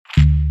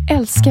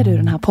Älskar du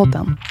den här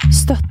podden?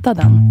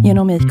 Stötta den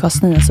genom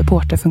IKAs nya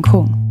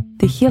supporterfunktion.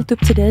 Det är helt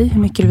upp till dig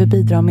hur mycket du vill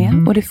bidra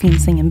med och det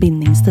finns ingen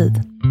bindningstid.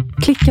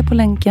 Klicka på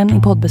länken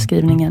i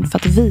poddbeskrivningen för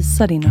att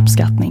visa din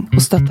uppskattning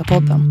och stötta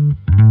podden.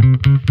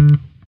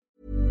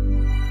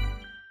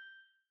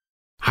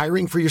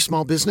 Hiring for your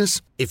small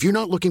business? If you're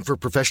not looking for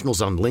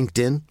professionals on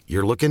LinkedIn,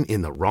 you're looking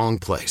in the wrong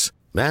place.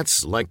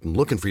 That's like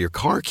looking for your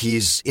car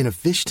keys in a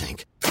fish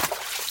tank.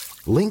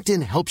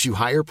 LinkedIn helps you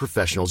hire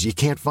professionals you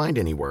can't find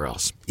anywhere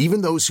else,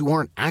 even those who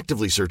aren't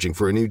actively searching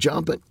for a new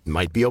job but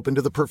might be open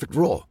to the perfect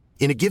role.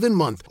 In a given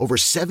month, over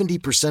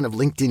 70% of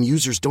LinkedIn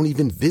users don't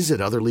even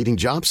visit other leading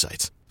job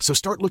sites. So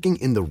start looking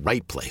in the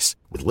right place.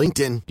 With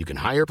LinkedIn, you can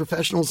hire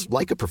professionals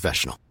like a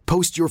professional.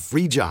 Post your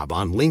free job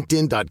on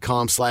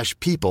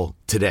linkedin.com/people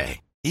today.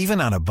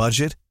 Even on a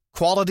budget,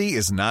 quality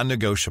is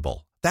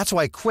non-negotiable. That's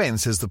why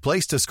Quince is the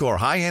place to score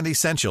high-end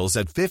essentials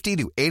at 50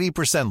 to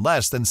 80%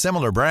 less than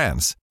similar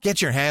brands.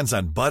 Get your hands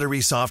on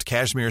buttery soft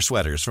cashmere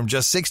sweaters from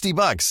just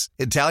 $60,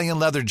 Italian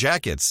leather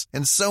jackets,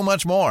 and so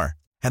much more.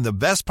 And the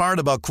best part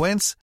about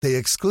Quince, they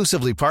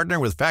exclusively partner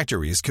with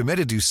factories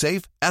committed to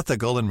safe,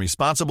 ethical, and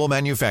responsible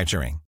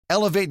manufacturing.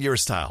 Elevate your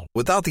style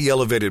without the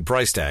elevated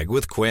price tag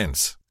with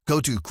Quince.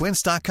 Go to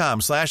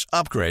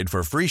quince.com/upgrade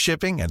for free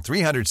shipping and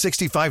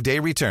 365-day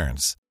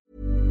returns.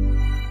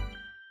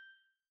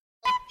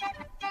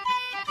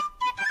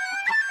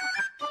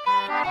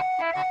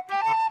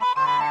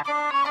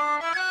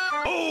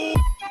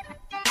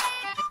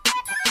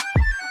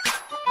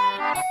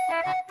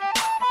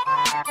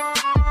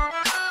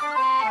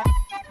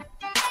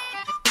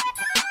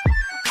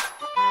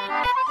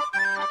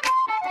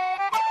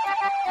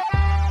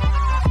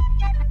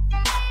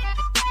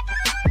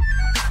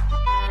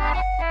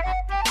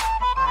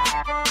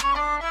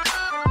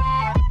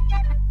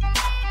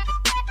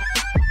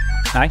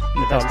 Nej,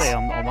 inte alls. Det är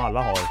om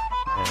alla har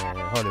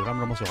hörlurar, men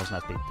de måste ha sån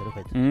här splitter och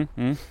skit.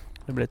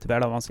 Det blir lite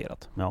väl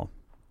avancerat. Ja.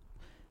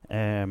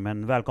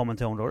 Men välkommen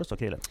till området då,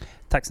 Krille.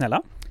 Tack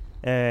snälla.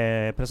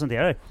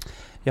 Presentera dig.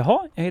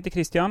 Jaha, jag heter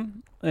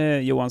Christian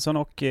Johansson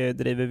och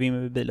driver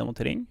Vimmerby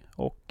Bilmontering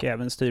och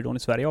även Styrdon i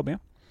Sverige AB.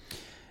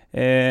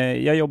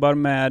 Jag jobbar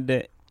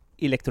med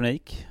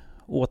elektronik,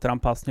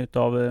 återanpassning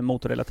av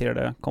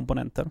motorrelaterade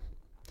komponenter.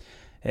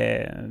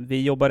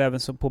 Vi jobbar även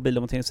så på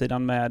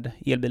bilmonteringssidan med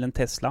elbilen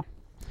Tesla.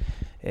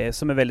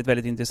 Som är väldigt,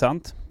 väldigt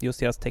intressant. Just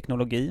deras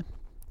teknologi.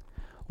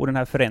 Och den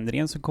här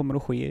förändringen som kommer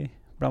att ske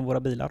bland våra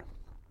bilar.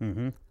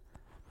 Mm-hmm.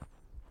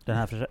 Den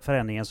här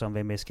förändringen som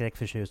vi med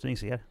skräckförtjusning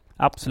ser.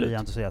 Absolut. Vi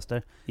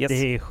entusiaster. Yes.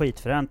 Det är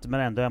skitfränt, men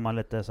ändå är man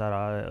lite så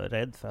här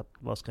rädd för att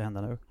vad ska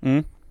hända nu.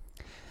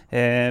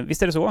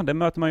 Visst är det så. Det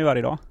möter man ju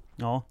varje dag.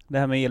 Ja. Det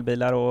här med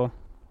elbilar och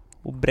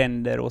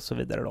bränder och så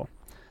vidare då.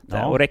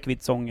 Ja. Och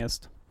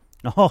räckviddsångest.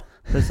 Ja,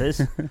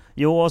 precis.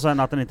 Jo, och sen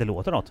att den inte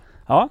låter något.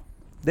 Ja,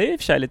 det är i och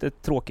för sig lite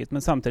tråkigt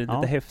men samtidigt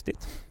lite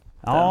häftigt.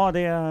 Ja,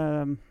 det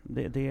jag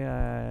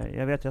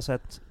vet, jag har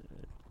sett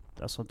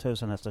alltså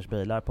 1000 hästars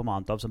bilar på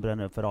Mantorp som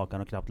bränner upp för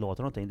rakan och knappt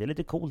låter någonting. Det är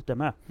lite coolt det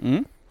med.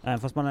 Även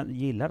fast man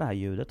gillar det här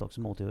ljudet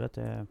också, motljudet.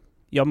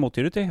 Ja,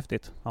 motljudet är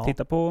häftigt. Ja.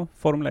 Titta på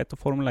Formel 1 och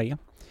Formel E.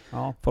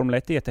 Ja. Formel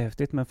 1 är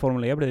jättehäftigt men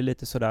Formel E blir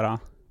lite sådär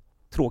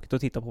tråkigt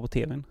att titta på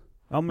tvn.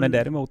 Ja, men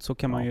däremot så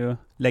kan man ju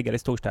lägga det i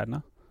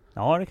storstäderna.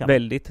 Ja, det kan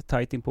väldigt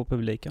tajt in på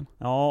publiken.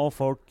 Ja, och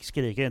folk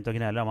skriker inte och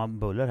gnäller om man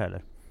buller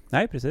heller.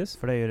 Nej, precis.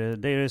 För det är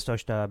ju det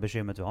största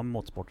bekymret vi har med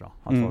motorsport då.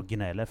 Att folk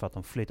gnäller för att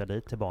de flyttar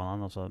dit till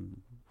banan och så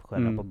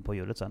skäller på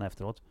hjulet sen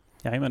efteråt.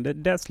 Ja,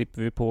 men det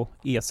slipper vi på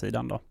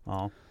E-sidan då.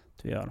 Ja.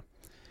 Det vi gör.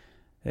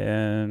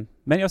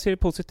 Men jag ser det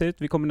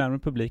positivt. Vi kommer närmare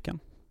publiken.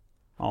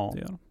 Ja. Det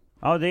gör.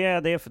 Ja,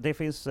 det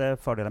finns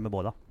fördelar med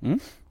båda.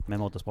 Med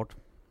motorsport.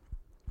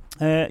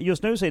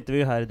 Just nu sitter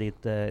vi här i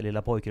ditt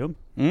lilla pojkrum.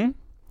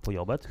 På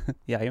jobbet.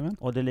 Jajamän.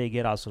 Och det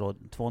ligger alltså då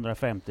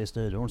 250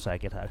 styrdon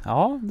säkert här.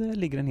 Ja, det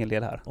ligger en hel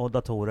del här. Och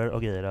datorer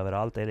och grejer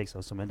överallt. Det är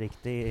liksom som en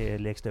riktig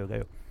lekstuga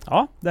ju.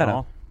 Ja, det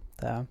är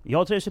det.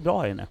 Jag trivs ju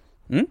bra här inne.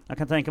 Jag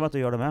kan tänka mig att du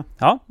gör det med.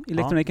 Ja,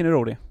 elektroniken är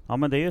rolig. Ja,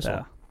 men det är ju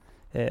så.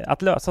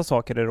 Att lösa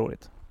saker är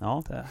roligt.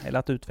 Ja. Eller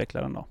att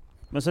utveckla den då.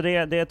 Men så det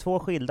är två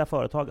skilda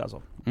företag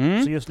alltså.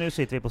 Så just nu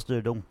sitter vi på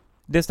styrdon.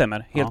 Det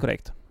stämmer, helt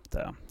korrekt.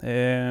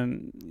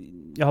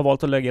 Jag har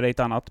valt att lägga det i ett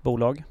annat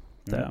bolag.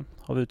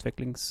 Av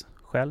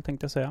utvecklingsskäl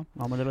tänkte jag säga.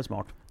 Ja, men det är väl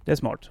smart. Det är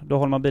smart. Då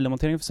håller man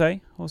bilmontering för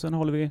sig och sen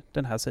håller vi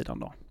den här sidan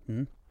då.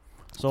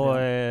 Så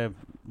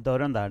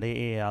dörren där, det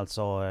är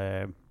alltså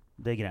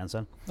det är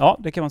gränsen. Ja,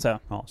 det kan man säga.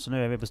 Ja, så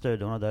nu är vi på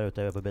studion och där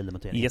ute är vi på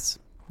bilmontering. Yes,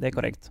 det är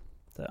korrekt.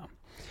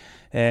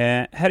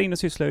 Här inne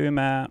sysslar vi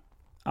med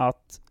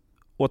att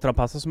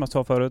återanpassa, som jag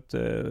sa förut,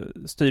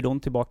 styrdon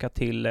tillbaka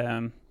till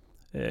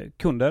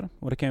kunder.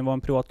 Och det kan ju vara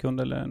en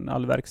privatkund eller en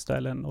allverkstad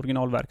eller en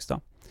originalverkstad.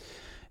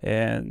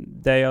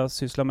 Det jag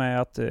sysslar med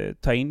är att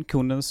ta in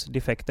kundens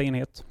defekta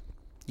enhet.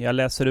 Jag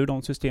läser ur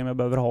de system jag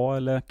behöver ha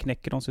eller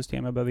knäcker de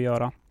system jag behöver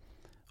göra.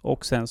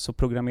 Och sen så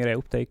programmerar jag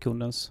upp det i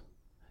kundens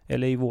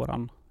eller i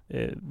våran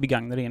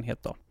begagnade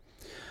enhet då.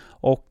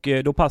 Och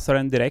då passar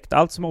den direkt,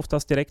 allt som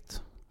oftast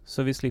direkt,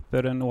 så vi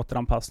slipper en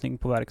återanpassning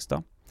på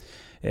verkstad.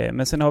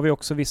 Men sen har vi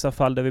också vissa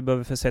fall där vi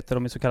behöver försätta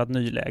dem i så kallat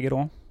nyläge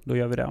då. Då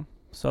gör vi det.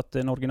 Så att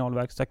en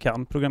originalverkstad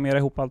kan programmera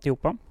ihop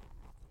alltihopa.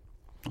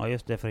 Ja,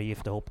 just det, för att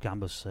gifta ihop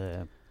Campus.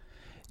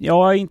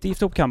 Ja, inte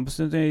gifta ihop Campus,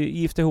 utan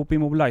gifta ihop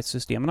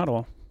Immobilize-systemen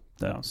då.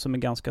 Det, som är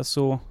ganska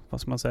så,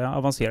 vad ska man säga,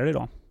 avancerade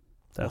idag.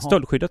 Det,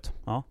 stöldskyddet.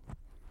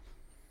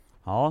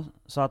 Ja,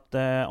 så att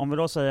om vi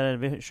då säger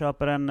vi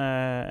köper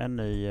en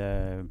ny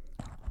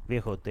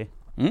V70.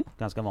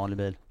 Ganska vanlig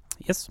bil.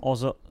 Yes. Och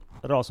så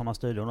rasar man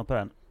styrdonen på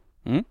den.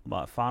 Och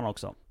bara, fan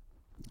också.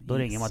 Då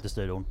ringer man till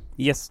styrdon.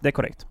 Yes, det är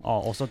korrekt.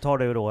 Ja, och så tar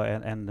du då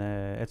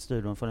ett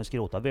styrdon från en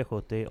skrotad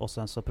V70 och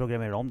sen så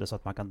programmerar du om det så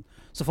att man kan...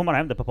 Så får man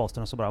hem det på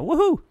posten och så bara,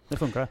 woho! Det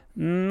funkar det.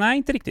 Nej,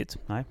 inte riktigt.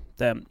 Nej.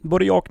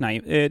 Både ja och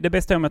nej. Det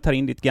bästa är om jag tar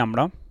in ditt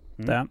gamla.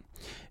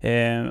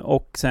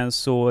 Och sen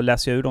så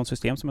läser jag ur de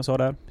system som jag sa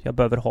där. Jag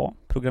behöver ha,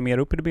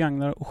 programmera upp i det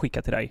begagnade och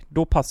skicka till dig.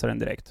 Då passar den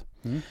direkt.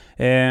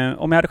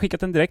 Om jag hade skickat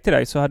den direkt till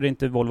dig så hade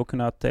inte Volvo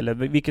kunnat, eller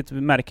vilket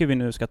märke vi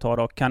nu ska ta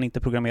då, kan inte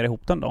programmera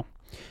ihop den då.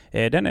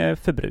 Den är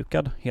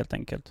förbrukad helt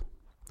enkelt.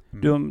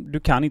 Du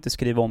kan inte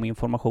skriva om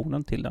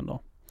informationen till den då.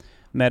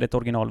 Med ett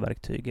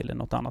originalverktyg eller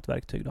något annat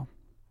verktyg då.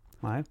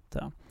 Nej.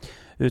 Så.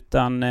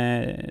 Utan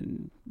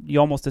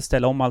jag måste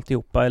ställa om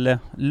alltihopa eller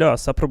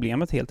lösa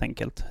problemet helt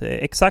enkelt.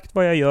 Exakt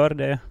vad jag gör,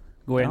 det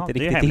går jag inte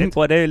riktigt in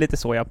på. Det är lite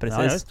så jag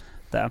precis.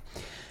 Ja,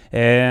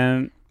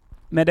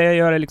 men det jag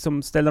gör är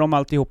liksom ställer om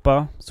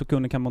alltihopa så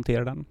kunden kan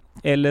montera den.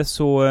 Eller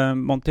så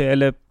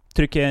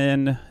trycker jag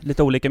in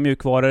lite olika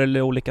mjukvaror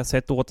eller olika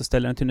sätt och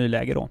återställer den till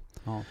nyläge då.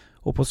 Ja.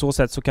 Och på så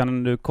sätt så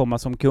kan du komma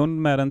som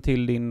kund med den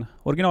till din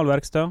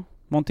originalverkstad,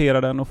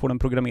 montera den och få den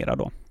programmerad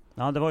då.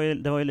 Ja, det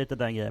var ju lite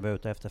den grejen jag var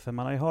ute efter. För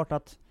man har ju hört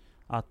att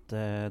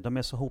de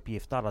är så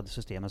hopgifta alla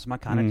systemen så man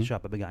kan inte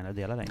köpa begagnade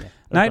delar längre.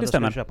 Nej, det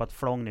stämmer. Du ska köpa ett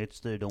flångnytt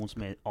styrdon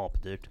som är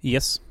apdyrt.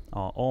 Yes.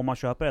 Ja, och om man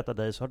köper ett av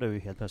dig så har du ju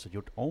helt plötsligt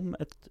gjort om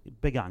ett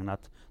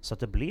begagnat så att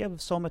det blev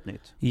som ett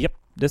nytt. Japp,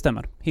 det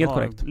stämmer. Helt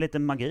korrekt. Lite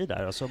magi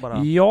där och så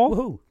bara... Ja,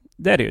 woho!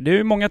 Det är det ju. Det är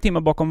ju många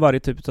timmar bakom varje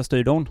typ av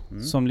styrdon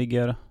som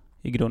ligger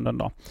i grunden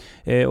då.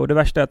 Och det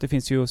värsta är att det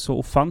finns ju så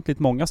ofantligt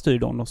många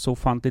styrdon och så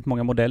ofantligt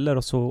många modeller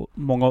och så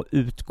många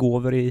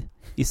utgåvor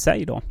i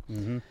sig då.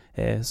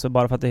 Så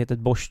bara för att det heter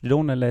ett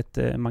Bosch-styrdon eller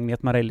ett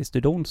Magnet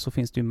Marelli-styrdon så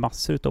finns det ju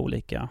massor av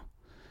olika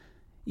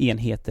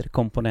enheter,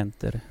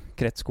 komponenter,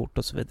 kretskort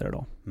och så vidare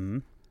då.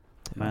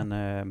 Men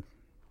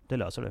det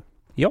löser du?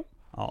 Ja.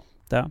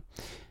 Det.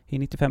 I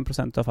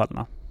 95% av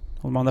fallen.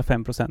 Och de andra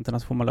 5%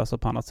 så får man lösa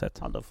på annat sätt.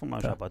 Ja, då får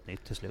man köpa ett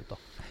nytt till slut då.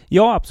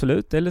 Ja,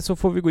 absolut. Eller så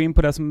får vi gå in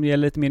på det som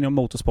gäller lite mer inom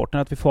motorsporten.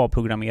 Att vi får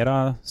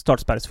avprogrammera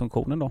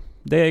startspärrsfunktionen då.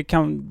 Det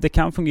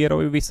kan fungera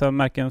och i vissa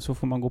märken så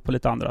får man gå på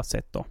lite andra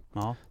sätt då.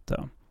 Ja.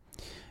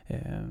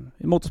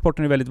 I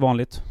motorsporten är det väldigt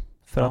vanligt.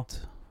 För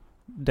att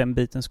den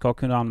biten ska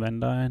kunna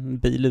använda en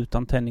bil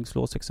utan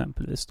tändningslås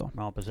exempelvis då.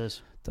 Ja,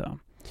 precis.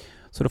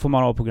 Så då får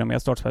man avprogrammera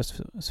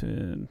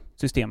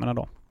startspärrssystemen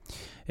då.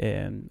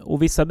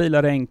 Och vissa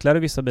bilar är enklare,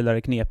 vissa bilar är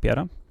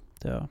knepigare.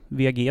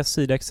 VGs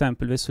sida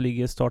exempelvis så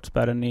ligger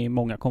startspärren i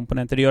många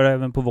komponenter. Det gör det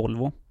även på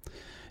Volvo.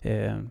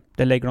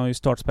 Där lägger de ju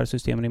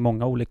startspärrsystemen i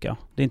många olika.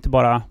 Det är inte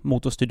bara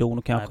motorstyrdon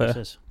och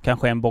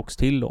kanske en box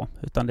till då.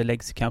 Utan det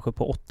läggs kanske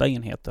på 8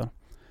 enheter.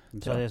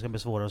 Så det ska bli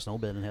svårare att sno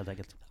bilen helt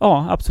enkelt.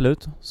 Ja,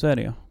 absolut. Så är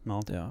det ju.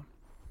 Ja.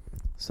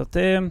 Så att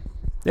det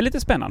är lite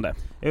spännande.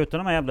 Utan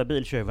de här jävla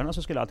biltjuvarna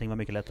så skulle allting vara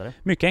mycket lättare.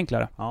 Mycket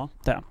enklare. Ja.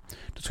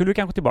 Då skulle du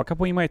kanske tillbaka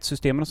på IMO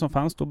 1-systemen som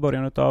fanns då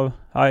början utav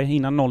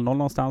innan 00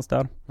 någonstans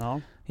där.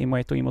 Ja. IMO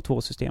 1 och IMO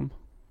 2-system.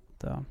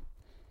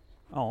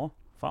 Ja,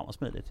 fan vad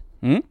smidigt.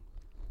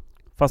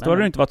 Fast då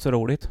hade det inte varit så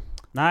roligt.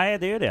 Nej,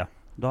 det är ju det.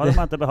 Då hade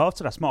man inte behövt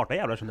sådär smarta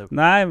jävlar som du.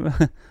 Nej,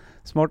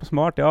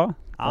 smart, ja.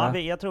 Ja,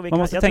 jag tror vi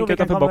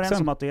kan komma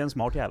överens om att det är en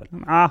smart jävel.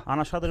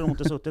 Annars hade du nog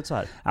inte suttit så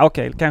här.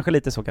 Okej, kanske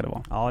lite så kan det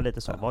vara. Ja,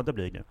 lite så. Var inte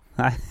blyg nu.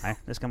 Nej,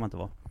 det ska man inte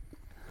vara.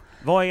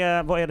 Vad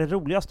är det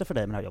roligaste för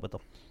dig med det här jobbet då?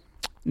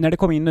 När det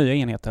kommer in nya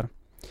enheter.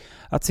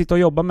 Att sitta och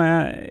jobba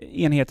med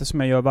enheter som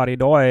jag gör varje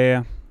dag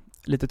är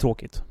lite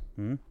tråkigt.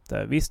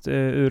 Visst,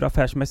 ur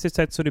affärsmässigt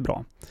sett så är det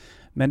bra.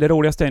 Men det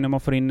roligaste är när man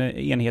får in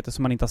enheter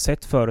som man inte har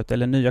sett förut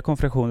eller nya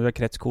konfigurationer av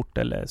kretskort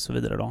eller så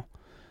vidare då.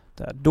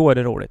 Då är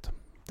det roligt.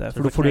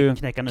 För då får du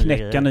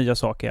knäcka nya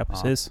saker, ja,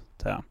 precis.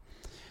 Ja.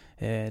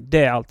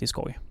 Det är alltid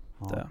skoj.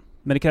 Ja.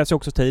 Men det krävs ju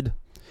också tid.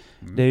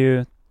 Det är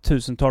ju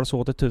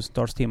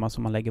tusentals timmar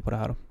som man lägger på det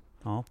här.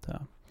 Ja.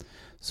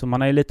 Så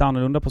man är lite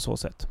annorlunda på så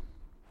sätt.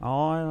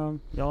 Ja,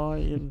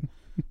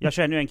 jag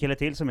känner ju en kille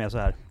till som är så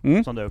här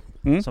som du.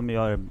 Som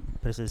gör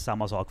precis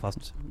samma sak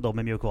fast de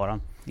med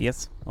mjukvaran.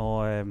 Yes.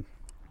 Och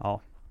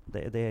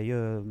det är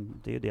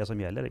ju det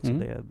som gäller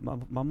liksom.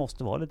 Man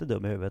måste vara lite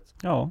dum i huvudet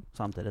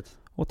samtidigt.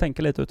 Och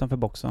tänka lite utanför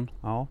boxen.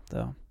 Ja.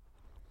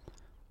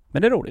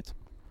 Men det är roligt.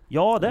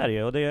 Ja, det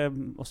är det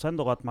ju. Och sen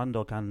då att man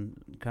då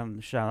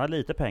kan tjäna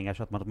lite pengar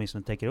så att man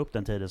åtminstone täcker upp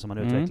den tiden som man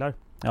utvecklar.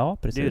 Ja,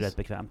 precis. Det är ju rätt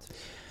bekvämt.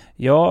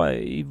 Ja,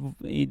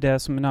 i det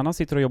som en annan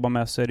sitter och jobbar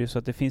med så är det ju så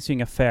att det finns ju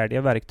inga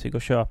färdiga verktyg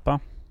att köpa.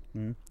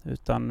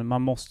 Utan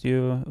man måste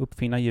ju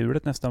uppfinna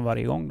hjulet nästan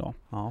varje gång då.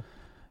 Ja.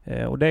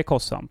 Och det är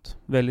kostsamt.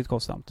 Väldigt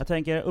kostsamt. Jag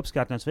tänker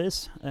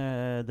uppskattningsvis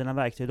dina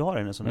verktyg du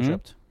har inne som du har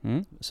köpt.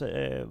 Så,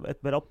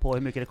 ett belopp på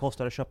hur mycket det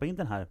kostar att köpa in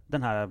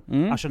den här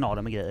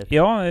arsenalen med grejer.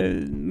 Ja,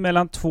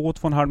 mellan 2 och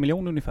 2,5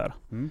 miljoner ungefär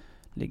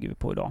ligger vi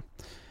på idag.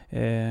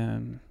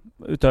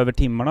 Utöver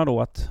timmarna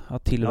då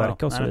att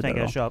tillverka och så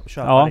vidare.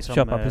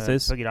 Köpa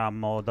precis.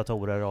 Program och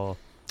datorer och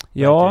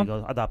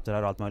och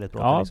adaptrar och allt möjligt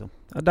bra. Liksom.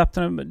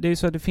 Adaptern, det är ju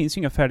så att det finns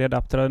inga färdiga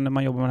adaptrar när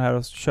man jobbar med det här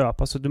och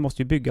köpa, så du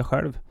måste ju bygga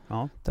själv.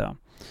 Ja.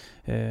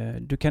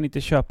 Du kan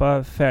inte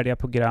köpa färdiga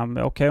program.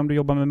 Okej, om du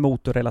jobbar med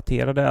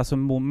motorrelaterade, alltså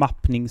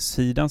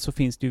mappningssidan, så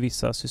finns det ju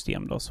vissa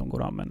system då som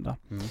går att använda.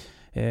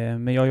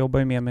 Men jag jobbar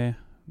ju mer med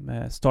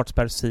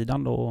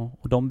startspärrsidan då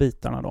och de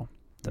bitarna då.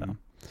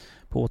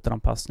 På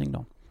återanpassning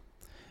då.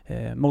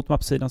 Mot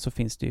mappsidan så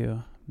finns det ju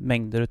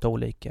mängder utav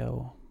olika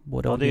och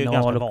både original det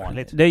är ganska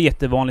vanligt. Det är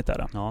jättevanligt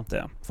där. Ja.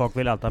 Folk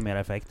vill alltid ha mer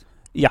effekt.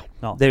 Ja,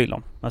 det vill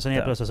de. Men sen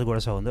helt plötsligt så går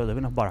det sönder och då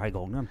vill de bara ha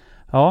igång den.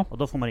 Ja. Och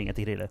då får man ringa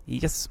till Grille.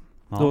 Yes.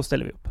 Ja. Då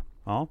ställer vi upp.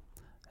 Ja.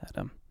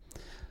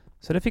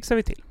 Så det fixar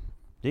vi till.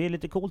 Det är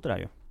lite coolt det där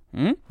ju.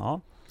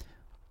 Ja.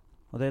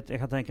 Och jag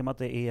kan tänka mig att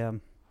det är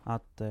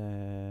att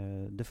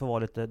du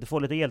får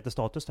lite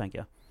hjältestatus, tänker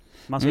jag.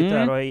 Man sitter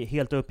där och är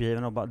helt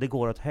uppgiven och bara, det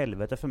går åt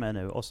helvete för mig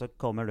nu, och så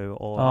kommer du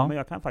och men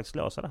jag kan faktiskt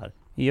lösa det här.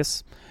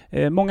 Yes.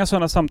 Många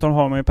sådana samtal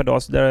har man ju per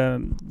dag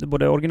där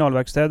både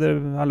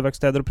originalverkstäder,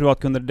 allverkstäder och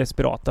privatkunder är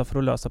desperata för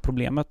att lösa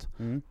problemet.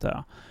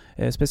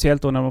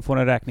 Speciellt då när man får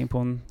en räkning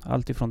på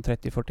allt ifrån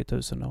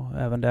 30-40 000 och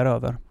även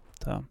däröver.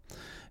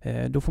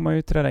 Då får man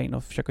ju träda in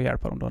och försöka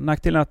hjälpa dem då.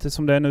 Nackdelen är att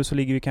som det är nu så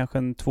ligger vi kanske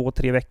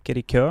 2-3 veckor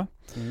i kö.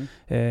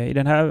 I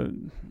den här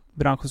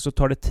branschen så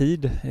tar det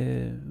tid.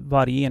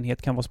 Varje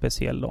enhet kan vara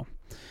speciell då.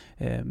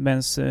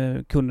 Men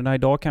kunderna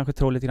idag kanske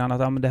tror lite grann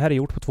att det här är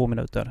gjort på 2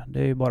 minuter. Det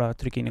är ju bara att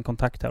trycka in en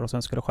kontakt här och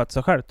sen ska det sköta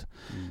sig självt.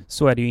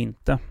 Så är det ju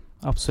inte.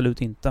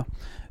 Absolut inte.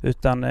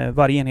 Utan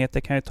varje enhet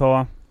det kan ju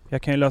ta...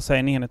 Jag kan ju lösa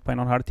en enhet på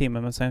 1,5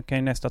 timme, men sen kan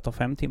ju nästa ta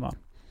 5 timmar.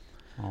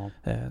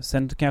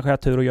 Sen kanske jag har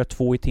tur och gör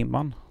 2 i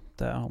timman.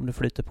 Om det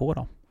flyter på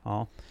då.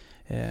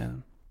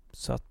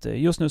 Så att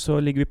just nu så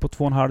ligger vi på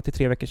 2,5 till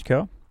 3 veckors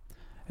kö.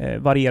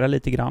 Varierar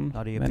lite grann.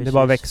 Men det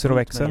bara växer och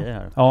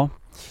växer. Ja.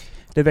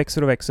 Det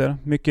växer och växer.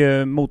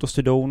 Mycket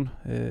motorstyrdon,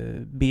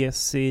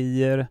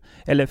 BCI:er,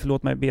 eller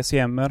förlåt mig,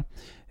 BCM:er.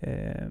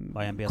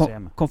 Vad är en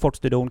BCM?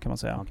 Komfortstyrdon kan man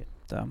säga.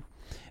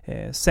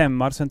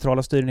 SEM:ar,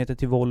 centrala styrenheter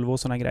till Volvo och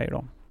sådana grejer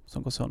då,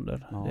 som går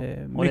sönder.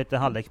 Och lite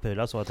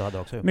halvdäcksprylar så att du hade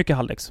också. Mycket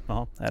halvdäcks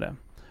är det.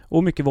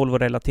 Och mycket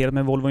Volvo-relaterat,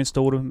 men Volvo är en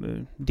stor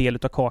del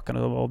utav kakan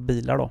av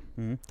bilar då.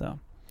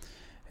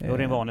 Då är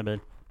det en vanlig bil.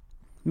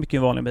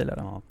 Mycket vanlig bil är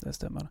det. Det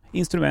stämmer.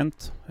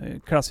 Instrument,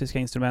 klassiska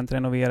instrument,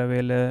 renoverar vi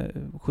eller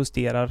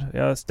justerar.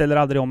 Jag ställer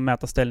aldrig om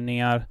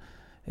mätarställningar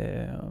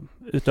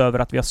utöver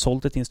att vi har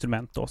sålt ett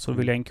instrument då, så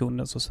vill jag in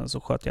kunden, så sen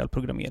så sköter jag all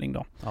programmering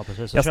då. Ja,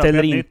 precis. Så jag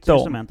ställer inte nytt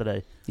instrument till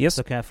dig,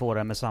 så kan jag få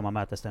det med samma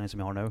mätarställning som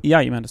jag har nu.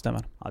 Jajamän, det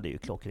stämmer. Ja, det är ju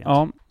klockrent.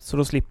 Ja, så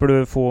då slipper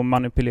du få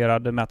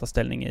manipulerad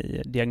mätarställning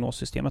i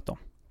diagnossystemet då.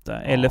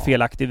 Eller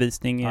felaktig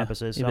visning i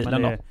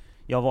bilen då.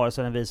 Jag vare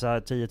sig den visar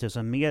 10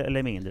 000 mer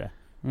eller mindre,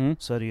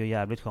 så är det ju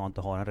jävligt skönt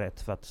att ha den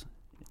rätt, för att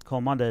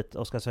kommer man dit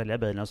och ska sälja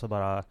bilen så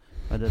bara,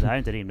 men det här är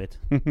inte rimligt.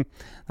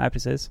 Nej,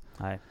 precis.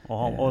 Nej.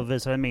 Och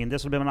visar den mindre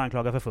så blir man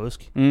anklagad för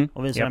fusk.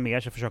 Och visar den mer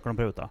så försöker de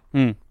pruta.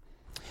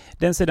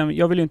 Den sidan,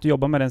 jag vill ju inte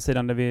jobba med den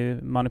sidan där vi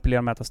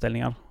manipulerar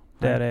mätarställningar.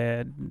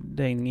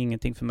 Det är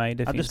ingenting för mig.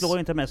 Du slår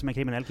inte med som en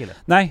kriminell kille.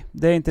 Nej,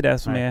 det är inte det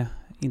som är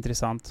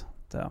intressant.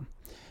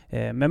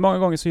 Men många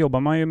gånger så jobbar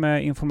man ju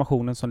med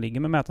informationen som ligger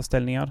med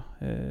mätarställningar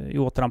i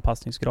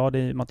återanpassningsgrad,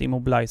 i och med att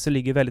Immobilizer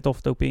ligger väldigt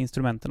ofta uppe i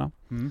instrumenterna.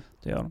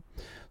 Det gör de.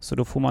 Så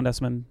då får man det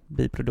som en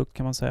biprodukt,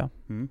 kan man säga.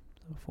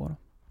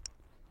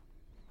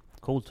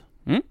 Coolt.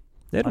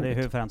 Det är det är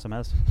hur fränt som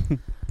helst.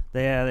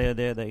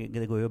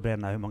 Det går ju att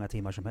bränna hur många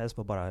timmar som helst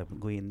på bara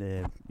gå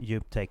in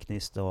djupt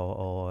tekniskt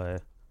och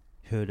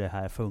hur det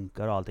här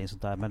funkar och allting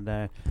sånt där.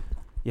 Men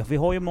vi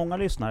har ju många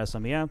lyssnare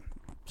som är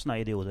såna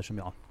idioter som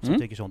jag, som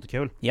tycker sånt är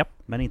kul.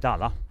 Men inte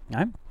alla.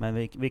 Nej. Men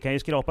vi kan ju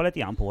skrapa lite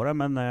grann på det,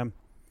 men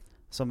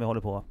som vi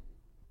håller på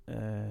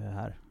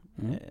här.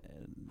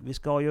 Vi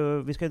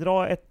ska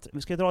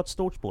dra ett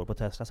stort spår på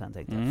Tesla sen,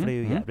 tänkte jag. För det är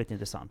ju jävligt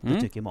intressant.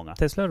 Det tycker många.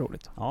 Tesla är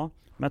roligt. Ja,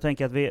 men jag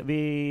tänker att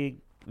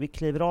vi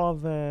kliver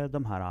av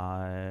de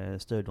här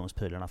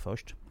styrdonsprylarna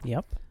först.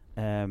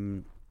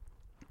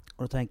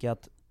 Och då tänker jag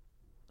att,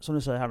 som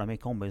du säger här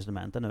med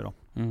komboinstrumenten nu då.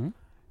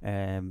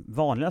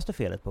 Vanligaste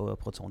felet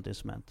på ett sånt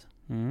instrument.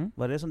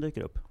 Vad är det som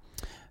dyker upp?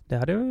 Det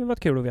hade varit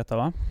kul att veta,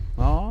 va?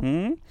 Ja.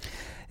 Inte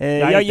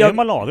hur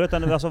man lagar,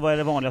 utan alltså, vad är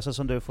det vanligaste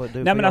som du får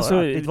göra?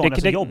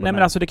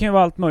 Det kan ju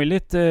vara allt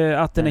möjligt.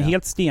 Att den är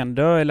helt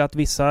stendöd, eller att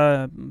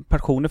vissa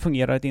portioner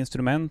fungerar i ett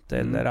instrument,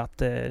 eller att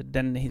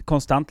den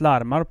konstant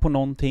larmar på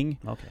någonting.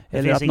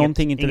 Eller att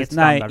någonting inte...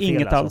 Nej,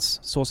 inget alltså. Alls.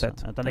 Så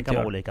sett. Utan det kan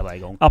vara olika varje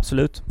gång.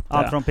 Absolut.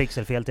 Allt från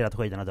pixelfel till att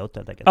skiten är dött,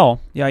 helt enkelt. Ja,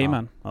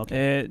 jajamän.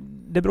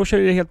 Det beror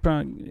ju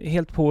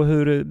helt på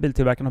hur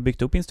biltillverkaren har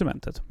byggt upp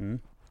instrumentet.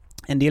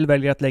 En del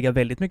väljer att lägga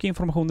väldigt mycket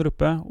information där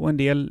uppe och en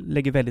del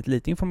lägger väldigt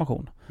lite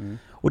information.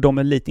 Och de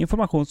med lite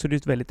information så är det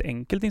ett väldigt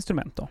enkelt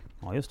instrument då.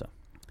 Ja, just det.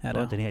 Det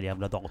är inte en hel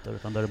jävla dator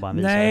utan då är det bara en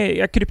visare. Nej,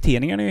 ja,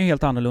 krypteringen är ju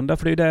helt annorlunda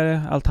för det är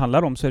där allt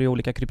handlar om, så är det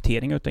olika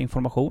krypteringar utav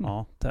information.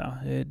 Ja.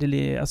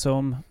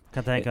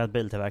 Kan tänka att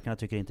biltillverkarna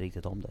tycker inte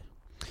riktigt om det.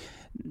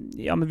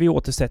 Ja, men vi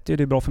återsätter ju,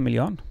 det är bra för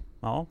miljön.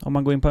 Ja. Om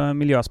man går in på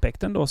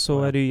miljöaspekten då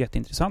så är det ju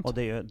jätteintressant. Och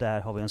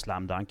där har vi en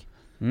slam dunk.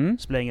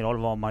 Spelar ingen roll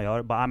vad man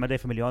gör, bara men det är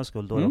för miljöns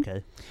skull, då är det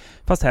okej.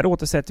 Fast här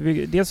återsätter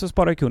vi, dels så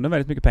sparar kunden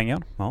väldigt mycket pengar.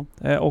 Ja.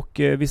 Och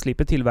vi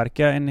slipper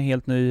tillverka en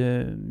helt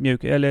ny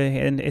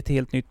ett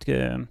helt nytt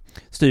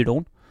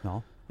styrdon.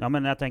 Ja,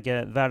 men jag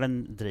tänker,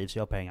 världen drivs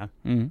ju av pengar.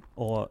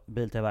 Och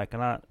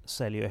biltillverkarna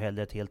säljer ju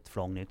hellre ett helt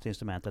nytt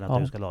instrument än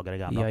att du ska laga det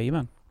gamla.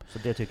 Jajamän. Så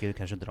det tycker du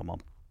kanske inte de om.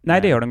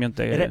 Nej, det gör de ju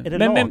inte. Är det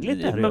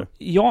lagligt det här?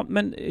 Ja,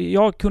 men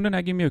kunden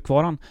äger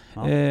mjukvaran.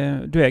 Ja.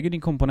 Du äger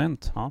din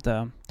komponent.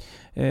 Ja.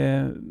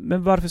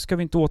 Men varför ska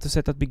vi inte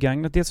återsätta ett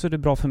begagnat? Dels är det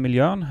bra för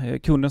miljön.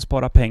 Kunden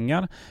sparar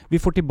pengar. Vi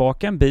får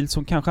tillbaka en bil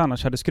som kanske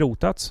annars hade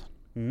skrotats.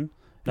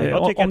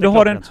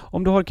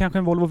 Om du har kanske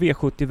en Volvo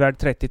V70 värd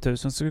 30 000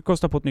 så ska det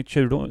kosta på ett nytt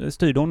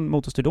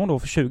motorstyrdon då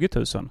för 20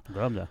 000.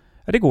 Glöm det.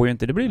 Ja, det går ju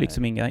inte. Det blir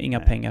liksom inga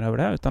pengar över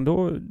det här. Utan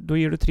då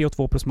ger du 3 och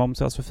 2 plus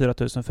moms, alltså 4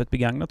 000 för ett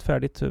begagnat,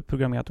 färdigt,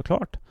 programmerat och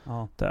klart.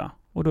 Ja.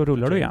 Och då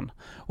rullar du igen.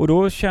 Och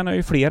då tjänar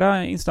ju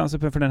flera instanser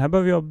på, för den här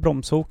behöver ju ha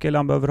bromsok eller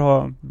han behöver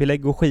ha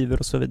belägg och skivor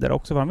och så vidare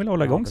också. Han vill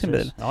hålla igång sin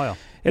bil. Ja.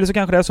 Eller så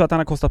kanske det är så att han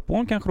har kostat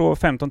på kanske då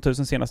 15 000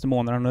 senaste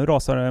månaden och nu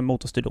rasar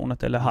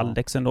motorstyrdonet eller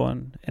halvdäxen då.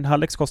 En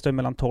halvdäx kostar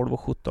mellan 12 och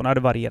 17. Det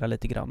varierar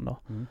lite grann då.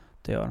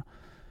 Det gör.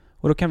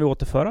 Och då kan vi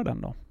återföra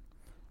den då.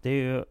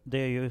 Det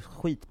är ju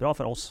skitbra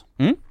för oss.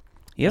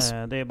 Yes.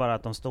 Det är bara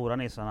att de stora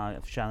nissarna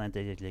tjänar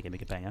inte lika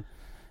mycket pengar.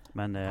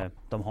 Men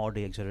de har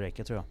deg så det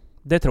räcker, tror jag.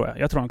 Det tror jag.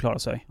 Jag tror de klarar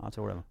sig. Jag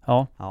tror det.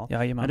 Ja.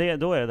 Men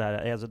då är det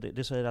där. Alltså,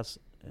 det säger att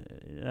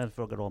jag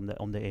frågar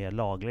om det är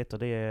lagligt. Och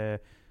då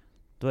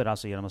är det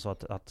alltså genom så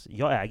att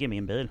jag äger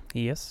min bil.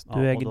 Yes.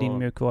 Du äger din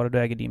mjukvara, du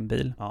äger din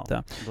bil.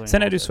 Ja,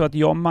 sen är det så att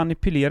jag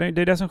manipulerar.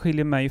 Det är det som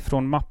skiljer mig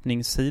från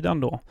mappningssidan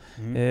då.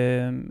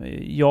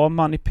 Jag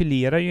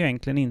manipulerar ju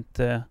egentligen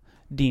inte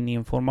din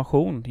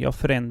information. Jag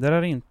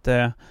förändrar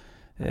inte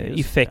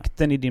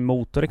effekten i din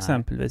motor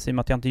exempelvis, i och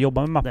med att jag inte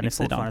jobbar med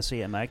mappningssidan. Den är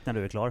fortfarande CE-märkt när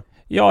du är klar.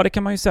 Ja, det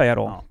kan man ju säga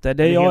då. Ja.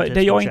 Det jag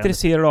är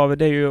intresserad av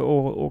det är ju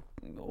att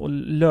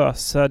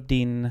lösa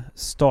din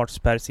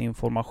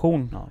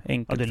startspärrsinformation.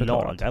 Enkelt du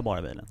förklarat. lagar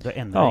bara bilen. Du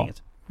ändrar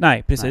inget.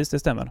 Nej, precis, det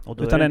stämmer.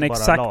 Utan den är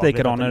exakt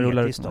likadan när du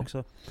rullar ut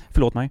också.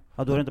 Förlåt mig.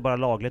 Ja, då är det inte bara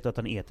lagligt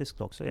utan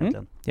etiskt också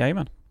egentligen.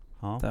 Jajamän.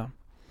 Ja.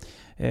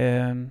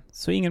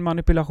 Så ingen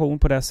manipulation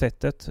på det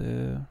sättet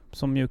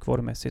som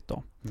mjukvarumässigt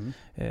då.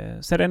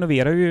 Sen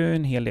renoverar vi ju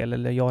en hel del,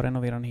 eller jag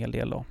renoverar en hel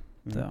del då.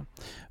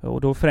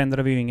 Och då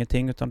förändrar vi ju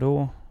ingenting utan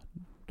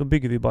då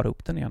bygger vi bara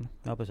upp den igen.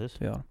 Ja, precis.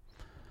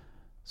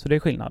 Så det är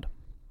skillnad.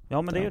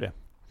 Ja, men det är ju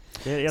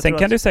det. Sen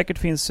kan det säkert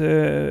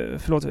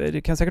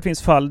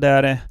finnas fall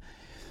där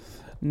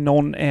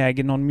någon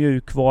äger någon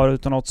mjukvara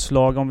utan något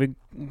slag. Om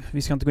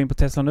vi ska inte gå in på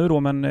Tesla nu då,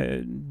 men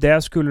där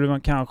skulle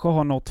man kanske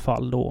ha något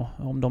fall då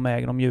om de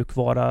äger någon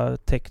mjukvara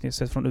tekniskt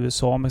sett från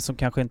USA men som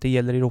kanske inte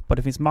gäller i Europa.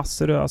 Det finns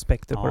massor av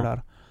aspekter på det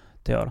där.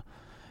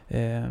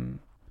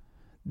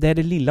 Det är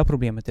det lilla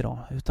problemet idag,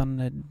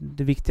 utan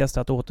det viktigaste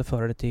är att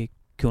återföra det till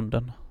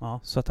kunden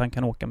så att han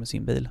kan åka med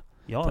sin bil.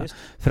 Ja,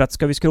 för att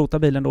ska vi skrota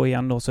bilen då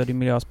igen då så är det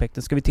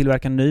miljöaspekten. Ska vi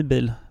tillverka en ny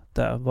bil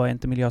vad är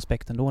inte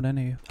miljöaspekten då? Den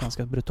är ju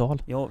ganska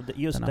brutal. Ja,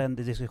 just den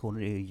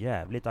diskussionen är ju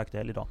jävligt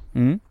aktuell idag.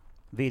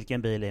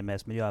 Vilken bil är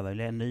mest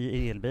miljövänlig? En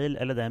ny elbil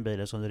eller den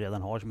bilen som du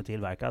redan har som är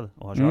tillverkad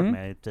och har kört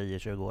med i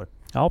 10-20 år?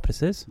 Ja,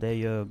 precis. Det är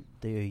ju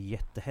ett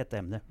jättehett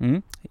ämne.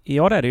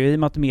 Ja, det är det ju, i och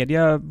med att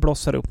media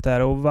blossar upp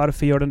där. Och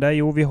varför gör den det?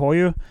 Jo, vi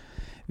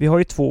har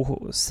ju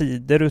två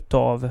sidor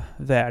utav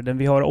världen.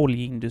 Vi har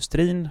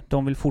oljeindustrin.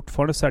 De vill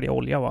fortfarande sälja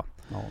olja, va?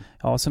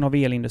 Ja, sen har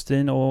vi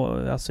elindustrin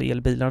och alltså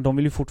elbilarna. De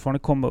vill ju fortfarande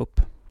komma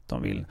upp.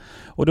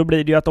 Och då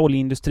blir det ju att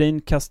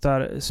oljeindustrin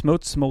kastar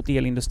smuts mot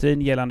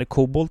elindustrin gällande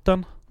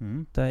kobolten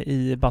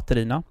i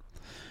batterierna.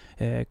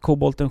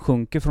 Kobolten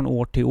sjunker från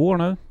år till år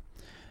nu.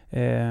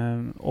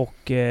 Och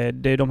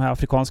det är de här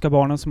afrikanska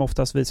barnen som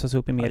oftast visas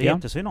upp i media. Det är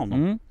jättesynd om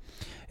dem.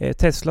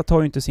 Tesla tar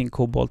ju inte sin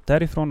kobolt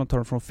därifrån. De tar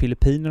den från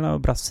Filippinerna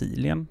och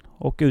Brasilien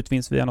och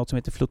utvinns via något som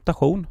heter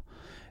fluttation.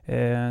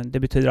 Det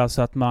betyder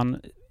alltså att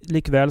man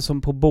likväl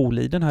som på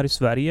Boliden här i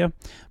Sverige,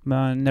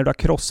 men när du har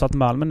krossat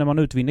malmen, när man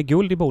utvinner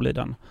guld i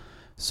Boliden,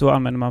 så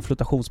använder man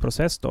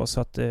flutationsprocess då,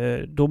 så att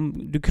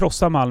du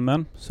krossar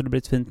malmen så det blir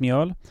ett fint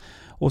mjöl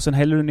och sen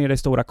häller du ner det i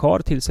stora kar,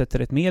 tillsätter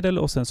ett medel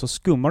och sen så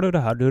skummar du det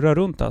här, du rör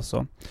runt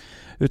alltså.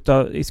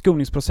 I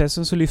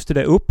skumningsprocessen så lyfter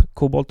det upp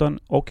kobolten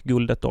och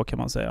guldet då, kan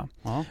man säga.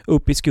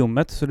 Upp i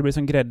skummet så det blir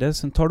som grädde,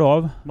 sen tar du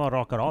av. Bara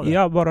rakar av det?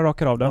 Ja, bara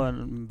rakar av det. Och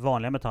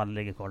vanliga metall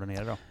ligger kvar där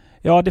nere då?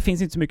 Ja, det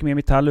finns inte så mycket mer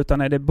metall,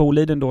 utan är det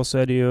Boliden då så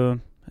är det ju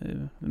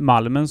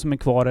malmen som är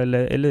kvar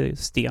eller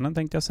stenen,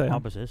 tänkte jag säga. Ja,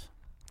 precis.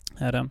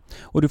 Är det.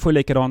 Och du får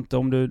likadant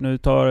om du nu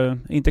tar,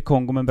 inte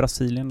Kongo men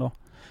Brasilien då.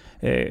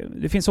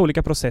 Det finns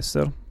olika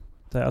processer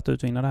att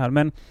utvinna det här.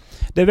 Men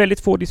det är väldigt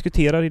få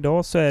diskuterar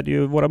idag, så är det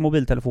ju våra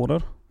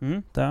mobiltelefoner.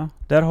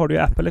 Där har du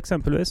ju Apple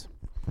exempelvis.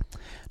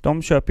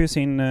 De köper ju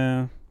sin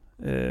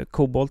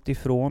kobolt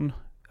ifrån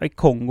i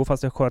Kongo,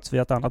 fast det sköts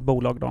via ett annat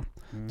bolag då.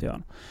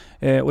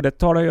 Och det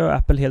talar ju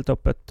Apple helt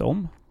öppet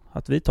om.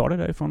 Att vi tar det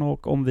därifrån,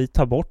 och om vi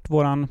tar bort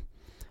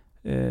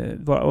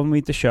om vi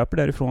inte köper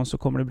därifrån så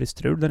kommer det bli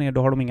strul där nere.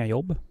 Då har de inga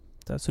jobb.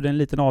 Så det är en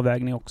liten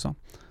avvägning också.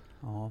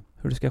 Ja.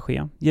 Hur det ska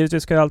ske.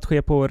 Givetvis ska allt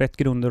ske på rätt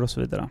grunder och så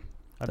vidare.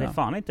 Ja, det är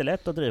fan inte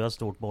lätt att driva ett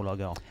stort bolag.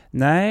 Ja.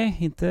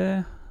 Nej,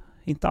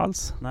 inte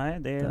alls. Nej,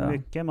 det är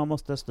mycket man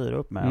måste styra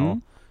upp med.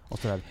 Och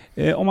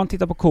om man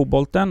tittar på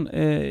kobolten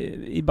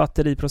i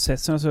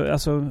batteriprocessen,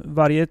 alltså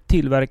varje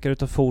tillverkare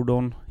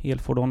utav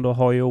elfordon då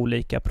har ju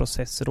olika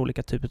processer,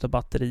 olika typer av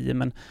batterier,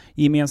 men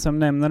gemensam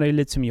nämnare är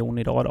litiumjon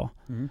idag då.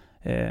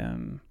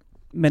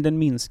 Men den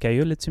minskar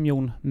ju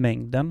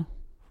litiumjonmängden.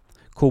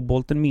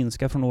 Kobolten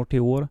minskar från år till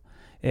år.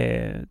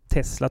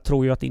 Tesla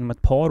tror ju att inom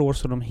ett par år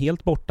så är de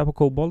helt borta på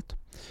kobolt.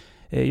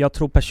 Jag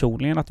tror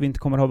personligen att vi inte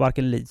kommer ha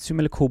varken litium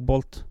eller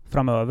kobolt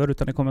framöver,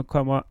 utan det kommer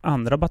komma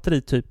andra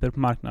batterityper på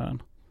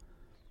marknaden.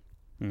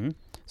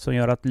 Som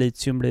gör att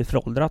litium blir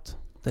föråldrat.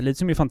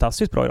 Litium är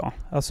fantastiskt bra idag.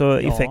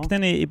 Alltså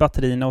effekten i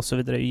batterierna och så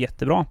vidare är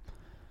jättebra.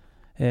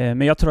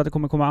 Men jag tror att det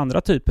kommer komma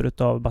andra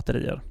typer av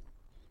batterier.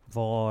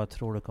 Vad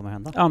tror du kommer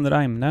hända?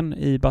 Andra ämnen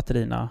i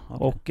batterierna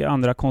och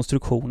andra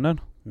konstruktioner.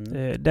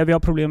 Där vi har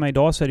problem med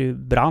idag så är det ju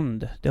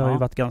brand. Det har ju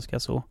varit ganska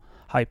så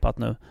hypat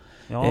nu.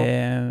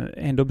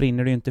 Ändå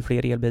brinner det ju inte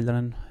fler elbilar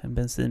än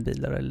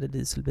bensinbilar eller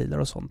dieselbilar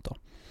och sånt då.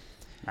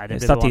 Nej, det blir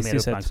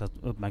statistiskt bara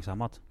mer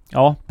uppmärksammat.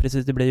 Ja,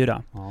 precis, det blir ju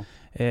det.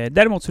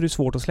 Däremot så är det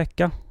svårt att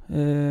släcka.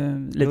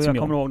 Jag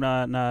kommer ihåg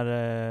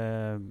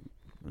när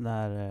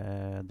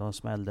de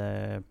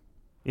smällde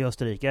i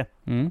Österrike.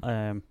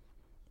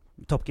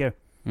 Top Gear.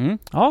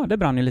 Ja, det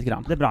brann ju lite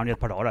grann. Det brann ju ett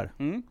par dagar.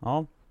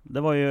 Ja,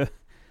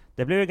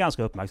 det blev ju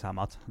ganska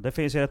uppmärksammat. Det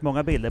finns ju rätt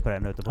många bilder på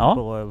den ute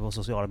på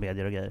sociala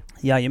medier och grejer.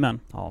 Jajamän.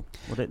 Ja,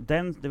 och det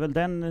är väl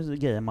den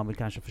grejen man vill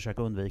kanske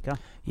försöka undvika.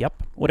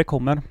 Japp, och det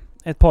kommer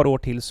ett par år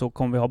till så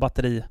kommer vi ha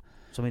batteri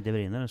som inte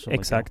brinner så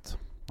exakt.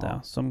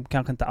 Ja. Som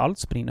kanske inte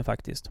alls brinner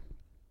faktiskt.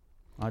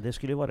 Ja, det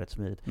skulle ju vara rätt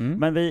smidigt.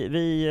 Men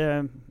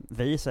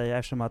vi säger,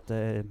 eftersom att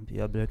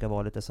jag brukar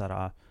vara lite så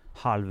här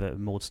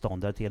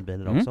halvmotståndare till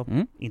elbilar också.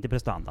 Inte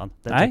prestandan.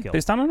 Nej,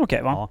 prestandan är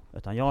okej, va? Ja,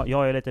 utan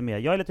jag är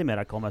lite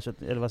mer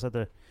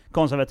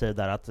konservativ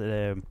där att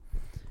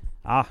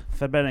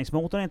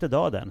förbränningsmotorn är inte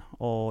död än.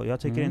 Och jag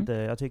tycker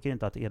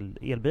inte att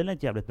elbilen är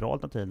ett jävligt bra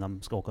alternativ när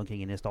man ska åka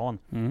omkring in i stan.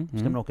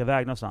 Ska man åka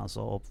iväg någonstans,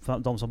 och för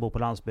de som bor på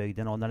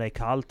landsbygden och när det är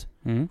kallt.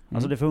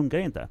 Alltså det funkar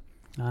inte.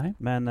 Nej.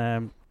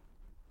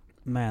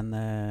 Men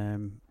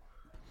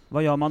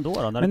vad gör man då?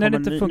 När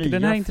det kommer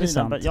den här är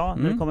intressant.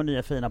 När det kommer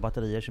nya fina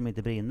batterier som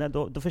inte brinner,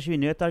 då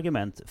försvinner ju ett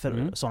argument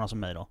för sådana som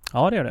mig då.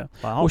 Ja, det gör det.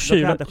 Och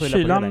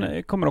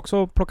kylan kommer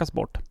också plockas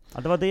bort.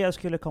 Ja, det var det jag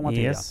skulle komma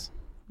till.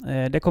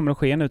 Det kommer att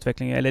ske en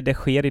utveckling, eller det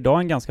sker idag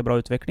en ganska bra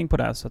utveckling på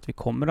det här, så att vi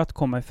kommer att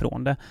komma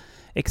ifrån det.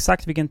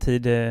 Exakt vilken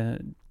tid,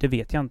 det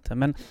vet jag inte.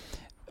 Men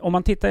om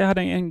man tittar, jag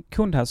hade en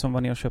kund här som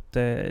var ner och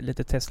köpte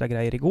lite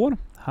Tesla-grejer igår.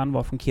 Han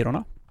var från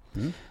Kiruna.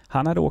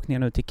 Han hade åkt ner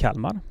nu till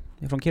Kalmar.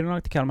 Från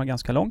Kiruna till Kalmar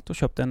ganska långt och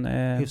köpte en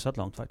hyfsat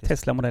långt faktiskt.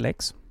 Tesla Model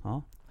X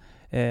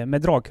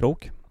med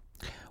dragkrok.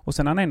 Och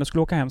sen när han ändå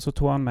skulle åka hem så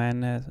tog han med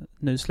en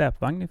ny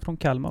släpvagn från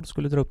Kalmar och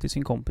skulle dra upp till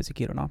sin kompis i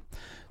Kiruna.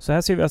 Så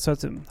här ser vi alltså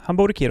att han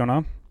bor i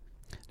Kiruna.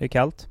 Det är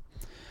kallt.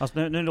 Alltså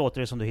nu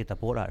låter det som du hittar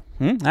på det här.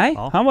 Nej,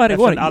 han var här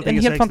igår. En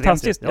helt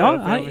fantastisk.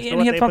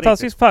 En helt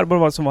fantastisk farbror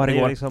var som var här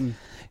igår. Liksom,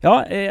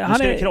 han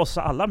ska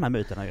krossa alla de här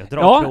myterna ju.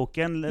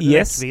 Dragkroken,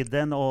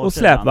 räckvidden och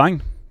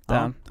släpvagn.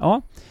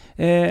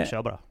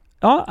 Kör bara.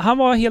 Ja, han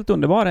var helt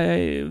underbar.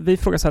 Vi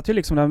frågasatte ju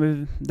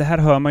liksom, det här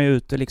hör man ju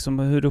ute liksom,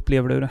 hur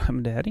upplever du det?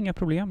 Men det här är inga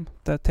problem.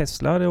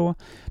 Tesla,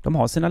 de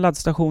har sina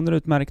laddstationer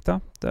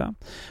utmärkta.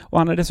 Och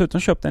han har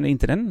dessutom köpt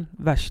inte den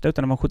värsta,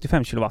 utan den var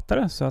 75 kW,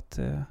 så att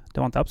det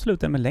var inte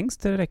absolut den med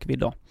längst räckvidd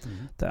då.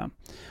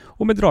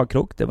 Och med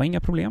dragkrok, det var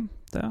inga problem.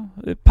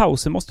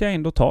 Pausen måste jag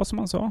ändå ta, som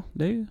han sa.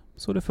 Det är ju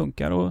så det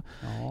funkar. Och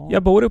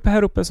jag bor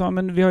här uppe, så,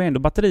 men vi har ju ändå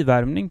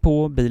batterivärmning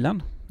på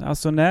bilen.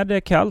 Alltså när det är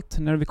kallt,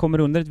 när vi kommer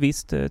under ett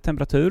visst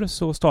temperatur,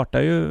 så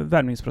startar ju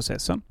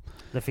värmningsprocessen.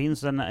 Det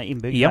finns en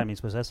inbyggd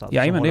värmningsprocess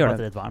alltså, som håller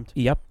batteriet varmt.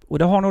 Ja, och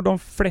det har nog de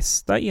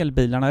flesta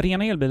elbilarna.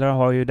 Rena elbilar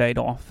har ju det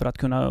idag för att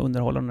kunna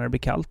underhålla när det blir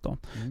kallt då.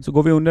 Så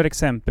går vi under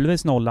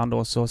exempelvis nollan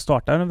då, så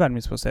startar en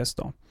värmningsprocess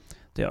då.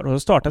 Och då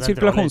startar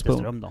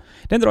cirkulationspunkten.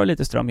 Den drar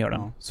lite ström, gör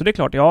den. Ja. Så det är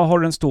klart, har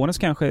den stående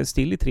kanske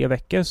still i 3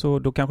 veckor, så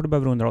då kanske du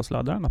behöver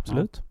underhållsladda den,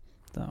 absolut.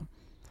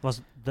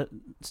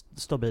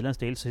 Står bilen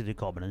still så sitter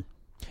kabeln i?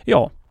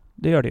 Ja,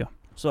 det gör det ju.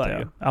 Så är det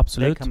ju.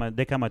 Absolut.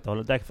 Det kan man inte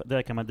hålla.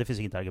 Det finns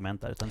inget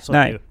argument där. Utan så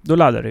nej, då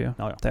laddar det ju.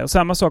 Ja. Och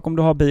samma sak om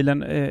du har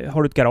bilen,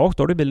 har du ett garage,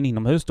 då har du bilen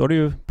inomhus. Då har du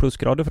ju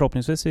plusgrader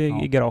förhoppningsvis i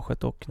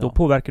garaget, och då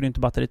påverkar du inte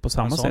batteriet på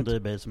samma sätt. En sån dyr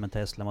bil som en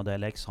Tesla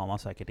Model X har man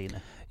säkert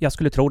inne. Jag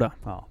skulle tro det.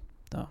 Ja.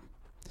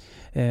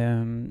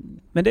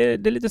 Men det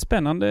är lite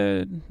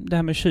spännande det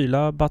här med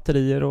kyla,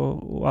 batterier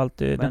och allt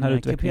den här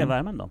utvecklingen. Men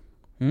kupévärmen då?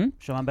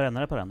 Kör man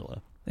brännare på den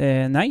då?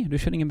 Nej, du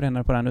kör ingen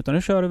brännare på den utan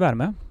du kör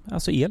värme,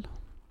 alltså el.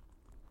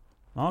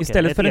 Ja, okay.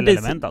 Istället för ett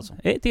elelement alltså?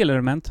 Ett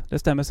elelement, det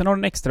stämmer. Sen har du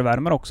en extra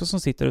värmare också som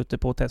sitter ute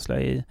på Tesla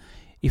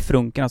i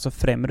frunken, alltså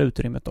främre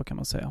utrymmet då kan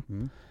man säga.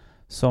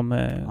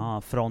 Som...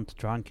 front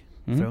trunk.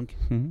 Frunk.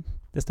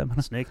 Det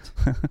stämmer. Snyggt.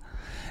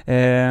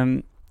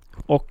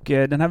 Och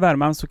den här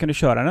värmaren så kan du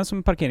köra den som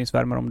en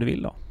parkeringsvärmare om du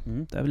vill då.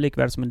 Det är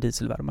likväl som en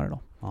dieselvärmare då.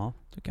 Ja.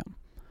 Du kan.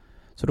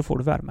 Så då får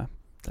du värme.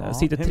 Ja.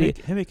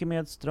 Hur mycket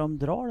medström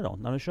drar det då?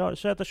 När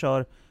du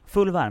kör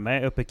full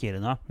värme uppe i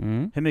Kiruna,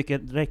 hur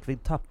mycket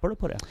räckvidd tappar du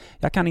på det?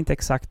 Jag kan inte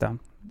exakt det.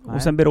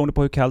 Och sen beroende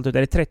på hur kallt det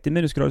är 30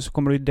 minusgrader så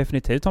kommer du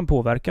definitivt ha en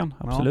påverkan.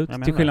 Absolut.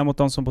 Ja, till skillnad mot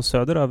de som på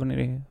söder över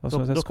nere i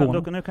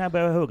Skåne. Nu kan jag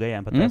börja hugga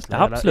igen på Tesla.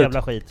 Absolut.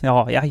 Jävla skit.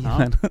 Ja,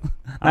 jajamän.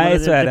 Nej,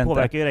 så är det inte. Det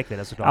påverkar ju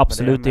räckvidden såklart.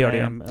 Absolut, det gör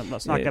det.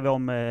 Snackar vi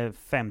om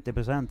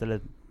 50%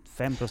 eller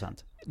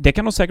 5%? Det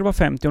kan nog säkert vara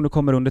 50 om du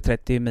kommer under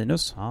 30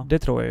 minus. Ja. Det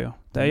tror jag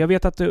ju. Jag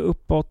vet att det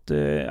uppåt,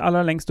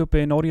 allra längst uppe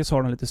i Norge så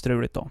har de lite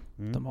struligt då.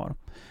 De har.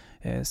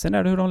 Sen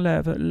är det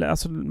hur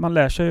alltså man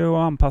lär sig ju att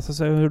anpassa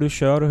sig hur du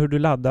kör och hur du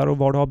laddar och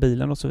var du har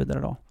bilen och så vidare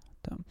då.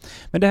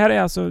 Men det här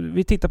är alltså,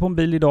 vi tittar på en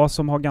bil idag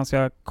som har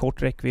ganska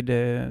kort räckvidd,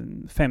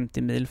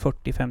 50 mil,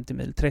 40-50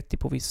 mil, 30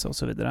 på vissa och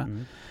så vidare.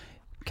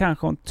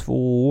 Kanske om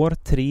 2 år,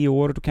 3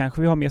 år, då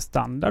kanske vi har mer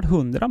standard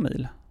 100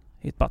 mil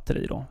i ett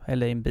batteri då,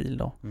 eller i en bil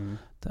då.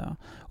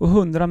 Och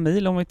 100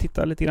 mil, om vi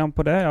tittar lite grann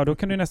på det, då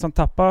kan du nästan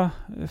tappa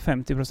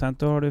 50%,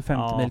 då har du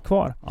 50 mil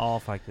kvar. Ja,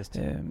 faktiskt.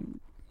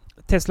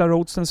 Tesla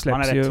Roadster släpps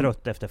man är rätt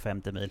trött efter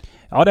 50 mil.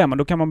 Ja, det är man.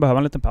 Då kan man behöva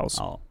en liten paus.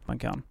 Ja. Man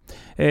kan.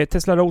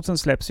 Tesla Roadster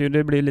släpps ju.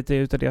 Det blir lite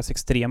utav deras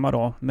extrema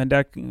då. Men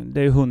det är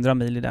ju 100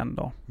 mil i den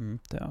då.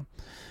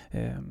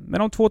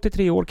 Men om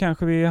 2-3 år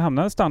kanske vi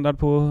hamnar standard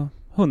på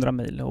 100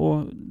 mil.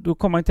 Och då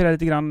kommer man till det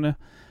lite grann.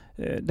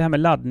 Det här med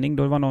laddning.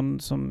 Då det var någon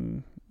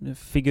som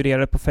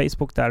figurerade på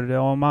Facebook där.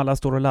 Om alla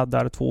står och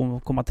laddar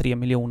 2,3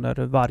 miljoner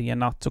varje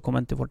natt så kommer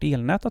inte vårt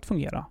elnät att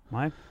fungera.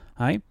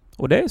 Nej.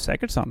 Och det är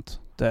säkert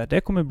sant.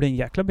 Det kommer bli en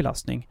jäkla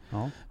belastning.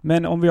 Ja.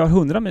 Men om vi har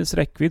 100 mils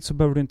räckvidd så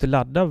behöver du inte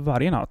ladda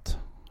varje natt.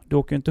 Du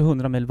åker ju inte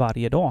 100 mil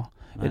varje dag.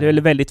 Nej. Det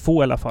är väldigt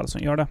få i alla fall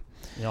som gör det.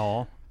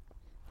 Ja.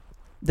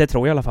 Det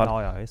tror jag i alla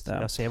fall. Ja, visst.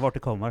 Jag ser vart det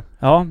kommer.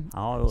 Ja,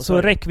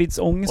 så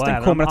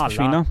räckviddsångesten kommer att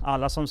försvinna.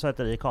 Alla som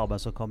sätter i kabeln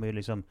så kommer ju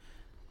liksom...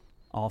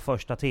 Ja,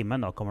 första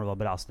timmen då kommer det vara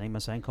belastning.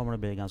 Men sen kommer det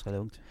bli ganska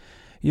lugnt.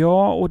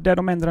 Ja, och där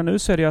de ändrar nu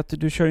så är det att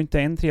du kör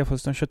inte en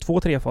trefas, utan kör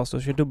 2 trefas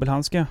och kör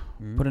dubbelhandska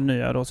på den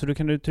nya då. Så du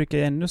kan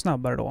trycka ännu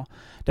snabbare då.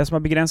 Det som har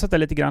begränsat det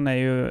lite grann är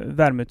ju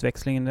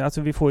värmeutväxlingen.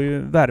 Alltså vi får ju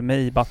värme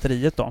i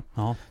batteriet då.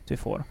 Ja. Vi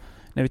får.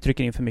 När vi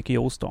trycker in för mycket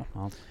juice då.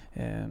 Ja.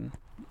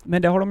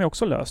 Men det har de ju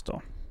också löst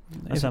då.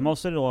 Men sen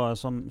måste det då,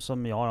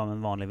 som jag har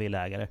en vanlig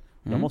villägare,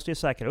 jag måste ju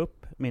säkra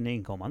upp min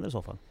inkommande i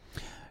så fall.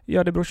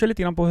 Ja, det beror sig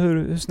lite grann på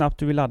hur snabbt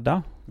du vill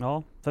ladda.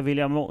 Ja, för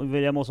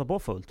vill jag måsa på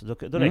fullt, då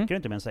räcker det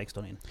inte med en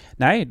 16 in.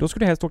 Nej, då ska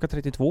du helst åka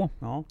 32.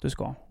 Ja. Du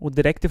ska. Och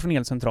direkt ifrån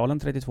elcentralen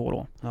 32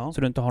 då. Ja.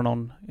 Så du inte har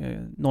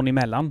någon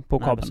emellan på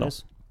kabeln då.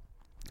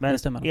 Men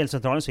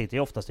elcentralen sitter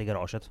ju oftast i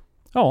garaget.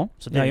 Ja,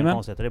 så det är inget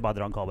konstigt, det är bara att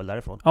dra en kabel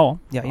därifrån. Ja,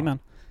 jajamän.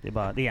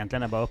 Ja. Det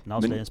egentligen är bara att öppna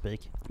och slå en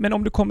spik. Men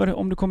om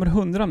du kommer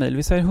 100 mil,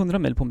 vi säger 100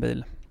 mil på en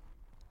bil.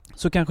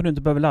 Så kanske du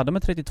inte behöver ladda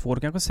med 32,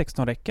 då kanske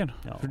 16 räcker.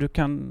 Ja. För du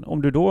kan,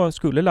 om du då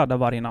skulle ladda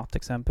varje natt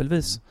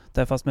exempelvis,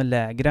 där fast med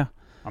lägre.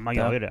 Ja, man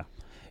gör ju det.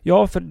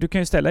 Ja, för du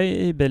kan ju ställa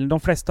i bilen, de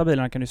flesta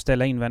bilarna kan du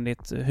ställa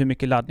invändigt hur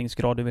mycket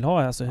laddningsgrad du vill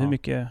ha. Alltså hur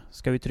mycket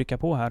ska vi trycka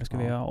på här? Ska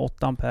vi ha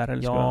 8 ampere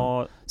eller ska vi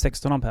ha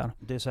 16 ampere?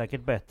 Det är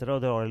säkert bättre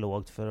att dra det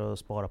lågt för att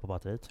spara på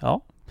batteriet.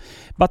 Ja.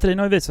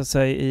 Batterierna har ju visat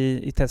sig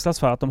i Teslas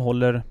fall att de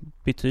håller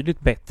betydligt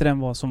bättre än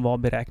vad som var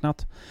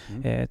beräknat.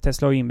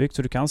 Tesla har inbyggt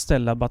så du kan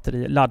ställa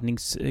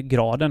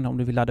laddningsgraden om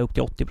du vill ladda upp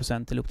till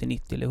 80% eller upp till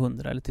 90 eller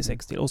 100 eller till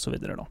 60 och så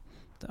vidare då.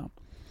 Ja.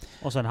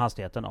 Och sen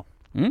hastigheten då?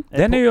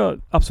 Den är ju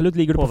absolut,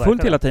 ligger du på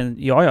fullt hela tiden.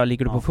 Ja,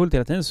 ligger du på fullt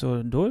hela tiden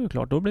så då är det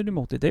klart, då blir du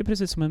motigt. Det är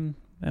precis som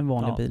en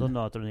vanlig bil. Då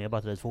nöter du ner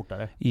batteriet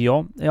fortare.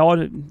 Ja,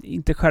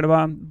 inte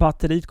själva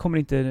batteriet kommer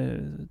inte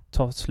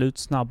ta slut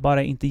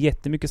snabbare, inte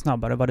jättemycket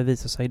snabbare vad det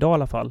visar sig idag i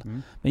alla fall.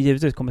 Men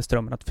givetvis kommer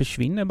strömmen att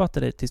försvinna i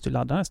batteriet tills du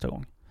laddar nästa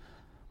gång.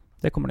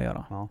 Det kommer det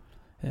göra. Ja.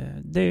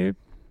 Det är ju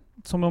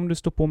som om du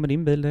står på med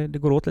din bil, det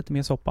går åt lite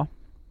mer soppa.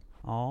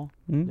 Ja,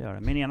 det gör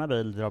det. Min ena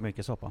bil drar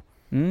mycket soppa.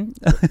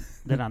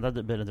 Den andra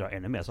bilen drar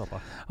ännu mer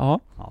soppa. Ja.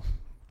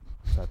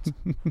 Så att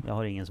jag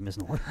har ingen som är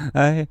snål.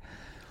 Nej.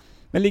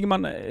 Men ligger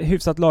man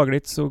hyfsat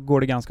lagligt så går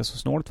det ganska så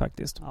snålt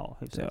faktiskt. Ja,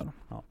 hyfsat.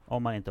 Ja.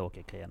 Om man inte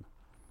åker Cayenne.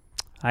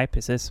 Nej,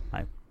 precis.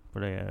 Nej,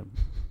 för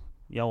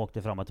jag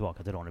åkte fram och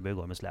tillbaka till Ronneby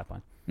igår med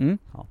släpvagn.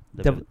 Ja,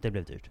 det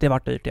blev dyrt. Det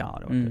var dyrt, ja. Ja,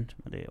 det var dyrt.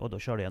 Men och då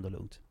körde jag ändå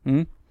lugnt.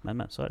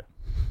 Men så är det.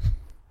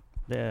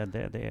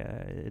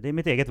 Det är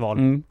mitt eget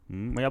val.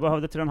 Men jag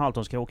behövde 3,5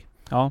 tons krok.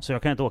 Ja. Så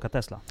jag kan inte åka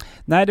Tesla.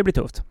 Nej, det blir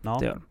tufft. Ja.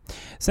 Det gör.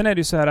 Sen är det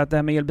ju så här att det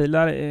här med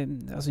elbilar,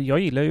 alltså jag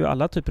gillar ju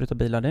alla typer av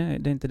bilar, det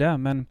är inte det.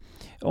 Men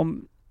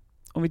om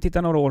vi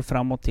tittar några år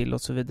framåt till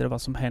och så vidare,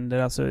 vad som händer.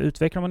 Alltså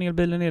utvecklar man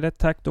elbilen i rätt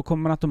takt, då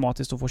kommer man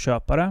automatiskt att få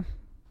köpa det.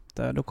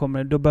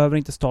 Då behöver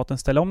inte staten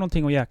ställa om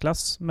någonting och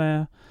jäklas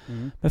med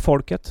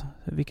folket,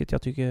 vilket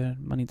jag tycker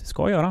man inte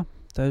ska göra.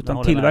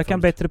 Utan tillverka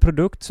en bättre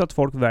produkt så att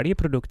folk väljer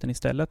produkten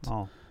istället.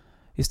 Ja.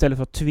 Istället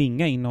för att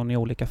tvinga in någon i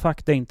olika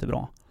fack. Det är inte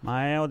bra.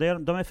 Nej, och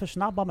de är för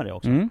snabba med det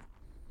också.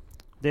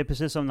 Det är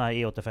precis som den här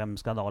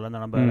E85-skandalen när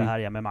de började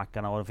härja med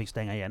mackarna och de fick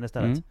stänga igen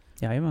istället.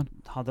 Jajamän.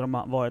 Hade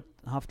de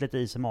haft lite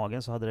is i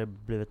magen så hade det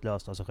blivit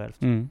löst av sig självt.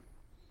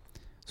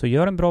 Så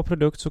gör en bra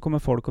produkt så kommer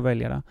folk att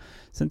välja det.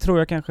 Sen tror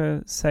jag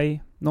kanske,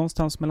 säg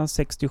någonstans mellan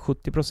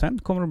 60-70%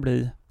 kommer att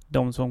bli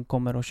de som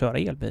kommer att köra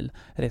elbil.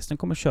 Resten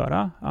kommer att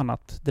köra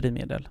annat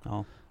drivmedel.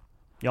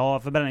 Ja,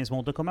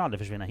 förbränningsmotor kommer aldrig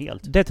försvinna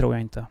helt. Det tror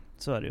jag inte.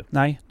 Så är det ju.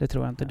 Nej, det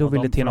tror jag inte. Då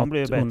vill det till något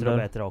blir bättre och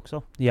bättre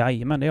också.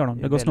 Jajamän, det gör de.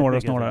 Det går snårare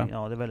och snårare.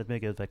 Ja, det är väldigt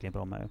mycket utveckling på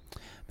dem här.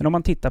 Men om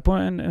man tittar på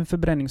en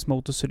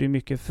förbränningsmotor så är det ju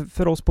mycket...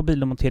 För oss på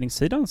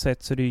bilmonteringssidan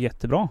sett så är det ju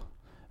jättebra.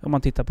 Om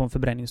man tittar på en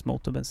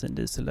förbränningsmotor, bensin,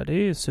 diesel, där det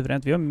är ju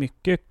suveränt. Vi har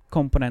mycket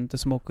komponenter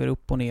som åker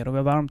upp och ner och vi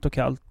har varmt och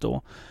kallt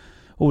och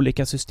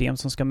olika system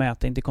som ska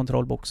mäta in till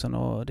kontrollboxen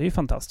och det är ju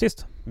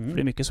fantastiskt. För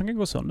det är mycket som kan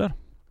gå sönder.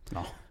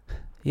 Ja.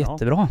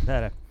 Jättebra. Ja, det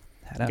är det.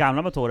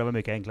 Gamla motorer var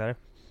mycket enklare.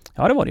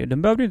 Ja, det var det ju.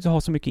 Den behövde ju inte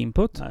ha så mycket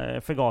input.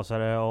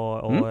 Förgasare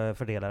och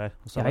fördelare.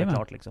 Och så var det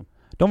klart liksom.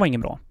 De var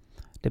ingen bra.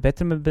 Det är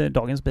bättre med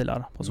dagens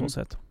bilar på så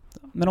sätt.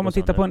 Men om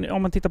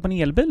man tittar på en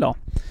elbil då.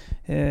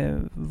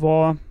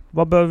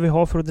 Vad behöver vi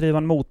ha för att driva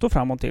en motor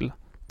framåt till?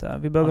 Det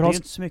är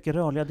inte så mycket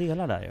rörliga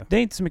delar där ju. Det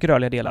är inte så mycket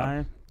rörliga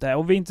delar.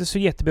 Och vi är inte så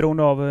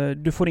jätteberoende av...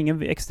 Du får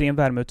ingen extrem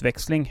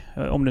värmeutväxling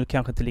om du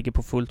kanske inte ligger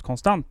på fullt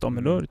konstant då,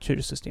 men då är det ett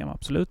kyrsystem,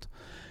 absolut.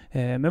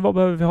 Men vad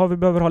behöver vi ha? Vi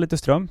behöver ha lite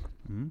ström.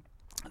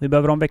 Vi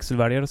behöver ha en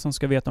växelväljare som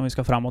ska veta om vi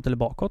ska framåt eller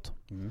bakåt.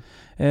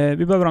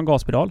 Vi behöver ha en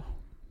gaspedal.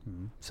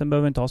 Sen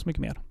behöver vi inte ha så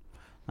mycket mer.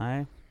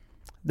 Nej.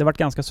 Det har varit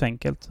ganska så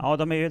enkelt. Ja,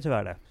 de är ju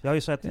tyvärr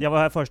det. Jag var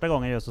här första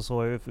gången just och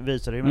så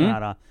visade ju med den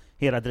här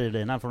hela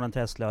drivlinan från en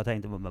Tesla och jag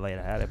tänkte, vad är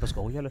det här? Är det på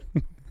skoj eller?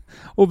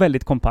 Och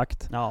väldigt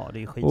kompakt. Ja,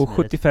 det är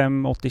skitsmidigt. Och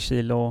 75-80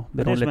 kilo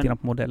beroende lite grann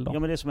på modell då. Ja,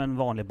 men det är som en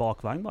vanlig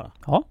bakvagn bara.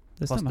 Ja,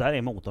 det stämmer. Fast där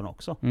är motorn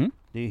också.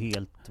 Det är ju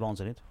helt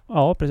vansinnigt.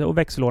 Ja, precis. Och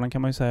växellådan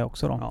kan man ju säga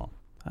också då.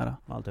 Ja,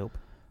 alltihop.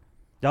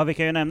 Ja, vi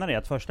kan ju nämna det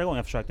att första gången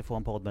jag försökte få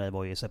en podd med dig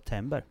var i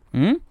september.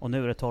 Och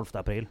nu är det 12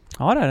 april.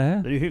 Ja, det är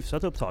det. Det är ju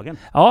hyfsat upptagen.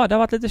 Ja, det har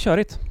varit lite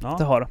körigt.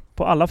 Det har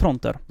på alla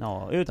fronter.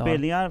 Ja,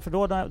 utbildningar. För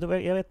då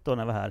jag vet då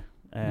när vi var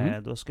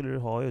här. Då skulle du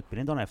ha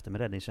utbildning dagen efter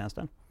med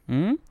räddningstjänsten.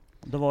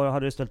 Då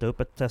hade du ställt upp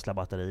ett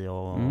Tesla-batteri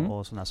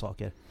och sådana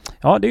saker.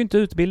 Ja, det är ju inte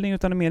utbildning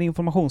utan mer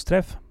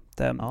informationsträff.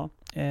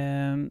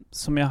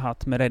 Som jag har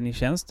haft med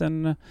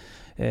räddningstjänsten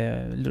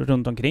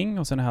runt omkring.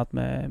 Och sen har jag haft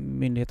med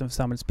Myndigheten för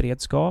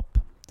samhällsberedskap.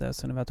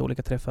 Sen har vi haft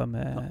olika träffar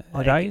med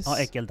RISE.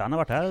 Har Äckel-Danne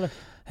varit här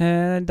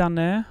eller?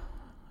 Danne...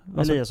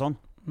 Eliasson?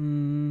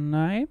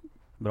 Nej.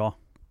 Bra.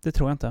 Det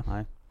tror jag inte.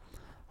 Nej.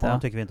 Det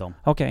tycker vi inte om.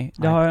 Okej,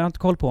 det har jag inte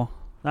koll på.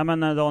 Nej, men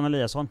Dan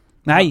Eliasson.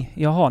 Nej,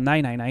 jaha,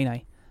 nej.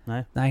 Nej.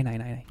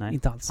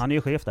 Inte alls. Han är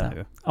ju chef där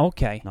nu.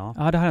 Okej. Ja,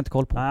 det har jag inte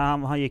koll på. Nej,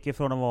 han gick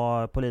ifrån att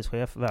vara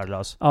polischef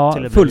värdelös. Ja,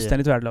 till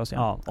fullständigt värdelös.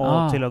 Ja,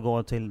 och till att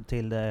gå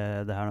till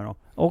det här nu då.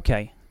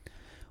 Okej.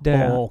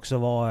 Och också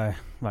vara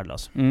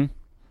värdelös.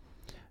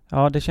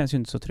 Ja, det känns ju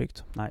inte så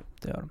tryggt. Nej,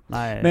 det gör de.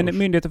 Nej, men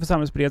Myndigheten för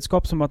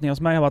samhällsberedskap som varit ner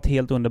hos mig har varit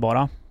helt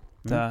underbara.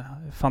 Det är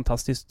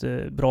fantastiskt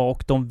bra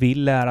och de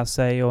vill lära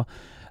sig och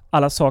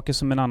alla saker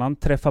som en annan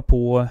träffar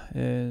på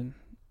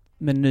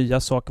med nya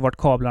saker, vart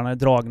kablarna är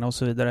dragna och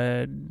så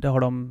vidare, det har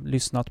de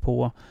lyssnat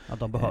på. Ja,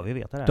 de behöver ju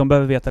veta det. De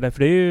behöver veta det, för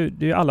det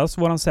är ju allas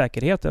våran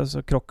säkerhet.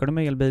 Alltså krockar de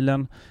med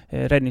elbilen,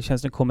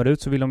 räddningstjänsten kommer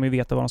ut så vill de ju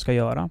veta vad de ska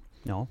göra.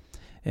 Ja.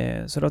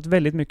 Så det har varit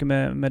väldigt mycket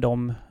med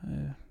de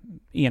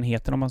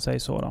enheterna om man säger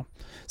så då.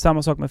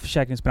 Samma sak med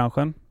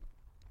försäkringsbranschen.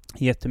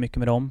 Jättemycket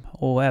med dem.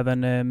 Och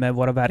även med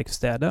våra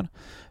verkstäder.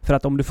 För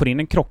att om du får in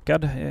en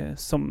krockad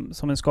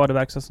som en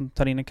skadeverkstad som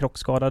tar in en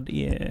krockskadad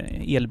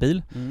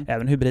elbil,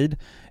 även hybrid,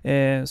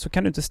 så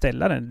kan du inte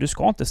ställa den. Du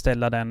ska inte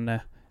ställa den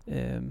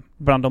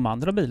bland de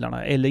andra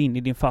bilarna eller in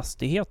i din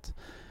fastighet.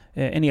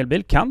 En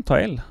elbil kan ta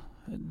el.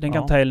 Den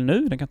kan ta el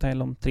nu, den kan ta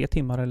el om 3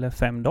 timmar eller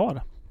 5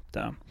 dagar.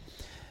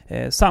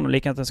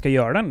 Sannolikt att den ska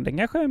göra den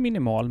kanske är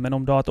minimal, men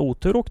om du har ett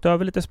otur och åkt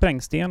över lite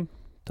sprängsten,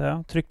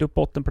 tryckt upp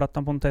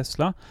bottenplattan på en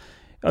Tesla,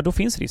 ja då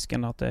finns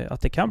risken att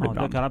det kan bli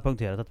brand. Du kan ha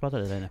punkterat ett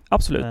batteri där inne.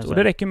 Absolut, och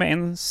det räcker med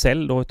en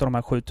cell då utav de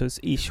här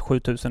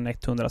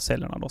 7100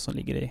 cellerna då som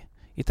ligger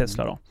i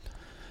Tesla då.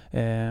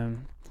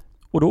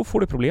 Och då får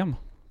du problem.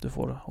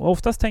 Och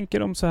oftast tänker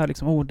de så här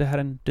liksom, det här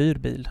är en dyr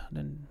bil.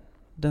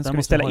 Den ska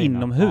vi ställa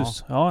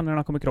inomhus. Ja, när den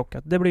har kommit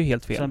krockat. Det blir ju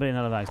helt fel. Sen brinner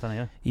hela verkstaden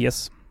ner.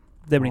 Yes.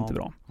 Det blir inte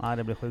bra. Nej,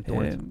 det blir sjukt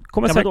dåligt.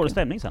 Kan det bli dålig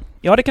stämning sen?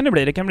 Ja, det kan det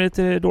bli. Det kan bli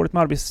lite dåligt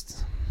med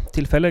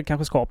arbetstillfälle.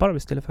 Kanske skapar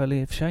arbetstillfälle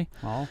i och för sig.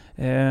 Ja.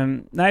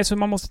 Nej, så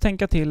man måste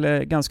tänka till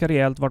ganska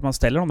rejält vart man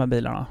ställer de här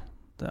bilarna.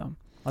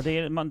 Ja, det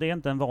är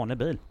inte en vanlig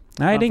bil.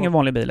 Nej, det är ingen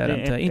vanlig bil. Är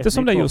det inte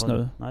som det är just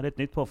nu. Nej, det är ett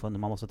nytt påfund.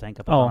 Man måste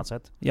tänka på ett annat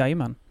sätt.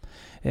 Jajamän.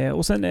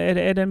 Och sen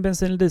är det en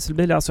bensin- eller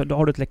dieselbil, alltså då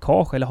har du ett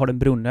läckage eller har du en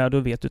brunne, då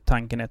vet du att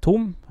tanken är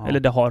tom. Eller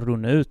det har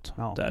runnit ut.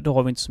 Ja. Då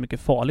har vi inte så mycket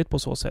farligt på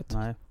så sätt.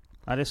 Nej.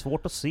 Ja, det är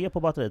svårt att se på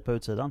batteriet på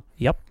utsidan.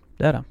 Ja,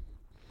 det är det.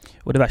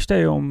 Och det värsta är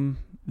ju om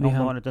vi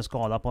har en liten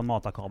skada på en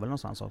matarkabel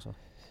någonstans också.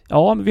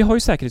 Ja, men vi har ju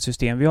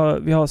säkerhetssystem.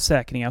 Vi har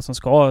säkringar som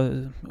ska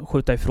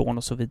skjuta ifrån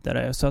och så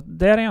vidare. Så att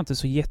där är jag inte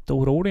så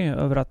jätteorolig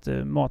över att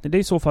matning. Det är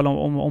i så fall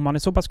om man är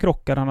så pass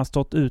krockad, han har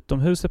stått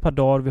utomhus ett par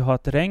dagar, vi har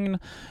ett regn,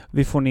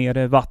 vi får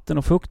ner vatten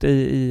och fukt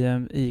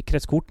i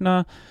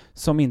kretskorterna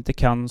som inte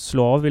kan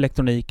slå av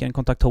elektroniken,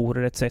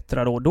 kontaktorer etc.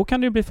 Då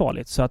kan det ju bli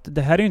farligt. Så att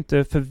det här är ju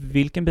inte för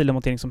vilken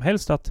bildemontering som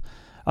helst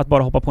att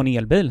bara hoppa på en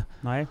elbil.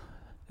 Nej.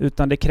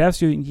 Utan det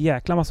krävs ju en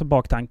jäkla massa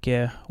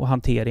baktanke och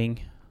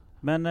hantering.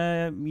 Men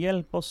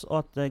hjälp oss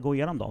att gå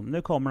igenom dem.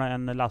 Nu kommer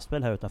en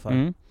lastbil här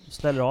utanför.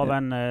 Ställer av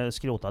en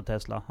skrotad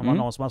Tesla. Om man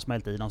någon som har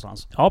smält i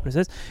någonstans. Ja,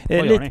 precis.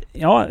 Vad gör ni?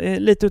 Ja,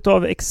 lite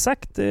utav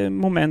exakt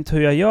moment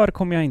hur jag gör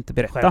kommer jag inte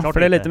berätta. Självklart för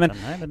det är lite, men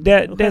det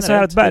är så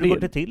här att hur går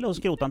det till att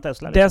skrota en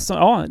Tesla?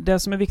 Liksom? Det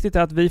som är viktigt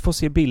är att vi får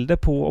se bilder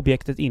på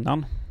objektet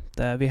innan.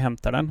 Där vi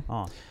hämtar den.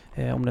 Ja.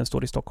 Om den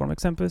står i Stockholm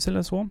exempelvis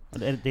eller så.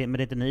 Men det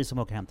är inte ni som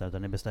åker och hämtar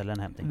utan ni beställer en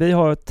hämtning? Vi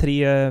har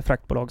 3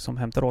 fraktbolag som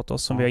hämtar åt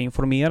oss som vi har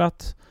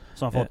informerat.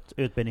 Som har fått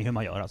utbildning hur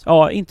man gör alltså?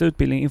 Ja, inte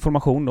utbildning,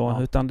 information då.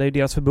 Utan det är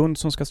deras förbund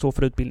som ska stå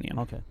för utbildningen.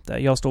 Okay.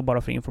 Jag står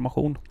bara för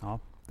information. Ja.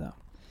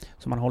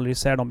 Så man håller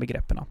isär de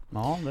begreppen.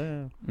 Ja,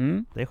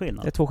 det är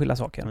skillnad. Det är 2 skilda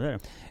saker. Ja,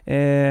 det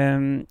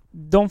är.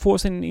 De får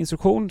sin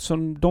instruktion,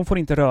 så de får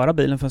inte röra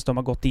bilen förrän de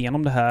har gått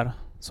igenom det här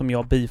som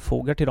jag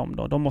bifogar till dem.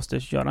 Då. De måste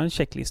göra en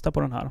checklista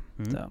på den här.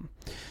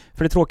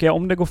 För det tråkiga,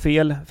 om det går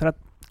fel, för att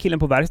killen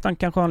på verkstaden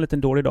kanske har en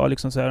liten dålig dag,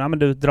 liksom säger, men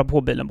du drar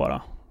på bilen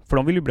bara. För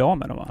de vill ju bli av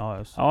med den, va? Ja,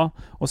 just. Ja.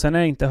 Och sen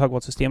är inte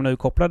högvoltsystemen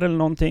utkopplade eller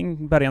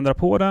någonting. Bärgaren drar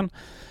på den.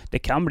 Det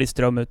kan bli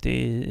ström ut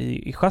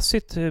i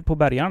chassit på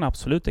bärgaren,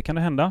 absolut. Det kan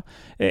det hända.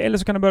 Eller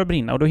så kan det börja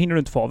brinna och då hinner du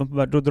inte få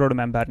av. Då drar du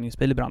med en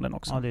bärgningsbil i branden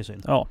också. Ja, det är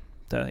synd. Ja.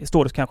 Det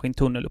står det kanske i en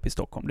tunnel uppe i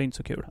Stockholm. Det är inte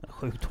så kul.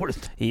 Sjukt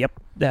dåligt. Japp,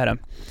 det är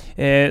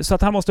det. Så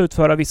att han måste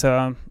utföra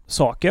vissa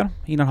saker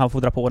innan han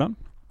får dra på den.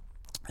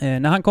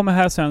 När han kommer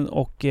här sen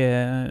och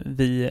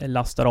vi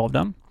lastar av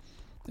den,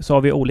 så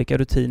har vi olika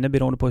rutiner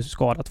beroende på hur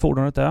skadat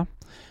fordonet är.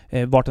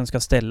 Vart den ska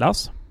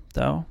ställas.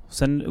 Där.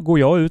 Sen går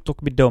jag ut och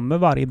bedömer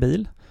varje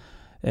bil.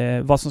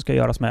 Vad som ska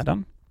göras med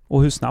den.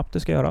 Och hur snabbt det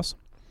ska göras.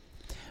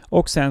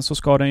 Och sen så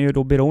ska den ju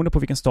då, beroende på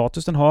vilken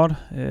status den har,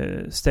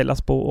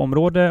 ställas på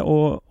område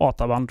och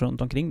ATA-band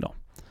runt omkring då.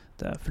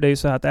 För det är ju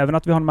så här att även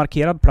att vi har en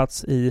markerad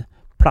plats i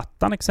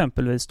plattan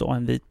exempelvis då,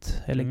 en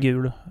vit eller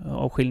gul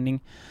avskiljning,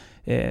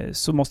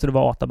 så måste det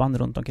vara ATA-band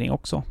runt omkring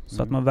också.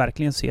 Så att man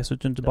verkligen ser så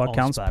att du inte bara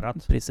kan...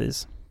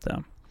 Precis.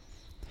 Där.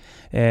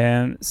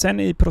 Sen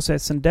i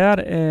processen där,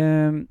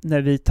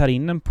 när vi tar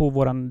in den på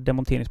våran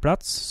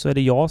demonteringsplats, så är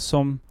det jag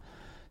som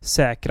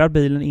säkrar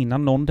bilen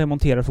innan någon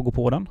demonterar får gå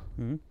på den.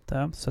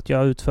 Där. Så att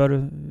jag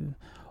utför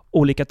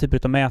olika typer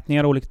av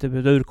mätningar, olika typer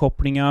av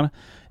urkopplingar.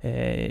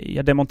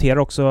 Jag demonterar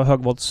också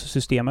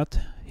högvoltssystemet,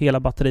 hela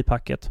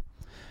batteripacket.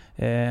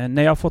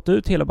 När jag har fått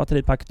ut hela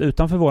batteripacket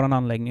utanför våran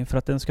anläggning, för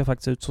att den ska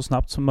faktiskt ut så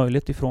snabbt som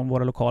möjligt ifrån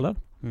våra lokaler.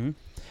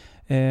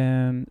 Det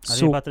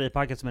är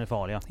batteripacket som är det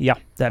farliga. Ja,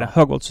 det är det.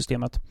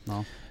 Högvoltsystemet.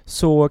 Ja.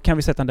 Så kan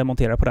vi sätta en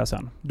demonterare på det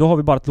sen. Då har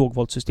vi bara ett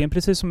lågvoltssystem,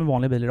 precis som en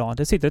vanlig bil idag.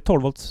 Det sitter ett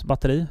 12-volts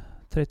batteri,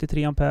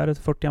 33 ampere,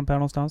 40 ampere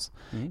någonstans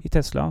i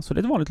Tesla. Så det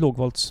är ett vanligt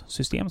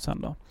lågvoltssystem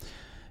sen då.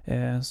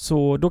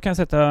 Så då kan jag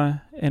sätta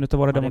en av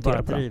våra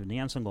demonterare på det. Det är bara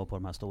drivningen som går på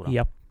de här stora.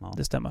 Ja,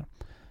 det stämmer.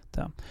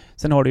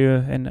 Sen har du ju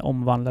en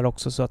omvandlare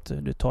också, så att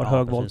du tar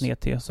högvolt ner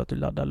till, så att du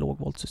laddar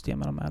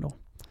lågvoltsystemen med då.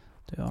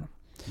 Det gör.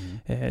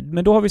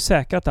 Men då har vi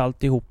säkrat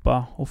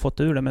alltihopa och fått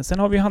ur det. Men sen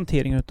har vi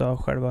hantering utav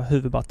själva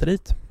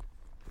huvudbatteriet.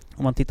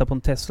 Om man tittar på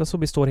en Tesla så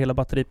består hela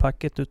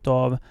batteripacket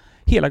utav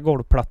hela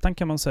golvplattan,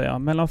 kan man säga.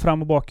 Mellan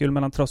fram- och bakhjul,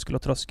 mellan tröskel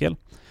och tröskel.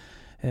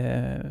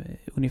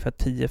 Ungefär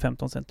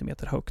 10-15 cm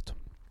högt.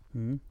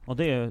 Och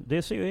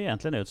det ser ju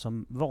egentligen ut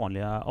som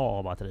vanliga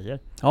AA-batterier.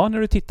 Ja, när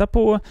du tittar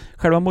på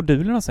själva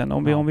modulerna sen,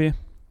 om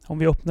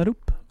vi öppnar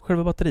upp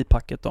själva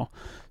batteripacket då,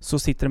 så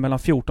sitter det mellan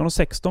 14 och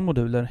 16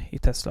 moduler i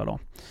Tesla då.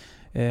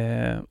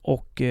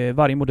 Och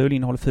varje modul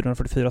innehåller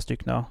 444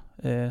 stycken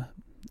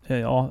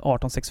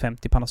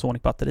 18650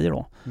 Panasonic-batterier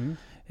då.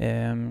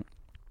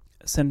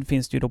 Sen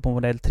finns det ju då på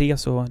modell 3,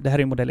 så det här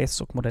är modell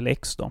S och modell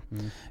X då.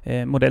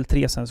 Modell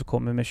 3 sen så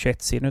kommer med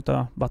 21-serien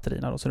utav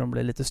batterierna då, så de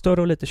blir lite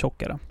större och lite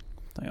tjockare.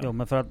 Jo,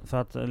 men för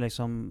att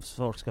liksom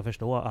folk ska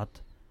förstå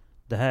att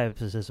det här är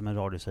precis som en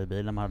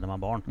radiostyrbil när man hade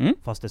barn.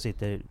 Fast det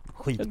sitter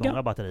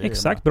skitmånga batterier.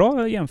 Exakt,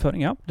 bra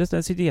jämföring. Ja.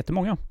 Det sitter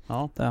jättemånga.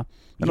 Ja.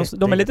 Men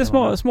de är lite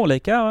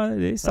smålika.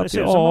 Det satt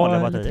ju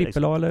A, eller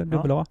trippel A eller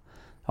dubbel A.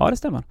 Ja, det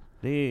stämmer.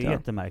 Det är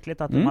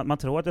jättemärkligt att man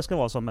tror att det ska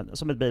vara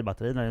som ett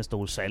bilbatteri när det är en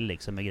stor cell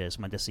liksom, med grejer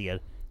som man inte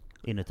ser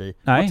inuti.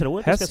 Nej, man tror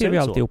att här det ska ser vi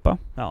alltihopa.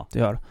 Ja. Det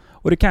gör.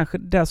 Och det är kanske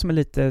det som är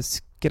lite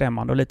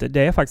skrämmande och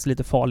det är faktiskt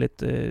lite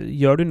farligt.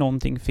 Gör du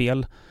någonting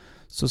fel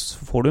så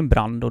får du en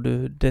brand och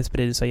det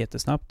sprider sig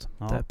jättesnabbt.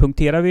 Ja.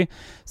 Punkterar vi.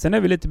 Sen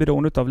är vi lite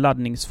beroende av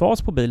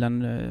laddningsfas på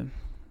bilen.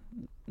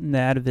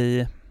 När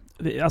vi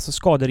alltså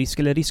skaderisk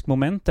eller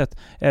riskmomentet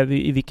är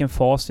vi i vilken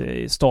fas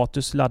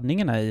status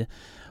laddningen är i.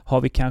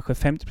 Har vi kanske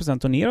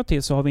 50% och neråt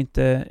till så har vi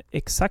inte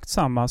exakt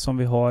samma som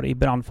vi har i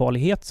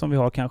brandfarlighet som vi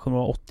har kanske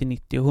 80,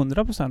 90 och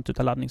 100%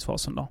 utav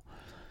laddningsfasen då.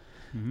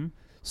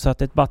 Så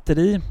att ett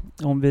batteri,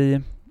 om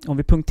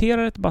vi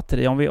punkterar ett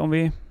batteri, om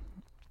vi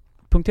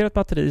punkterar ett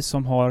batteri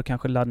som har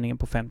kanske laddningen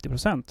på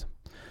 50%,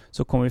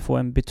 så kommer vi få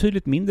en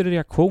betydligt mindre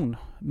reaktion,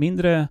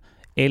 mindre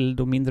eld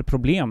och mindre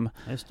problem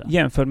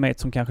jämfört med ett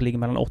som kanske ligger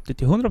mellan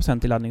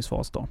 80-100% i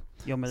laddningsfas då.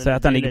 Jo, så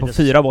att den ligger på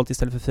 4 volt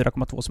istället för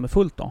 4,2 som är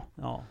fullt då.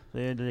 Ja,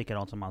 det är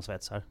likadant som man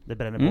svetsar. Det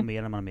bränner på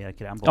mer när man har mer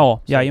kräm på.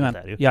 Ja,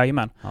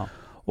 jajamän. Ja.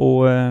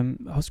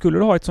 Och skulle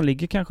du ha ett som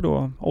ligger kanske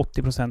då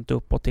 80%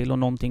 uppåt till och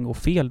någonting går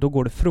fel, då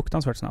går det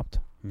fruktansvärt snabbt.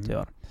 Det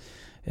gör.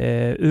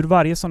 Ur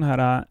varje sån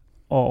här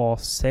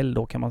AA-cell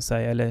då kan man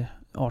säga, eller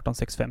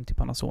 18650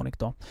 Panasonic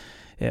då.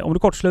 Om du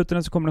kortsluter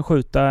den så kommer den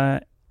skjuta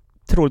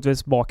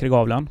troligtvis bakre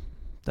gavlen.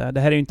 Det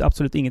här är ju inte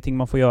absolut ingenting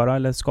man får göra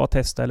eller ska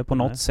testa eller på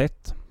något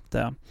sätt.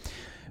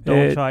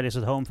 Don't try this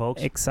at home,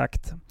 folks.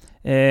 Exakt.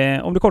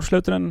 Om du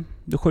kortsluter den,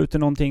 du skjuter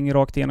någonting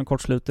rakt igenom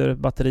kortsluter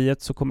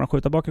batteriet, så kommer den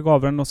skjuta bakre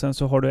gaveln och sen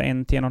så har du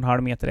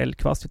 1-1,5 meter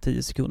eldkvast i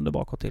 10 sekunder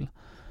bakåt till.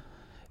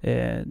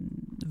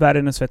 Värre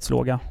än en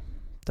svetslåga.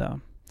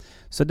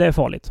 Så det är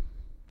farligt.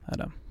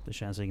 Det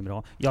känns inget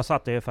bra. Jag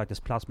satte ju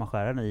faktiskt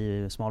plasmaskären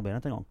i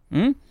smalbenet en gång.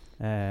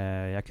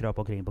 Jag kröp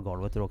omkring på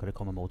golvet och råkade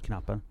komma mot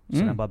knappen.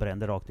 Så den bara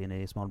brände rakt in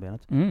i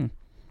smalbenet.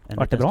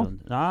 Vart det bra?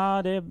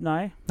 Nej.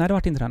 Nej, det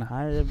vart inte det.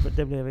 Nej,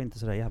 det blev inte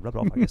så där jävla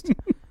bra faktiskt.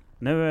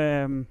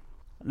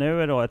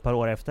 Nu är då ett par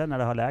år efter när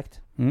det har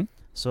läkt,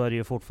 så är det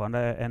ju fortfarande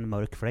en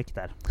mörk fläck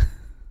där.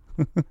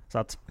 Så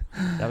att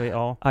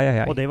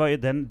Aj. Och det var ju,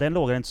 den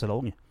låg inte så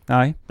lång.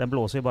 Nej. Den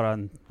blåser ju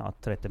bara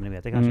 30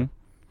 mm kanske.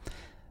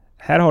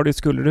 Här har du,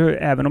 skulle du,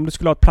 även om du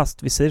skulle ha ett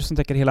plastvisir som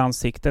täcker hela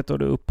ansiktet och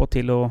du uppåt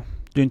till och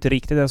du inte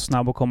riktigt är så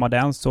snabb att komma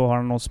den, så har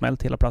den nog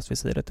smält hela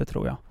plastvisiret, det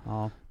tror jag.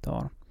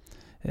 Ja.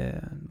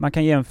 Man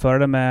kan jämföra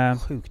det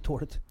med... Sjukt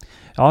dåligt.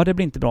 Ja, det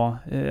blir inte bra.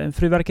 En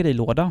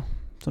fyrverkerilåda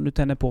som du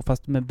tänder på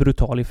fast med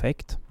brutal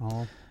effekt.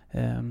 Ja.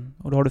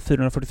 Och då har du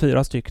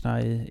 444 stycken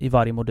i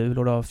varje modul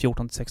och du har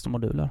 14-16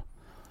 moduler.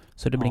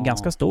 Så det blir en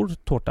ganska stor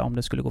tårta om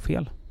det skulle gå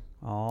fel.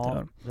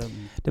 Ja.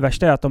 Det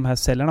värsta är att de här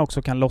cellerna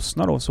också kan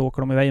lossna då, så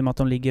åker de iväg med att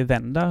de ligger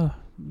vända.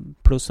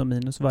 Plus och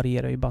minus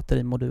varierar ju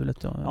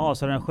batterimodulet. Ja,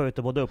 så den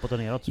skjuter både uppåt och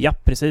neråt. Ja,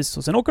 precis.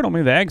 Och sen åker de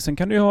iväg. Sen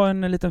kan du ju ha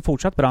en liten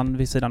fortsatt brand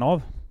vid sidan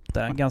av. Det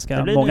är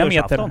ganska det många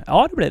meter.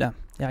 Ja, det blir det.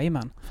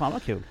 Jajamän. Fan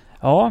vad kul.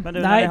 Ja, men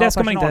du, nej, det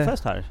ska man inte...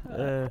 här?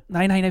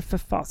 Nej, för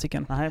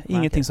fasiken.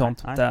 Ingenting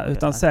sånt.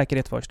 Utan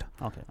säkerhet först.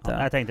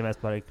 Jag tänkte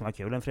mest bara det kan vara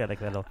kul en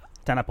fredagkväll och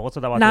tända på så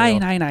där.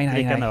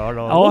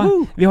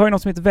 Nej. Vi har ju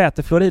något som heter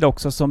vätefluorid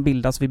också som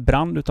bildas vid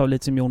brand utav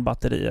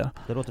litiumjonbatterier.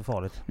 Det låter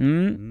farligt.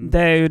 Det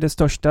är ju det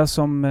största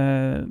som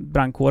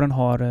brandkåren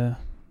har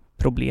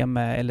problem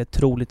med, eller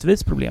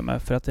troligtvis problem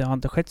med, för att det har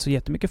inte skett så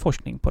jättemycket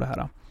forskning på det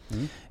här.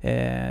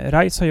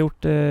 RISE har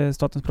gjort,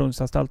 Statens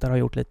provningsanstalt har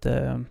gjort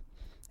lite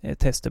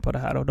tester på det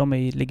här och de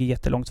ligger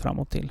jättelångt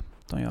framåt till.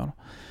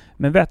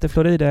 Men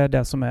vätefluorid är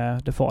det som är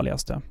det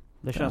farligaste.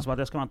 Det känns som att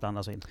det ska man inte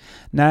andas in.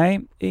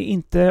 Nej,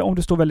 inte om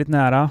du står väldigt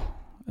nära.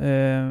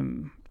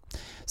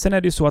 Sen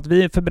är det ju så att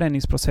vid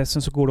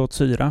förbränningsprocessen så går det åt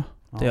syra.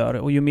 Det gör.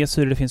 Och ju mer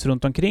syre det finns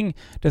runt omkring,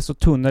 desto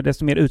tunnare,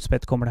 desto mer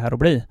utspätt kommer det här att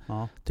bli.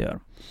 Det gör.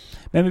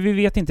 Men vi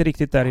vet inte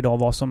riktigt där idag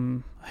vad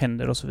som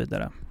händer och så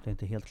vidare. Det är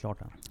inte helt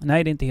klart än.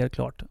 Nej, det är inte helt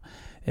klart.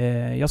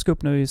 Jag ska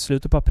upp nu i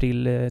slutet på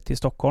april till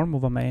Stockholm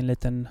och vara med i en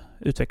liten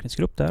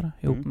utvecklingsgrupp där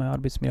ihop med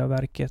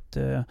Arbetsmiljöverket,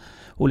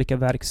 olika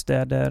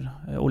verkstäder,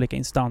 olika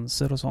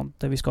instanser och sånt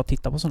där vi ska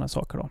titta på sådana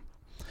saker då.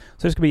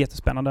 Så det ska bli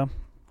jättespännande.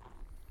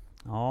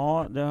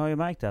 Ja, det har ju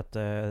märkt att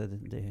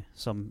det,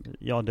 som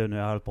jag du nu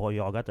har hållit på och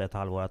jagat ett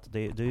halvår, att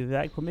du är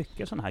iväg på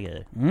mycket sådana här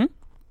grejer.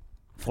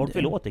 Folk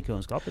vill åt i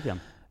kunskapet igen.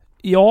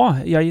 Ja,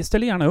 jag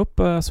ställer gärna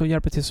upp så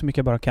hjälper till så mycket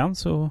jag bara kan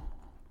så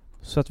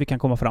att vi kan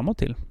komma framåt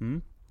till.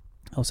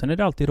 Och sen är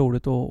det alltid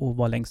roligt att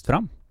vara längst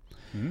fram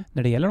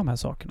när det gäller de här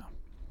sakerna.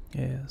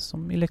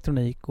 Som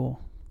elektronik och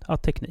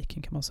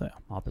tekniken kan man säga.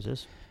 Ja,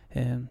 precis.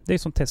 Det är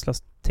som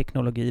Teslas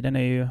teknologi, den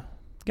är ju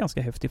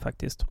ganska häftig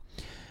faktiskt.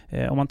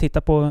 Om man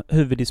tittar på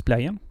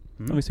huvuddisplayen,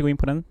 om vi ska gå in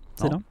på den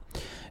sidan.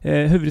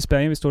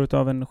 Huvuddisplayen består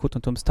av en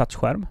 17-tums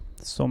touchskärm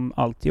som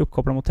alltid är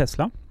uppkopplad mot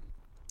Tesla.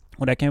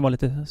 Och det kan ju vara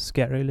lite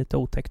scary, lite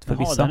otäckt för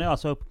vissa. Den är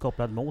alltså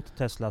uppkopplad mot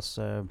Teslas...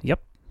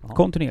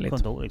 kontinuerligt.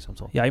 Kontor liksom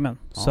så. Jajamän.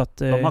 Ja. Så att,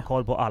 de har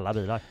koll på alla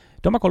bilar.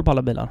 De har koll på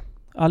alla bilar.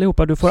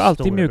 Allihopa, du får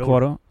alltid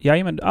mjukvaror.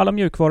 Jajamän, alla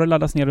mjukvaror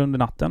laddas ner under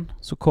natten.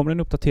 Så kommer en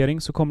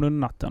uppdatering så kommer den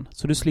under natten.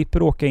 Så du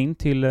slipper åka in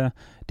till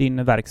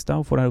din verkstad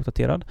och få den här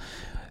uppdaterad.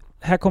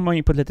 Här kommer man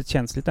in på ett litet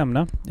känsligt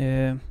ämne.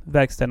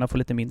 Verkstäderna får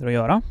lite mindre att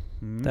göra.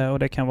 Och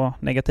det kan vara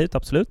negativt,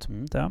 absolut.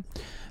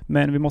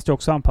 Men vi måste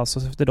också anpassa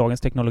oss efter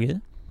dagens teknologi.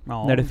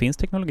 När det finns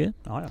teknologi.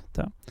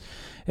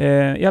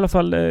 I alla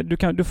fall,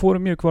 du får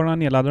mjukvarorna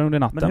nedladdade under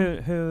natten.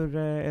 Men hur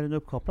är den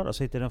uppkopplad då?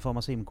 Sitter det en form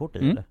av SIM-kort i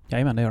eller?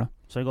 Jajamän, det gör det.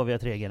 Så det går via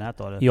 3G-nät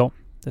då? Eller? Ja,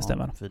 det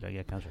stämmer.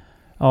 4G kanske?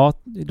 Ja,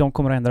 de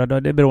kommer att ändra.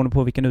 Det är beroende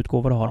på vilken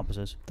utgåva du har. Ja,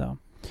 precis.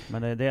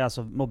 Men det är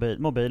alltså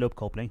mobil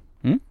uppkoppling.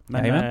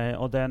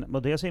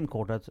 Och det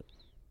SIM-kortet,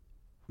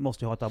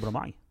 måste ju ha ett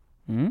abonnemang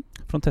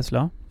Från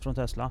Tesla. från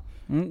Tesla.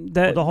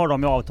 Det, Och då har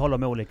de ju avtal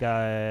med olika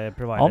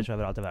providers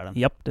överallt i världen.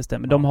 Japp, det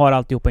stämmer. De har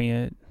alltihopa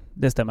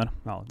det stämmer.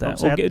 Ja, Det-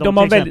 de och de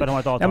har till exempel har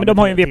ett avtal Ja, men de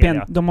har ju en med VPN,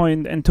 Telia. de har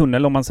ju en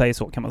tunnel om man säger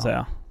så kan man Ja.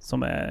 säga.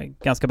 Som är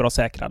ganska bra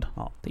säkrad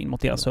Ja. in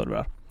mot deras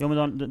servrar. Jo,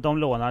 men de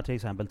lånar till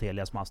exempel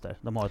Telias master.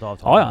 De har ett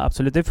avtal. Ja,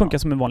 absolut. Det funkar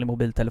som en vanlig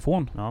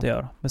mobiltelefon. Ja. Det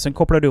gör. Men sen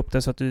kopplar du upp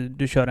det så att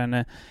du kör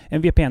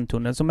en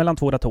VPN-tunnel som mellan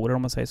 2 datorer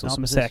om man säger så. Ja,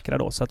 som precis. är säkra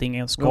då så att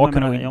ingen ska Jo,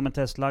 kunna gå in. ja, men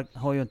Tesla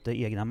har ju inte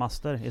egna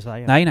master i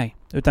Sverige. Nej.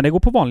 Utan det går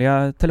på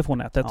vanliga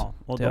telefonnätet. Ja,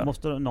 och det då gör.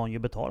 måste någon ju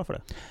betala för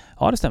det.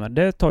 Ja, det stämmer.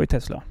 Det tar ju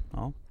Tesla.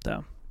 Ja,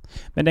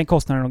 Men den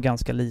kostnaden är nog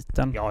ganska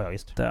liten. ja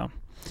visst. Det.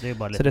 Det är ju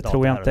bara Så lite det data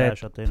tror jag här och inte där, är-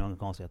 så att det är några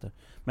konstigheter.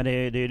 Men det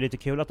är ju lite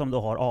kul att de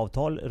då har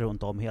avtal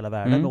runt om hela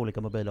världen med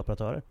olika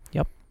mobiloperatörer.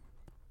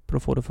 För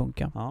att få det att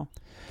funka. Ja.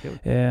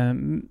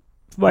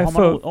 Vad är Om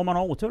för... om man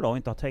har otur då och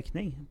inte har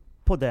täckning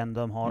på den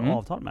de har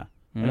avtal med.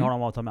 Eller har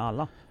de avtal med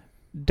alla?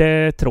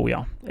 Det tror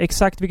jag.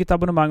 Exakt vilket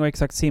abonnemang och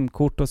exakt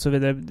simkort och så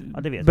vidare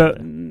Ja, det vet jag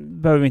inte.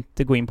 behöver vi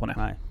inte gå in på nu.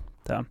 Nej.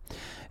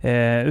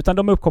 Utan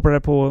de är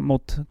uppkopplade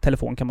mot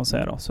telefon kan man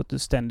säga då. Så att du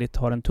ständigt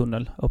har en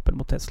tunnel öppen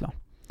mot Tesla.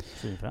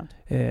 Synfränt.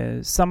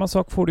 Samma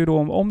sak får du då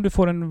om du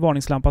får en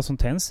varningslampa som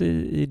tänds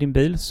i din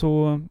bil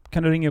så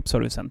kan du ringa upp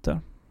servicecenter.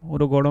 Och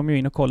då går de ju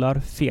in och kollar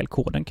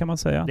felkoden kan man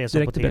säga. Det är som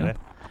direkt på i bilen. TV.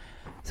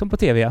 Som på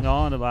TV ja.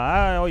 Ja, det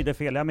bara oj det är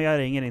fel. Ja, men jag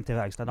ringer in till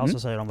verkstaden och så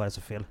säger de vad det är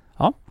så fel.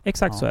 Ja,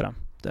 exakt Ja. så är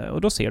det.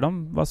 Och då ser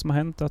de vad som har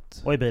hänt.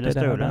 Att Och i bilen det är det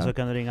här stulen där. så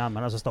kan du ringa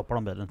anmälan så stoppar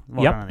de bilen. Var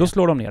den ja, är. då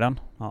slår de ner den.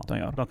 Ja. De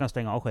gör. De kan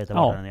stänga av skiten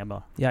Ja. var den är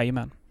bara.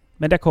 Jajamän.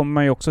 Men där kommer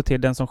man ju också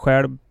till den som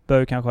själv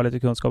bör kanske ha lite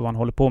kunskap vad han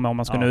håller på med om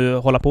man ska Ja. nu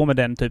hålla på med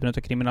den typen av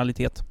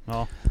kriminalitet.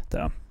 Ja. Där.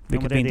 men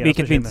Vilket, det är deras vilket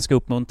vi bekymmer. inte ska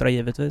uppmuntra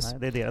givetvis. Nej,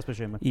 det är deras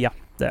bekymmer. Ja,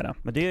 det är det.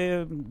 Men det är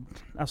ju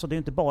alltså det är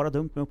inte bara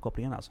dumt med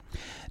uppkopplingen alltså.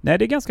 Nej,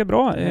 det är ganska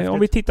bra. Det är Om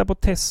vi tittar på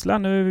Tesla,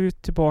 nu är vi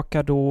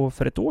tillbaka då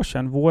för ett år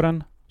sedan,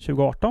 våren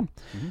 2018.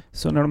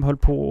 Så när de höll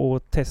på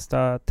att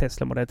testa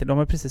Tesla Model 3, de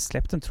har precis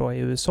släppt den tror jag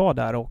i USA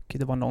där och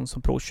det var någon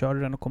som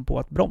provkörde den och kom på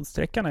att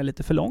bromssträckan är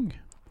lite för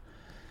lång.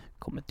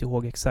 Kommer inte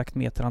ihåg exakt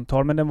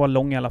meterantal men den var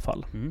lång i alla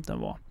fall. Den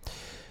var.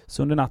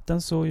 Så under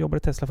natten så jobbade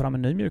Tesla fram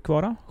en ny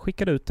mjukvara,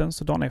 skickade ut den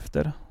så dagen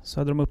efter så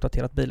hade de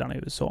uppdaterat bilarna i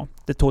USA.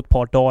 Det tog ett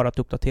par dagar att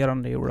uppdatera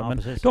den, det gjorde de, men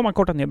precis. då har man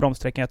kortat ner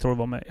bromssträckan, jag tror det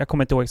var med, jag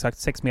kommer inte ihåg exakt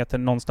 6 meter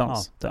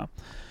någonstans. Där.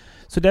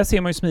 Så där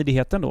ser man ju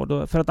smidigheten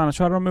då, för att annars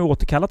hade de ju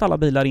återkallat alla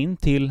bilar in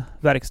till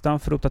verkstaden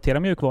för att uppdatera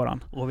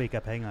mjukvaran. Och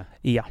vilka pengar.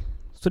 Ja,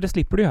 så det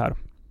slipper du ju här.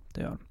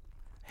 Det gör.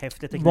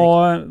 Häftig teknik.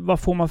 Vad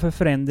får man för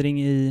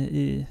förändring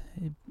i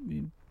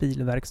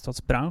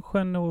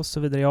bilverkstadsbranschen och så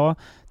vidare? Ja,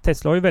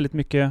 Tesla har ju väldigt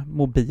mycket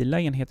mobila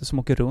enheter som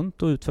åker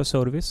runt och utför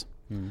service.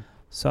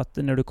 Så att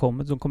när du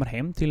kommer, de kommer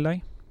hem till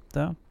dig.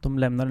 Där. De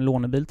lämnar en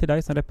lånebil till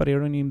dig, sen reparerar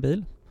du din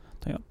bil.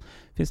 Det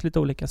finns lite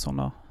olika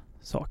sådana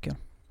saker.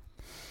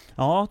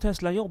 Ja,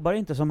 Tesla jobbar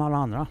inte som alla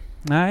andra.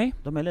 Nej.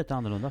 De är lite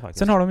annorlunda faktiskt.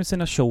 Sen har de ju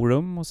sina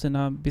showroom och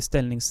sina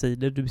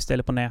beställningssidor. Du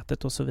beställer på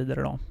nätet och så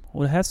vidare då.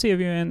 Och här ser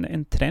vi ju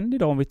en trend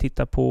idag om vi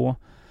tittar på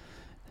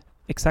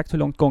exakt hur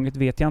långt gånget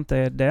vet jag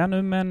inte det är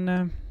nu,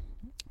 men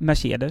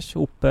Mercedes,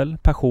 Opel,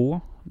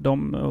 Peugeot,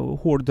 de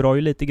hårdrar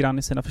ju lite grann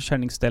i sina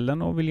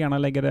försäljningsställen och vill gärna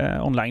lägga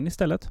det online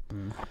istället.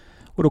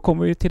 Och då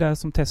kommer vi till det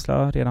som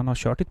Tesla redan har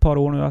kört i ett par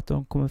år nu, att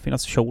de kommer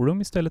finnas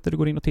showroom istället där du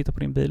går in och tittar på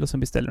din bil och sen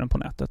beställer den på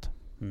nätet.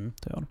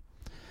 Det gör de.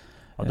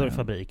 Ja, då är det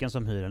fabriken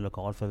som hyr en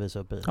lokal för att visa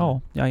upp bilen.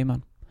 Ja,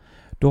 jajamän.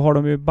 Då har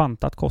de ju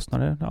bantat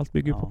kostnader. Allt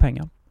bygger ju på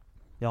pengar.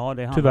 Ja,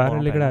 det handlar bara Tyvärr om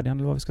eller pengar. glädjen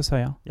eller vad vi ska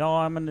säga.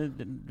 Ja, men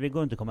vi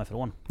går inte att komma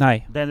ifrån.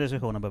 Nej. Den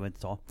diskussionen behöver vi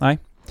inte ta. Nej.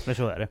 För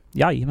så är det.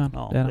 Jajamän.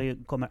 Ja, det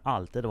kommer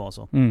alltid att vara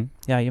så.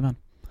 Jajamän.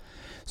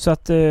 Så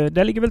att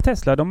där ligger väl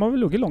Tesla. De har väl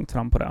legat långt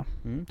fram på det.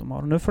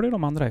 Nu följer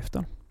de andra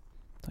efter.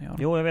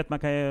 Jo, jag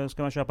vet,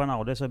 ska man köpa en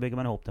Audi så bygger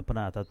man ihop den på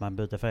nätet. Man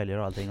byter fälgar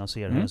och allting och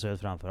ser hur den ser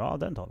ut framför. Ja,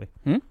 den tar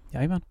vi.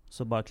 Jajamän.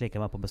 Så bara klickar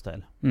man på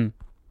beställ.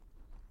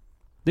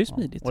 Det är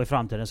smidigt. Och i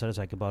framtiden så är det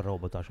säkert bara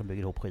robotar som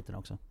bygger ihop skiten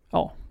också.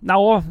 Ja.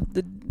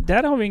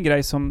 Där har vi en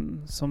grej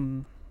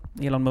som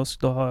Elon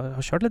Musk då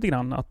har kört lite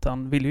grann. Att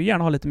han vill ju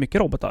gärna ha lite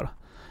mycket robotar.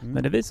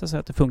 Men det visar sig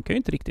att det funkar ju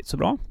inte riktigt så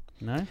bra.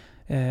 Nej.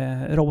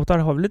 Robotar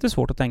har väl lite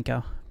svårt att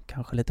tänka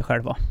kanske lite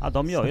själva. Ja,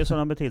 de gör ju som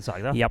de blir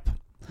tillsagda. Japp.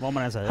 Vad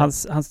man än säger.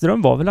 Hans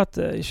dröm var väl att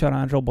köra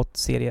en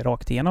robotserie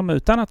rakt igenom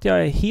utan att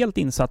jag är helt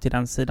insatt i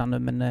den sidan nu.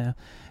 Men,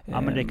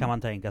 ja, men det kan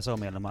man tänka sig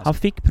om Elon Musk. Han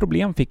fick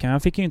problem.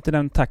 Han fick ju inte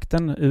den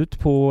takten ut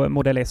på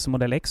Model S och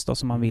Model X då,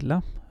 som han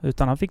ville.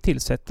 Utan han fick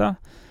tillsätta,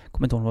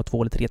 kommer inte ihåg om det var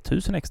 2 eller 3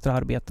 tusen extra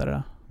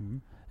arbetare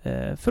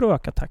för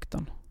att öka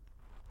takten.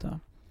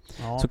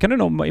 Ja. Så kan det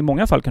nog, i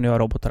många fall kan du göra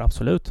robotar,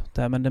 absolut.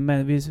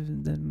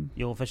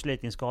 Jo,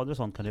 förslitningsskador och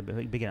sånt kan du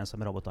begränsa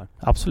med robotar.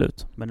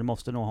 Absolut. Men du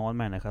måste nog ha en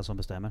människa som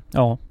bestämmer.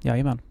 Ja,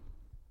 jajamän.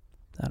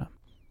 Det är det.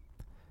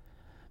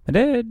 Men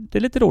det är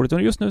lite roligt.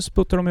 Och just nu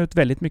sputtar de ut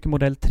väldigt mycket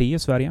Model 3 i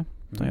Sverige.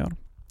 De gör.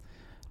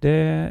 Det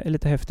är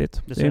lite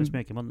häftigt. Det säljs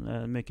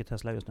mycket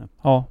Tesla just nu.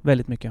 Ja,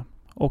 väldigt mycket.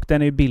 Och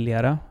den är ju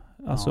billigare.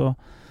 Alltså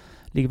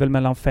ligger väl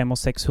mellan 500 och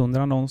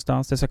 600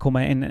 någonstans. Det ska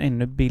komma en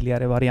ännu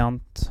billigare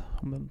variant.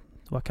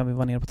 Vad kan vi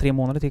vara nere på 3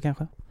 månader till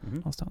kanske?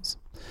 Någonstans.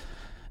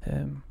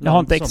 Jag har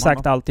inte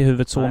exakt allt i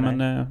huvudet så, men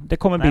det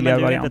kommer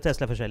billigare variant. Men du är inte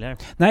Tesla-försäljare?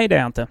 Nej, det är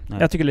jag inte. Nej.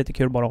 Jag tycker det är lite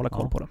kul bara att hålla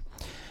koll på det.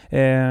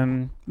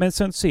 Men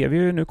sen ser vi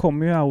ju, nu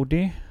kommer ju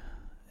Audi,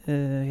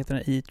 heter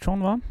den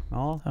e-tron va?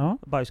 Ja.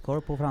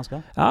 Bajskorv på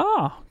franska.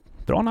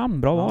 Bra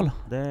namn, bra val.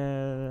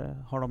 Det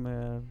har de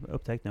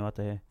upptäckt nu att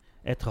det är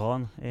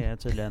e-tron är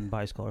tydligen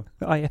bajskorv.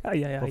 Aj.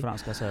 På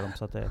franska säger de,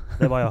 så att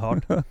det var jag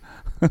hört.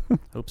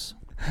 Oops.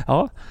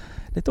 Ja,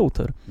 lite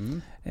otur.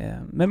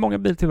 Men många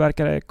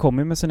biltillverkare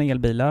kommer med sina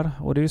elbilar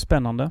och det är ju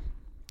spännande.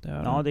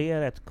 Ja, det är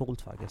rätt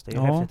coolt faktiskt. Det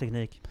är häftig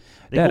teknik.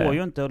 Det går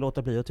ju inte att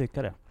låta bli att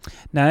tycka det.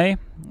 Nej,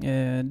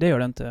 det gör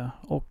det inte.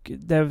 Och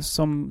det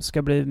som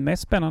ska bli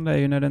mest spännande är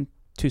ju när den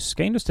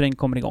tyska industrin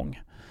kommer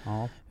igång.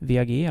 Ja.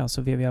 VAG,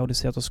 alltså VW Audi,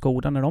 Seat och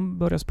Skoda, när de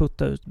börjar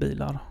sputta ut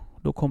bilar,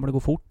 då kommer det gå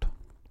fort.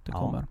 Det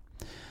kommer.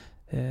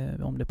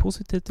 Om det är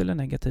positivt eller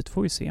negativt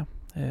får vi se.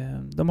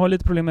 De har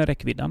lite problem med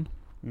räckvidden.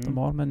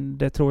 Men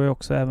det tror jag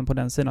också även på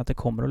den sidan att det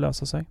kommer att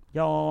lösa sig.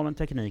 Ja, men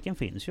tekniken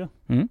finns ju.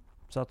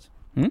 Så att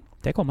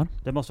det kommer.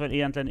 Det måste väl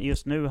egentligen,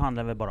 just nu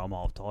handlar det bara om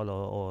avtal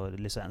och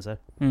licenser.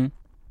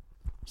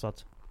 Så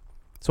att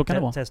så kan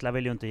det vara. Tesla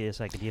vill ju inte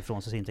säkert ge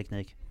ifrån sig sin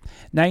teknik.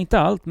 Nej, inte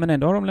allt, men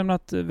ändå har de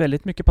lämnat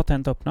väldigt mycket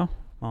patent öppna.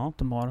 Ja.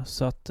 De har,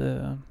 så att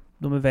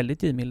de är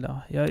väldigt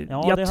givmilda.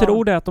 Jag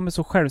tror det att de är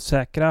så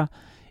självsäkra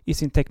i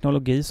sin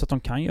teknologi så att de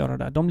kan göra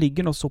det. De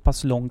ligger nog så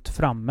pass långt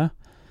framme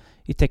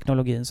i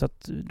teknologin så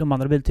att de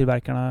andra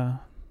biltillverkarna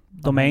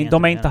de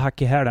är inte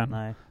hack i hälen.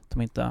 Nej. De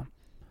är inte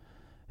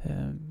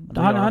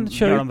han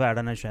gör de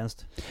världen en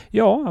tjänst.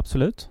 Ja,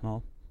 absolut.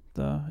 Ja.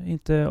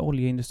 Inte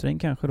oljeindustrin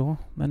kanske då,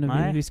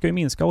 men vi ska ju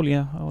minska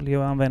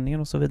oljeanvändningen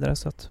och så vidare,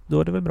 så att då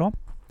är det väl bra.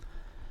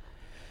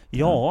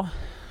 Ja,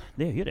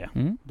 det är ju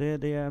det.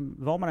 Det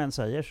vad man än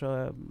säger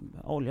så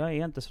olja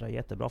är inte så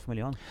jättebra för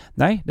miljön.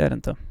 Nej, det är det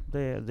inte.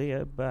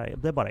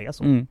 Det bara är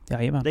så.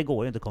 Det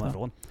går ju inte att komma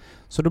ifrån.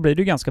 Så då blir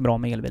det ju ganska bra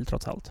med elbil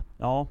trots allt.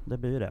 Ja, det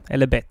blir det.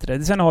 Eller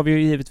bättre. Sen har vi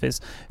ju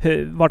givetvis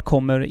vart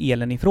kommer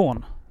elen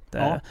ifrån?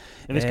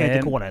 Vi ska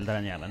inte kolelda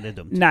den jäveln, det är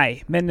dumt.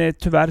 Nej, men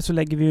tyvärr så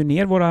lägger vi ju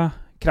ner våra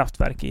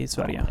kraftverk i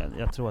Sverige. Ja,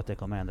 jag tror att det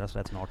kommer ändras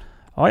rätt snart.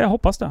 Ja, jag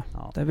hoppas det.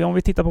 Ja. Om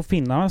vi tittar på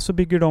finnarna så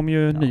bygger de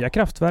ju nya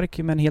kraftverk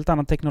med en helt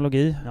annan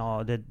teknologi.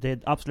 Ja, det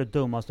absolut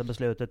dummaste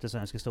beslutet i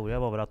svensk historia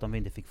var väl att de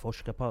inte fick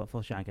forska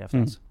på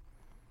kärnkraften.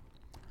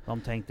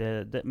 De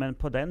tänkte, men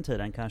på den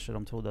tiden kanske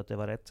de trodde att det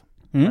var rätt.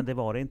 Men det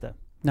var det inte.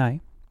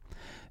 Nej.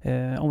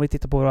 Om vi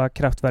tittar på våra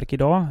kraftverk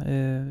idag,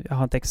 jag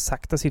har inte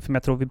exakta siffror, men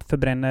jag tror vi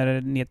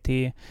förbränner ner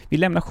till, vi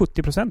lämnar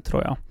 70%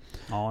 tror jag,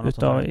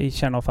 i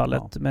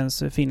kärnavfallet. Ja. Medan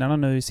finnarna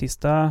nu i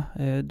sista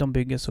de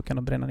bygger så kan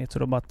de bränna ner så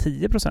då bara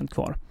 10%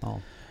 kvar. Ja.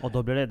 Och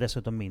då blir det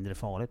dessutom mindre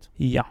farligt.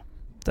 Ja,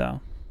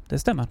 det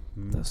stämmer.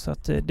 Så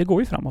att det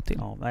går ju framåt till.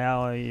 Ja,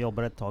 jag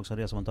jobbar ett tag som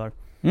resemontör.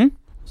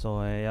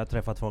 Så jag har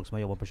träffat folk som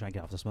har jobbat på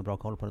kärnkraften som har bra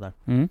koll på det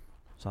där.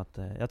 Så att,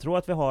 jag tror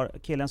att vi har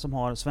killen som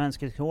har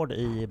svensk rekord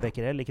i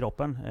becquerel i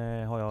kroppen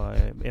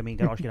är min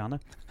garagegranne.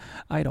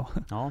 Aj då.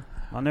 Ja,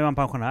 nu är han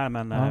pensionär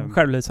men...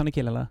 självlysande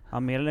kille eller? Ja,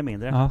 mer eller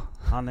mindre. Ja.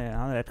 Han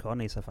är rätt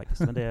skön i sig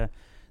faktiskt. Men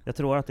jag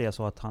tror att det är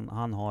så att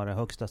han har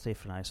högsta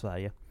siffrorna i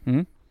Sverige.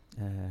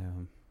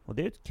 Och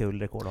det är ett kul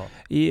rekord att ha.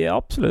 Ja,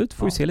 absolut.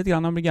 Får vi se lite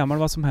grann när han blir gammal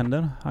vad som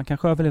händer. Han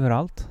kanske överlever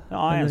allt.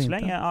 Ja, än så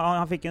länge.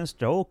 Han fick en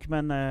stroke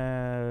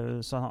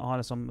men så har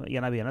liksom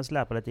ena benet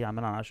släpat lite grann,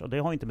 men annars, och det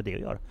har inte med det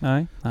att göra.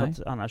 Nej.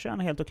 Att, annars är han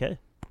helt okej.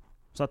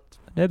 Så att,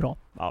 det är bra.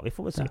 Ja, vi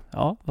får väl se.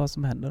 Ja, vad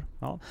som händer.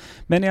 Ja.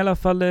 Men i alla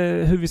fall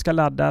hur vi ska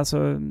ladda.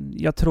 Alltså,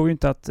 jag tror ju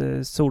inte att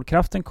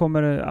solkraften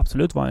kommer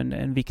absolut vara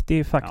en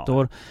viktig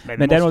faktor. Ja,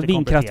 men däremot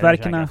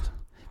vindkraftverken.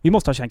 Vi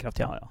måste ha kärnkraft,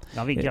 ja.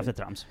 Ja, vindkraft är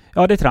trams.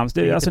 Ja, det är trams.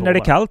 Alltså när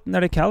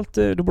det är kallt,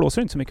 då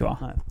blåser det inte så mycket, va?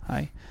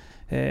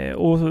 Nej.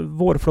 Och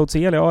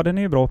vårflodsel, den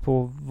är ju bra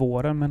på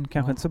våren, men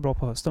kanske inte så bra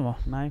på hösten, va?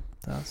 Nej.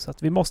 Så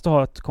att vi måste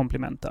ha ett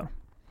komplement där.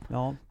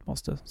 Ja.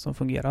 Som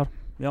fungerar.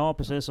 Ja,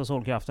 precis. Och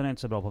solkraften är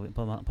inte så bra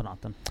på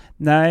natten.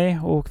 Nej,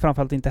 och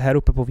framförallt inte här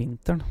uppe på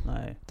vintern.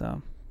 Nej.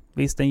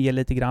 Visst, den ger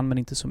lite grann, men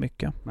inte så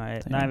mycket.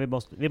 Nej,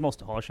 vi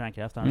måste ha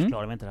kärnkraft, annars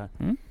klarar vi inte det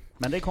här.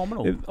 Men det kommer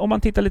nog. Om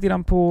man tittar lite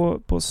grann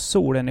på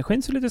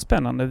solenergin så är det lite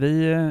spännande.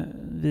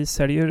 Vi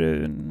säljer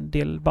en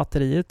del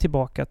batterier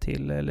tillbaka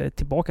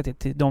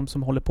till de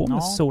som håller på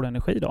med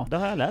solenergi då. Det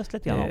har jag läst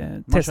lite grann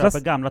om. Man köper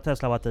gamla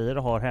Tesla-batterier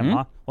och har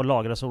hemma och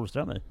lagrar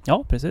solström i.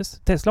 Ja,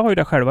 precis. Tesla har ju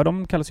det själva.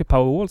 De kallas ju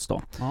Powerwalls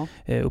då.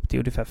 Upp till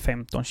ungefär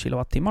 15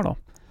 kilowattimmar då.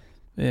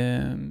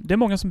 Det är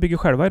många som bygger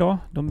själva idag.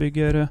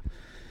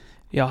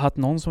 Jag har haft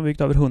någon som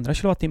byggt över 100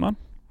 kilowattimmar.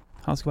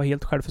 Han ska vara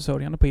helt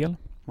självförsörjande på el.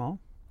 Ja.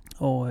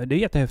 Och det är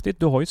jättehäftigt.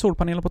 Du har ju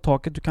solpaneler på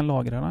taket, du kan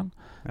lagra den.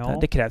 Ja.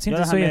 Det krävs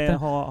inte så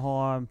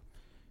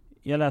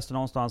jag läste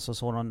någonstans och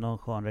såg någon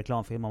skön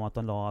reklamfilm om att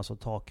de la alltså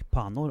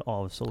takpannor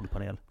av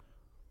solpanel.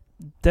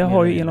 Det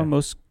har ju Elon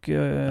Musk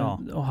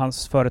och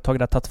hans företag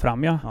där tagit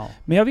fram, ja.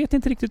 Men jag vet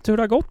inte riktigt hur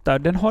det har gått där.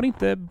 Den har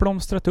inte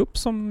blomstrat upp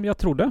som jag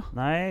trodde.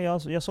 Nej,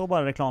 jag såg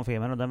bara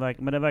reklamfilmen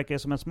men det verkar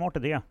som en smart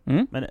idé.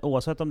 Men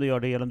oavsett om du gör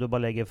det eller om du bara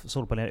lägger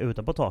solpaneler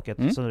utanpå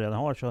taket som du redan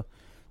har, så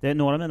det är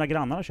några av mina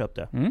grannar har köpt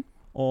det.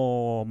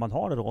 Och man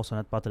har det då som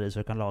ett batteri så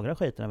du kan lagra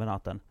skiten över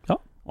natten. Ja.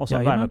 Och så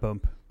en Jajamän.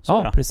 värmepump. Så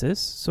Ja, precis.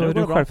 Så Det är du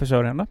går bra.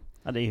 självförsörjande.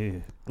 Ja, det är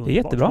ju Det är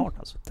jättebra. smart,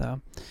 alltså. Ja.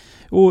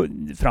 Och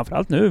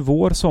framförallt nu,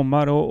 vår,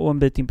 sommar och en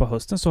bit in på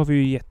hösten så har vi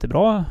ju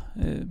jättebra,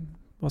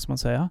 vad ska man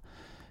säga, Ja,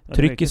 det är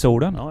tryck i mycket-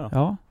 solen.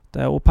 Ja.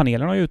 Och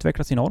panelerna har ju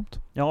utvecklats enormt.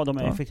 Ja, de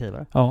är Ja.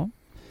 effektivare. Ja.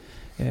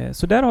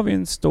 Så där har vi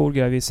en stor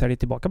grej vi säljer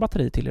tillbaka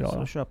batteri till idag. Så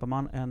Då. köper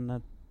man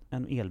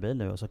en elbil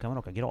nu och så kan man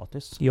åka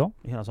gratis Ja,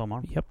 hela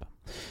sommaren. japp.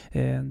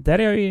 Där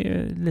är jag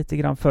ju lite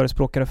grann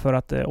förespråkare för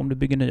att om du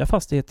bygger nya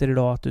fastigheter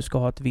idag att du ska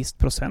ha ett visst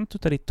procent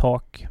utav ditt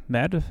tak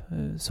med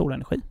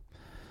solenergi.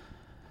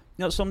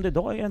 Ja, som det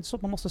idag är det inte så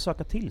att man måste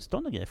söka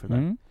tillstånd och grejer för det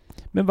där. Mm.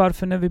 Men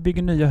varför när vi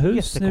bygger nya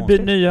hus, när vi bygger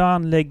Jättekonstigt. nya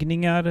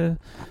anläggningar,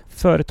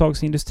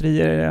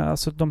 företagsindustrier,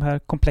 alltså de här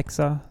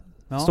komplexa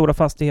Ja. stora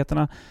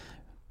fastigheterna.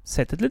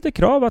 Sätt ett lite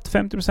krav att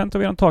 50%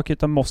 av er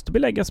takyta måste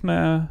beläggas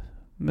med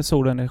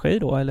solenergi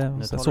då, eller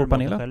Nu tar du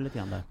solpaneler. själv lite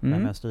grann där,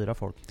 Mm. med att styra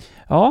folk.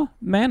 Ja,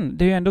 men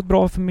det är ju ändå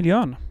bra för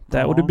miljön. Där.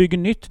 Ja. Och du bygger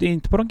nytt, det är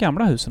inte på de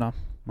gamla husen.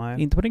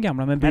 Nej. Inte på den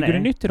gamla, men bygger Nej, du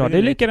nytt idag. bygger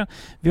Det är du likadant.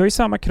 Vi har ju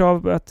samma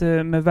krav att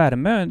med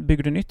värme,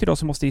 bygger du nytt idag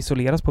så måste det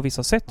isoleras på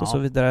vissa sätt och Ja. så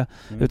vidare.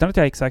 Mm. Utan att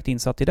jag är exakt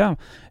insatt i det.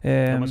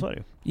 Ja, men så är det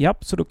ju.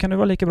 Japp, så då kan det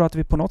vara lika bra att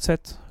vi på något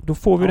sätt, då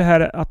får vi Ja. det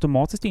här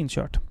automatiskt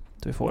inkört.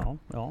 Det vi får. Ja,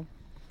 ja.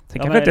 Sen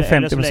Ja, kanske inte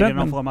eller så lägger 50%, du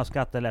någon men form av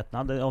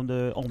skattelättnad om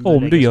du om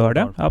lägger du gör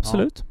det, solvar.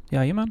 absolut.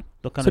 Jajamän. Ja,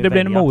 då kan Så du det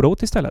blir en välja.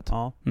 morot istället.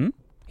 Ja,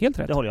 Helt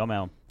rätt. det håller jag med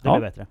om. Det Ja.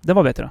 blir bättre. Det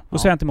var bättre. Då Ja.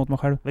 säger jag inte emot mig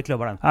själv. Vi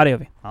klubbar den. Ja, det gör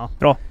vi. Ja,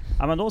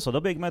 men då så.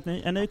 Då bygger man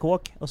en ny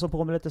kåk och så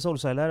på med lite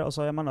solceller och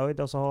så är man nöjd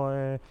och så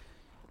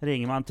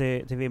ringer man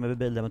till Vimmerby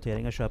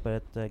Bildemontering och köper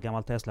ett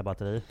gammalt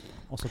Tesla-batteri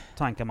och så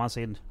tankar man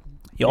sin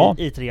Ja.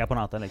 i3 på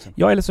natten liksom.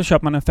 Ja, eller så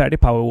köper man en färdig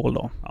Powerwall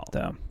då.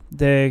 Ja.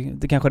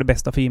 Det kanske är det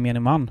bästa för gemene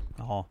man.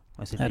 Jaha,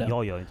 men Är det?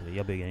 jag gör inte det.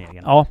 Jag bygger en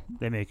egen. Ja,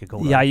 Det är mycket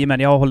coolare. jajamän,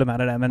 jag håller med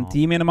dig där. Men Ja.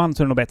 till gemene man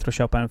så är det nog bättre att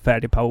köpa en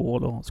färdig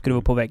Powerwall och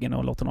skruva på väggen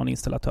och låta någon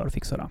installatör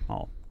fixa det.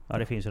 Ja,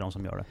 det finns ju de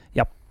som gör det.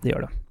 Ja, det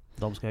gör det.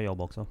 De ska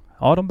jobba också.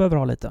 Ja, de behöver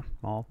ha lite.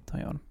 Ja. De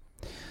gör.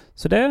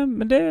 Så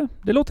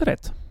det låter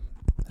rätt.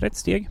 Rätt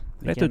steg,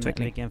 rätt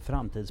utveckling. Vilken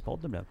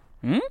framtidspodd det blev.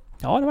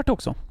 Ja, det vart det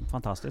också.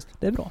 Fantastiskt.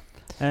 Det är bra.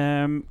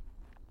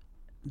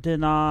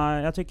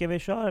 Jag tycker vi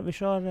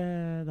kör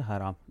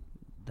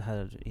det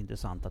här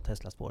intressanta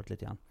Tesla-spåret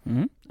lite grann.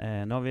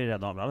 Nu har vi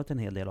redan avradat en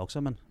hel del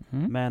också,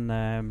 men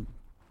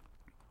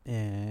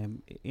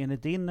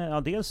enligt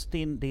dels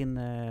din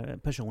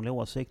personliga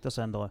åsikt och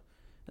sen då,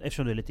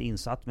 eftersom du är lite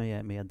insatt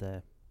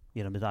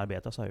genom ditt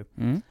arbete så här,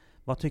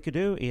 vad tycker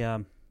du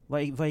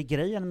vad är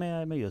grejen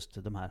med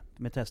just de här,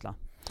 med Tesla?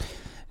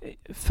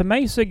 För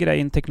mig så är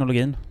grejen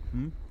teknologin.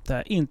 Det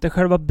är inte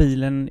själva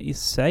bilen i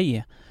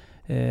sig.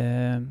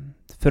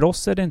 För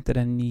oss är det inte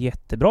en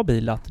jättebra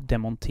bil att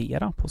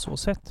demontera på så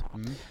sätt.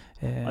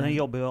 Ja, den är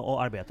jobbig att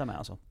arbeta med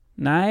alltså?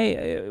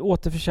 Nej,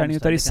 återförsäljning av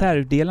Omständigt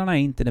reservdelarna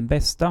är inte den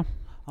bästa.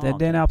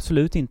 Den är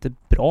absolut inte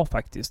bra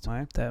faktiskt.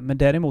 Nej. Men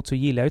däremot så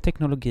gillar jag ju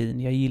teknologin.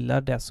 Jag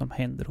gillar det som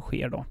händer och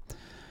sker då.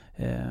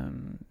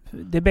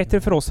 Det är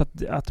bättre för oss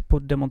att på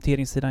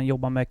demonteringssidan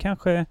jobba med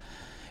kanske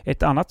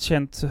ett annat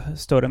känt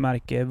större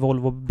märke,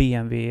 Volvo,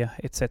 BMW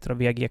etc.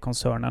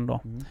 VAG-koncernen då.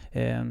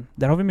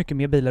 Där har vi mycket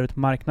mer bilar ute på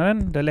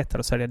marknaden. Det är lättare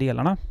att sälja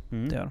delarna.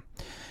 Det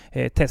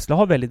gör. Tesla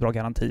har väldigt bra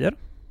garantier.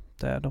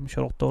 Där de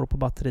kör 8 år på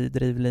batteri,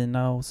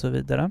 drivlina och så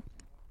vidare.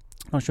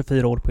 De kör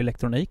 4 år på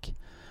elektronik.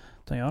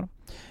 De gör.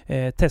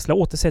 Tesla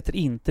återsätter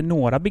inte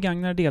några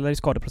begagnade delar i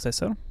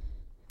skadeprocesser.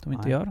 De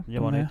inte gör. Det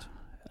var nytt.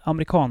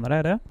 Amerikanare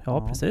är det.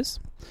 Ja, precis.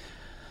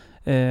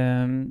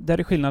 Där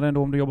är skillnaden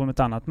då om du jobbar med ett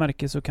annat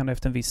märke så kan du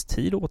efter en viss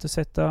tid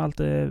återsätta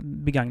allt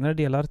begagnade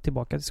delar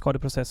tillbaka till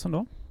skadeprocessen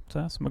då.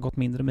 Så, som har gått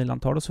mindre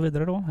milantal och så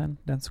vidare då än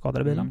den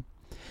skadade bilen.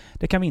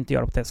 Det kan vi inte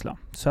göra på Tesla.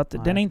 Så att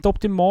den är inte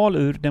optimal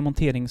ur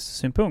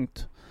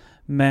demonteringssynpunkt.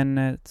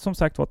 Men som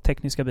sagt var,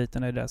 tekniska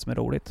biten är det som är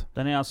roligt.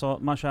 Den är alltså,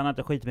 man tjänar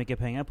inte skitmycket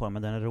pengar på den,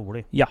 men den är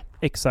rolig. Ja,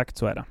 exakt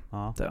så är det.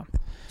 Ja. Det.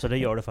 Så det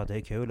gör det för att det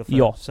är kul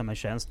och som en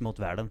tjänst mot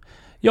världen.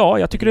 Ja,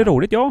 jag tycker det är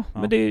roligt,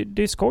 men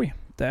det är skoj.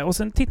 Det. Och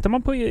sen tittar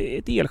man på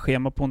ett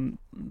elschema på en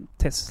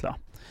Tesla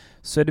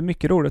så är det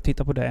mycket roligt att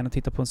titta på det än att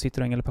titta på en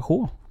Citroën eller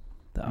Peugeot.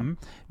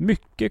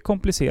 Mycket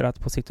komplicerat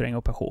på Citroën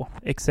och Peugeot.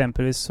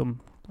 Exempelvis som,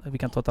 vi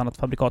kan ta ett annat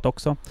fabrikat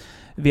också.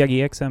 VAG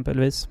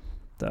exempelvis.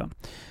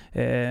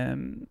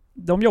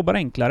 De jobbar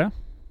enklare.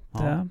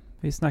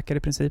 Vi snackar i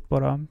princip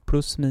bara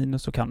plus,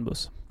 minus och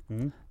CAN-bus.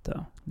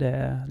 Det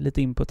är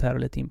lite input här och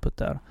lite input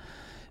där.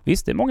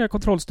 Visst, det är många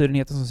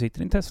kontrollstyrenheter som sitter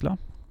i en Tesla.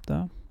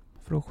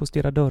 För att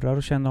justera dörrar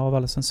och känna av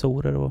alla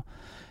sensorer. Och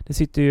det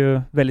sitter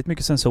ju väldigt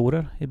mycket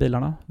sensorer i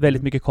bilarna.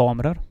 Väldigt mycket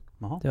kameror.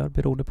 Det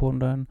beroende på om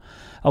det är en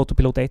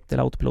Autopilot 1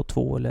 eller Autopilot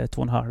 2 eller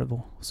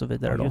 2,5 och så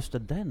vidare. Ja, just det,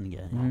 den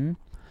grejen.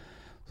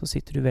 Så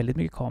sitter det väldigt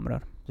mycket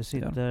kameror. Det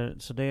sitter,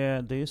 så det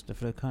är just det,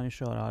 för du kan ju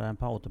köra den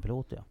på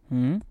autopilot. Ja.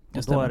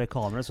 Och då är det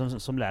kameror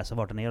som läser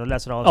vart den är och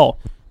läser av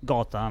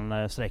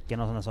gatan, sträcken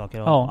och sådana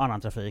saker och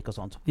annan trafik och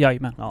sånt.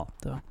 Jajamän.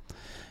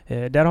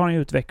 Där har han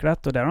ju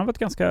utvecklat och där har han varit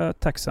ganska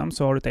tacksam.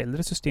 Så har du ett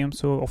äldre system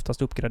så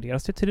oftast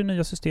uppgraderas det till det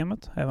nya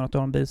systemet. Även att du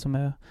har en bil som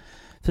är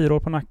 4 år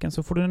på nacken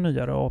så får du en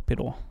nyare AP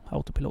då,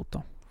 autopilot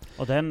då.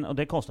 Och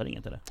det kostar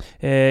inget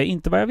eller?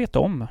 Inte vad jag vet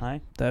om.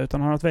 Nej.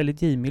 Utan har något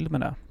väldigt givmild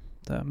med det.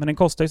 Men den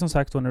kostar ju som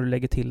sagt då när du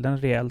lägger till den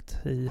rejält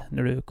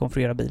när du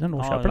konfigurerar bilen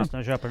och köper den. När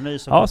du köper en ny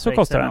så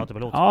kostar den.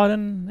 Autopilot. Ja,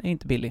 den är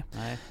inte billig.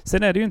 Nej.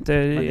 Sen är det ju inte...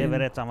 Men det är väl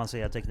rätt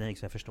avancerad teknik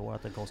så jag förstår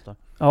att den kostar.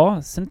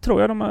 Ja, sen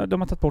tror jag de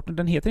har tagit bort den.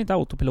 Den heter inte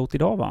autopilot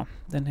idag va?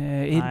 Den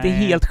är inte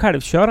helt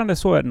självkörande,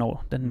 så är det nog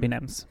den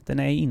benämns. Den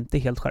är inte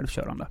helt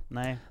självkörande.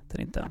 Nej.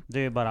 Den är inte. Det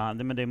är ju bara,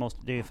 men det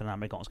är ju för den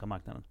amerikanska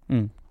marknaden.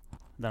 Mm.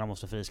 Där de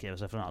måste friskriva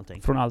sig från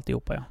allting. Från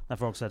alltihopa, ja. När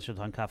folk sätter sig och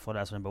tar en kaffe och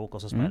läser en bok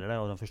och så smäller det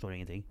och de förstår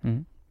ingenting.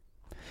 Mm.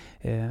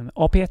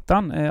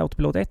 AP1,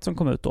 Autopilot 1 som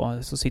kom ut då,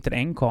 så sitter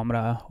en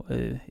kamera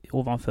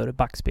ovanför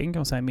backspegeln kan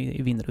man säga,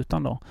 i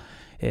vindrutan då.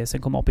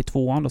 Sen kom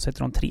AP2, då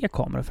sätter de 3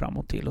 kameror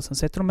framåt till. Och sen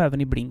sätter de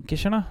även i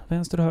blinkerserna,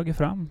 vänster och höger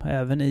fram.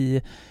 Även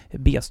i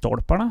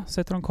B-stolparna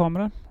sätter de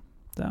kameror.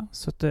 Där.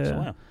 Så att,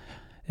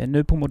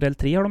 nu på modell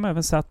 3 har de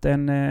även satt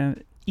en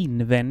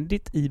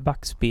invändigt i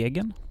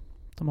backspegeln.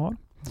 De har.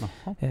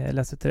 Jag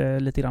läste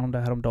lite grann om det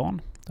här om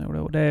dagen.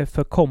 Och det är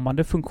för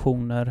kommande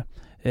funktioner.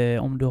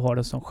 Om du har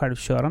det som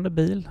självkörande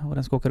bil och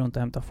den ska åka runt och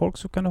hämta folk,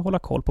 så kan du hålla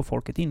koll på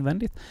folket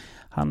invändigt.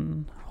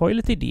 Han har ju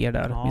lite idéer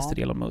där, Mr.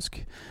 Elon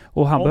Musk.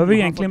 Och han behöver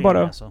egentligen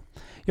bara...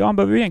 Ja, han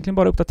behöver ju egentligen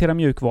bara uppdatera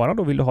mjukvara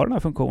då. Vill du ha den här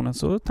funktionen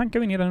så tankar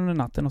vi ner den under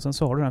natten och sen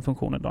så har du den här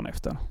funktionen dagen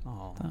efter.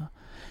 Ja.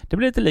 Det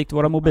blir lite likt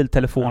våra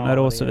mobiltelefoner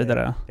och så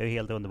vidare. Det är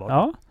helt underbart.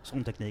 Ja.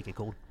 Sån teknik är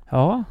cool.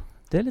 Ja,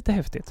 det är lite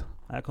häftigt.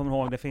 Jag kommer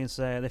ihåg, det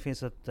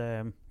finns ett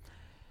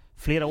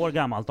flera år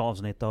gammalt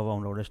avsnitt av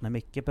Området när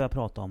Micke börjar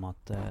prata om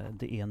att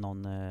det är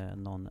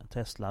någon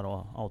Tesla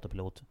och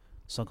autopilot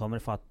som kommer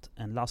fatt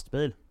en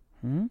lastbil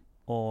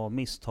och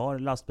misstar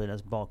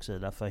lastbilens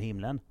baksida för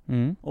himlen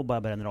och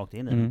bara bränner rakt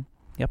in i den.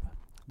 Japp.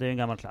 Det är en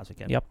gammal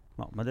klassiker. Japp.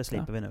 Ja, men det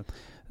slipper vi nu.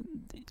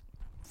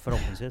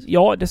 Förhoppningsvis.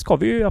 Ja, det ska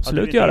vi ju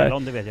absolut göra.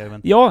 Elon, det vet jag,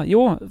 men... Ja,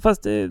 jo,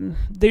 fast det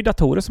är ju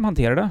datorer som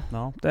hanterar det.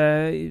 Ja.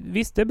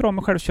 Visst, det är bra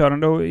med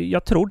självkörande och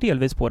jag tror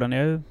delvis på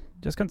den.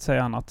 Jag ska inte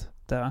säga annat.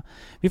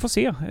 Vi får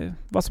se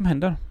vad som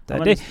händer.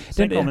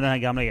 Sen kommer den här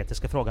gamla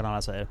etiska frågan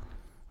alla säger.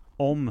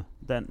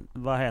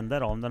 Vad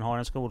händer om den har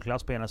en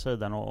skolklass på ena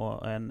sidan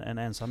och en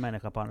ensam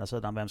människa på andra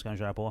sidan? Vem ska den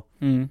köra på?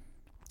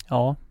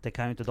 Ja. Det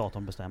kan ju inte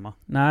datorn bestämma.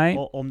 Nej.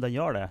 Och om den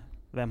gör det,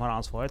 vem har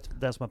ansvaret?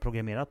 Den som har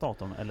programmerat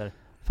datorn, eller?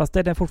 Fast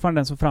det är fortfarande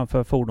den som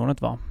framför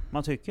fordonet, va?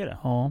 Man tycker det.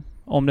 Ja.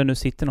 Om det nu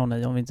sitter någon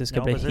i, om vi inte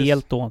ska bli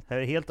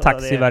helt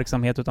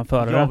taxiverksamhet utan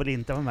förare. Jag vill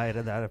inte vara med i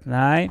det där.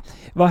 Nej.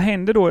 Vad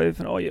händer då?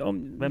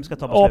 Vem ska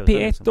ta beslutet?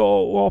 AP1 liksom?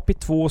 Och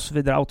AP2 och så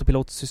vidare,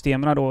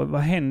 autopilotsystemen då.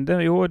 Vad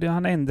hände? Jo,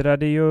 han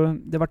ändrade ju.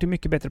 Det var ju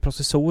mycket bättre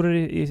processorer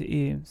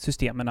i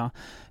systemen.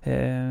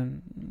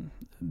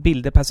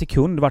 Bilder per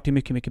sekund var ju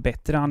mycket, mycket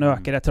bättre. Han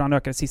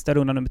ökade sista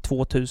rundan med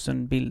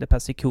 2000 bilder per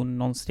sekund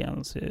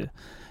någonstans.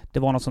 Det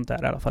var något sånt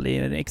där i alla fall. Det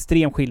är en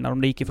extrem skillnad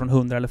om det gick från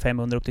 100 eller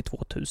 500 upp till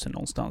 2000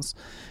 någonstans.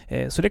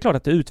 Så det är klart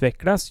att det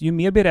utvecklas. Ju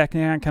mer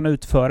beräkningar han kan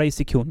utföra i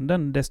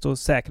sekunden, desto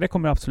säkrare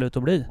kommer det absolut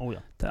att bli. Oh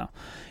ja.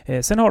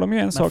 Sen har de ju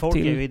en sak till... Men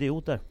folk är ju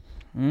idioter.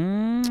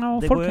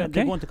 Ja, det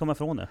går inte att komma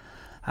ifrån det.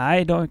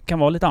 Nej, de kan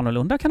vara lite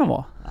annorlunda kan de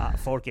vara. Ja,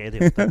 folk är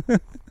idioter.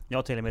 Jag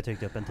har till och med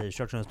tyckt upp en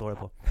t-shirt som det står det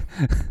på.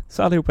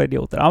 Så allihopa är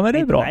idioter. Ja, men det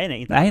är bra.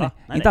 Nej,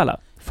 inte alla.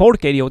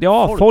 Folk är idioter.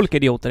 Ja, folk är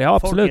idioter. Ja,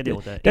 absolut. Folk är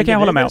idioter. Det kan jag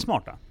hålla med om.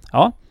 Smarta.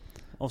 Ja.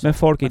 Men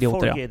folk är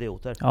idioter. Folk är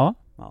idioter. Ja.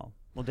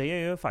 Och det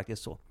är ju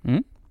faktiskt så.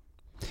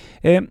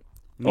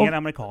 Mer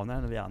amerikaner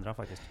än vi andra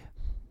faktiskt.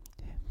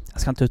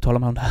 Jag ska inte uttala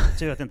mig om det.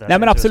 Nej,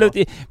 men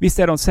absolut. Visst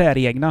är de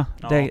säregna.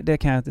 Ja. Det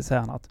kan jag inte säga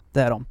annat.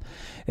 Det är de.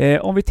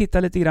 Om vi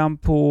tittar lite grann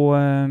på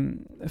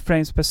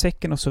frames per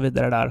second och så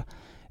vidare där.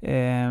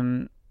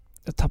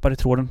 Jag tappade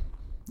tråden.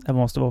 Det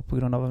måste vara på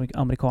grund av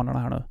amerikanerna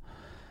här nu.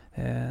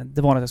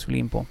 Det var något jag skulle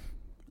in på.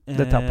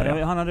 Det tappade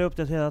jag. Han hade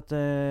uppdaterat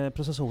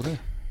processorer.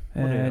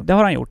 Det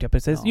har han gjort, ja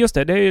precis. Ja. Just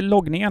det är ju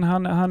loggningen.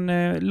 Han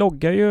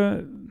loggar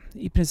ju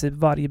i princip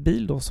varje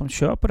bil då som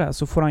kör på det här,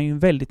 så får han ju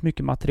väldigt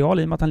mycket material.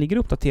 I och med att han ligger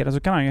uppdaterad så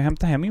kan han ju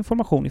hämta hem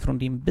information ifrån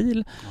din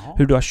bil. Ja.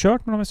 Hur du har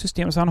kört med de här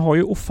systemen. Så han har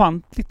ju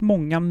ofantligt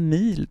många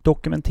mil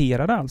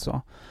dokumenterade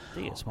alltså.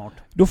 Det är smart.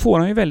 Då får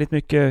han ju väldigt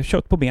mycket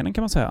kött på benen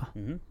kan man säga.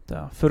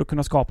 För att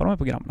kunna skapa de här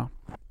programmen.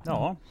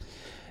 Ja.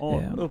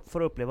 Och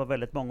får uppleva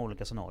väldigt många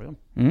olika scenarion.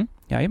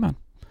 Jajamän.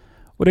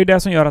 Och det är det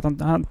som gör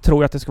att han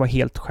tror att det ska vara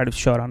helt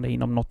självkörande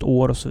inom något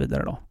år och så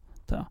vidare då.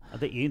 Ja,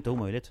 det är ju inte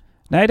omöjligt.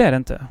 Nej, det är det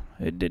inte.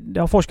 Det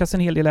har forskats en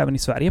hel del även i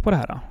Sverige på det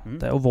här.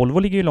 Och Volvo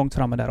ligger ju långt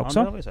framme där också.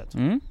 Ja, det har vi sett.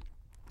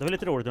 Det var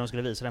lite roligt när de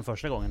skulle visa den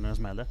första gången när den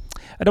smällde.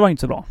 Ja, det var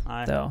inte så bra.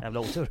 Nej, jävla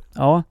otur.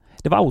 Ja,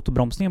 det var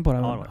autobromsningen på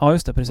den. Ja,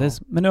 just det, precis.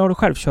 Ja. Men nu har du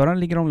självköraren,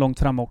 ligger de långt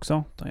framme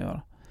också. De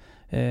gör.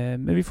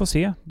 Men vi får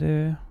se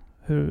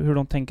hur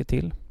de tänker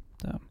till.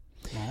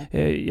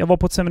 Jag var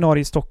på ett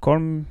seminarium i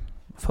Stockholm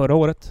förra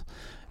året.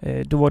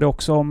 Då var det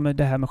också om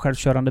det här med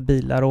självkörande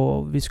bilar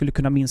och vi skulle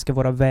kunna minska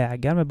våra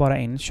vägar med bara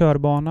en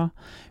körbana.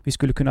 Vi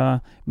skulle kunna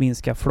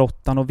minska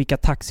flottan och vilka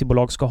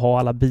taxibolag ska ha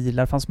alla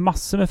bilar. Det fanns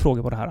massor med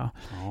frågor på det här. Ja.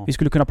 Vi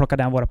skulle kunna plocka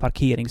down våra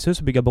parkeringshus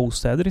och bygga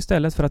bostäder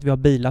istället för att vi har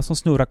bilar som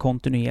snurrar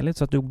kontinuerligt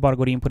så att du bara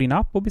går in på din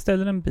app och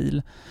beställer en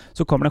bil.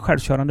 Så kommer en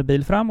självkörande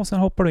bil fram och sen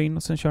hoppar du in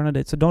och sen kör den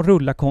dit. Så de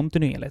rullar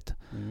kontinuerligt.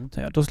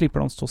 Så då slipper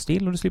de stå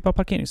still och du slipper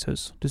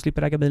parkeringshus. Du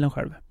slipper äga bilen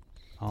själv.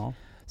 Ja.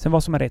 Sen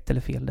vad som är rätt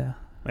eller fel det...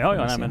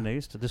 Ja, men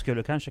just det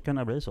skulle kanske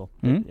kunna bli så.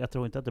 Jag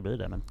tror inte att det blir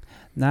det, men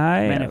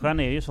nej, människan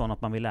är ju sån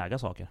att man vill äga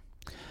saker.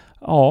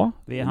 Ja,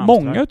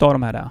 många utav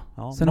de här där.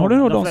 Ja, sen har du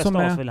nog de flesta som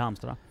av är... oss vill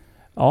hamstra.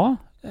 Ja,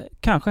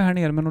 kanske här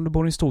nere, men om du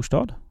bor i en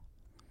storstad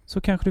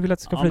så kanske du vill att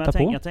det ska flyta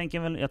på.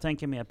 Jag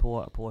tänker mer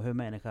på hur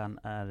människan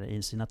är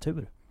i sin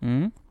natur.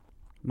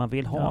 Man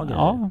vill ha grejer.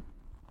 Ja.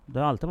 Det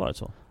har alltid varit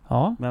så.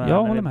 Ja,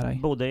 jag håller med dig.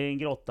 Bodde i en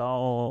grotta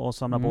och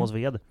samlade på oss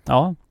ved.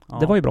 Ja,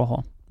 det var ju bra att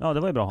ha. Ja, det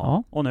var ju bra att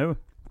ha. Och nu?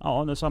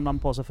 Ja, nu samlar man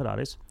på sig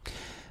Ferraris.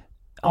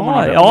 Om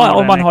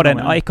man har den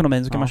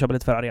ekonomin så kan man köpa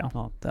lite Ferrari.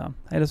 Ja.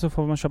 Eller så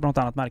får man köpa något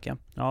annat märke.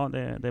 Ja,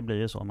 det blir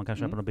ju så. Man kan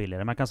köpa något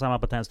billigare. Man kan samla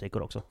på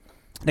tändstickor också.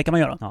 Det kan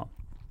man göra. Ja.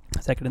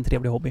 Säkert en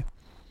trevlig hobby.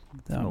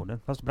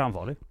 Fast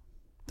brandfarlig.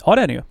 Ja,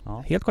 det är det ju.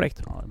 Ja. Helt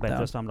korrekt. Ja,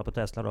 bättre att samla på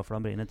Tesla då, för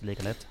de brinner inte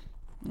lika lätt.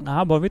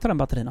 Ja, bara vi tar den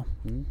batterierna.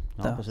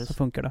 Precis. Så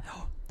funkar det.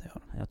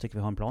 Jag tycker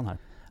vi har en plan här.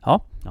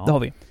 Ja, det har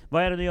vi.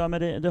 Vad är det du gör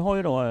med det? Du har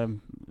ju då...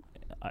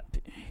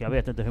 jag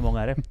vet inte, hur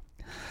många är det?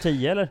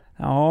 10 eller?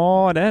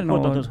 Ja, det är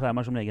nog...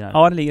 17-tumsskärmar som ligger här.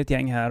 Ja, det ligger ett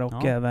gäng här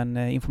och även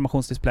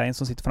informationsdisplayen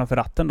som sitter framför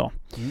ratten då.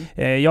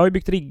 Jag har ju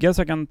byggt riggar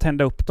så jag kan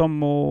tända upp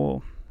dem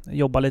och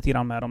jobba lite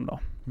grann med dem då.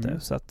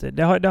 Så att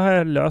det har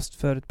jag löst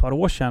för ett par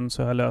år sedan,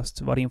 så jag har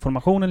löst var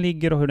informationen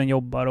ligger och hur den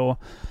jobbar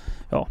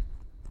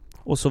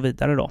och så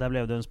vidare då. Där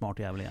blev du en smart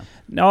jävel igen.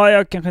 Ja,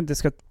 jag kanske inte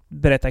ska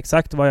berätta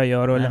exakt vad jag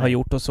gör eller har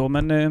gjort och så,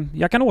 men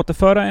jag kan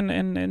återföra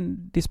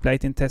en display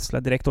till en Tesla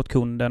direkt åt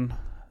kunden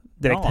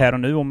direkt här och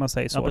nu, om man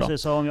säger så. Ja, precis. Då.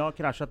 Så om jag har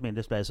kraschat min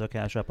display så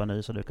kan jag köpa en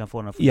ny så du kan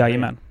få den.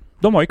 Jajamän.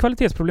 De har ju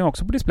kvalitetsproblem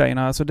också på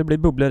displayerna. Alltså det blir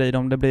bubblor i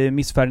dem, det blir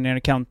missfärgningar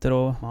i kanter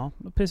och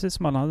precis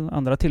som alla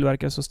andra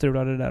tillverkare så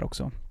strular det där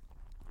också.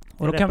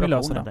 Och då kan vi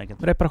lösa det.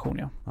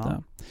 Reparation,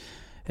 ja.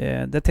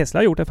 Det Tesla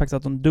har gjort är faktiskt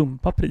att de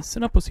dumpar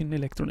priserna på sin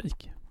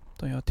elektronik.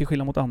 De gör till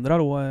skillnad mot andra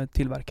då,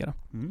 tillverkare.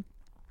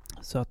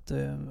 Så att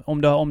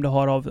om det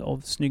har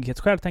av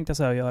snygghetsskäl tänkte jag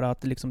säga göra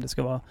att liksom det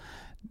ska vara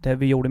det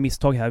vi gjorde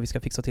misstag här, vi ska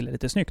fixa till det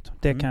lite snyggt.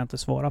 Det kan jag inte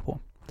svara på.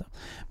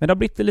 Men det har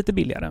blivit lite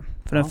billigare.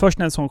 För den först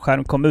när en sån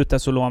skärm kom ut där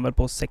så låg han väl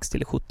på 60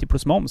 eller 70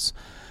 plus moms.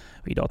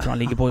 Idag tror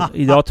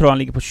han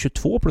ligger på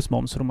 22 plus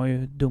moms, så de har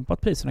ju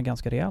dumpat priserna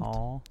ganska rejält.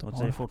 Ja,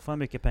 det är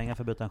fortfarande mycket pengar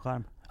för att byta en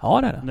skärm.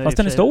 Ja, det är det. Fast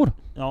den är stor.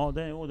 Ja,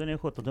 den är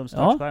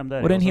 17-tums skärm.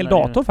 Och det är en hel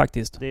dator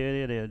faktiskt.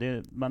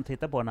 Man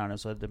tittar på den här nu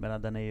så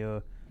den är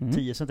ju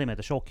 10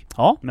 cm tjock.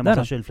 Ja, med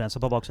massa kylflänsor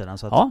på baksidan.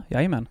 Så ja,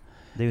 jajamän.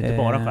 Det är ju inte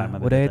bara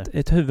skärmen. Och det är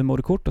ett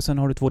huvudmoderkort och sen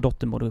har du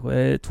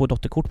två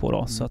dotterkort på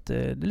då. Så att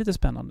det är lite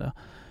spännande.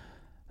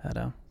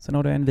 Sen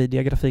har du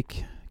Nvidia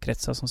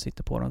grafikkretsar som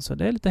sitter på den, så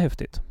det är lite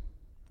häftigt.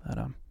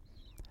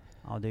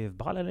 Ja, det är ju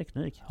ball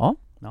elektronik. Ja.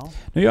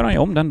 Nu gör han ju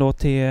om den då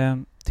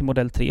till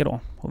modell 3 då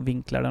och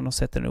vinklar den och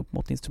sätter den upp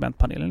mot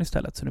instrumentpanelen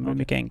istället, så det blir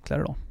mycket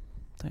enklare då.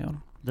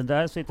 Den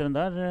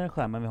där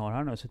skärmen vi har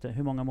här nu,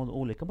 hur många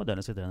olika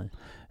modeller sitter den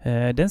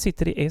i? Den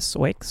sitter i S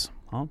och X.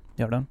 Ja.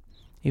 Gör den.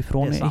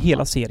 Ifrån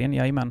hela serien,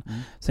 jajamän.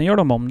 Sen gör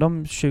de om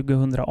dem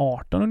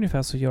 2018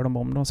 ungefär, så gör de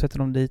om dem, sätter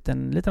de dit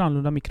en lite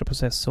annorlunda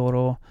mikroprocessor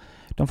och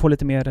de får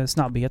lite mer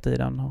snabbhet i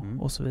den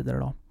och så vidare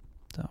då.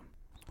 Så.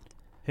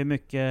 Hur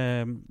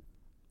mycket...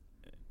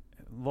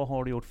 Vad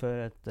har du gjort för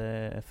ett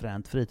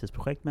fränt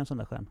fritidsprojekt med en sån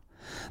där skärm?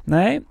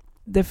 Nej,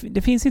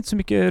 det finns inte så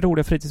mycket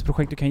roliga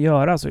fritidsprojekt du kan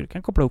göra. Så du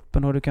kan koppla upp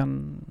den och du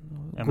kan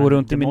gå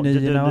runt i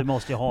menyerna. Du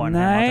måste ju ha en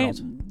Nej,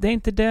 det är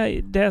inte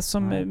det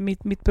som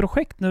mitt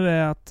projekt nu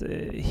är att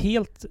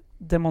helt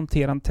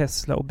demontera en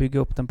Tesla och bygga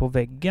upp den på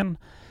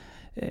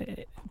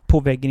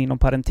väggen inom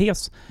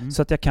parentes.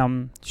 Så att jag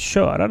kan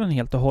köra den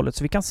helt och hållet.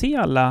 Så vi kan se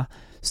alla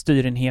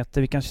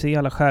styrenheter, vi kan se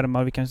alla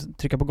skärmar, vi kan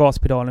trycka på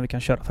gaspedalen, vi kan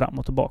köra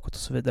framåt och bakåt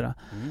och så vidare.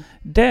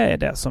 Det är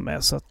det som är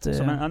så att...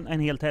 Som en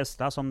hel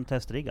Tesla som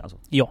testrigg alltså?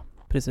 Ja,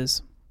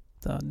 precis.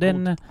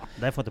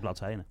 Det får inte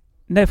plats här inne?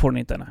 Det får den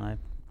inte, nej.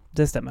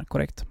 Det stämmer,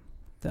 korrekt.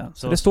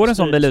 Så det står en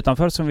sån bil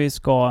utanför som vi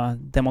ska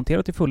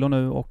demontera till fullo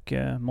nu och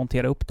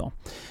montera upp då.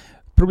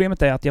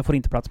 Problemet är att jag får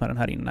inte plats med den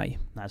här inne, nej.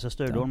 Nej, så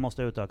styrdoren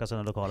måste utöka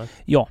sina lokaler?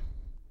 Ja,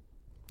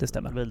 det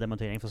stämmer.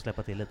 Bildemontering får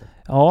släppa till lite?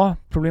 Ja,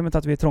 problemet är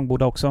att vi är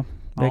trångbodda också.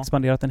 Vi har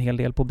expanderat en hel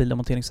del på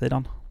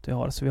bildemonteringssidan.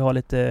 Så vi har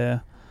lite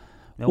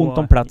ont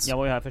om plats. Jag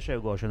var ju här för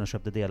 20 år sedan och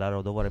köpte delar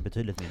och då var det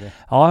betydligt mindre.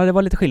 Ja, det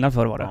var lite skillnad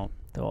för var det. Ja.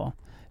 Det var,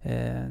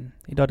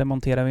 idag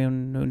demonterar vi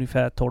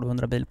ungefär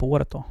 1200 bil på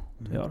året då.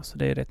 Så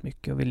det är rätt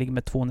mycket. Och vi ligger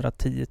med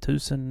 210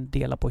 000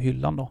 delar på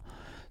hyllan då.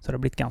 Så det har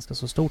blivit ganska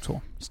så stort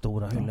så.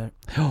 Stora hyllor.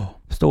 Ja,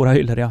 stora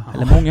hyllor ja.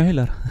 Eller många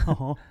hyllor.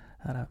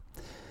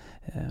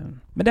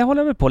 Men det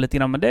håller jag väl på lite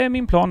grann. Men det är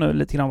min plan nu,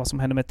 lite grann vad som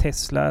händer med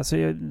Tesla. Så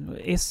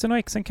S'en och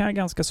X'en kan jag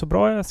ganska så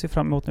bra. Jag ser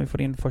fram emot när vi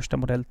får in första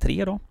modell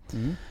 3 då.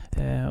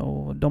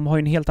 Och de har ju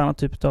en helt annan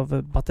typ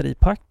av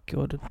batteripack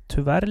och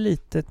tyvärr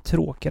lite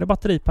tråkigare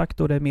batteripack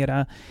då det är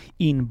mera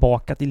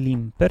inbakat i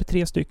limper,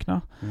 3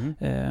 stycken.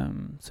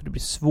 Så det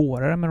blir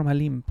svårare med de här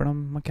limperna.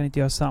 Man kan inte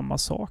göra samma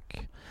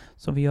sak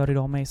som vi gör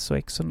idag med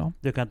SOXen då.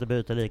 Du kan inte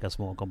byta lika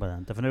små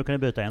komponenter, för nu kan du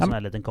byta en sån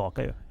här liten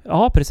kaka ju.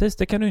 Ja, precis.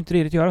 Det kan du inte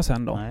riktigt göra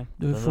sen då. Nej,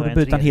 du får du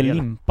byta en hel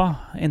limpa.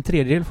 En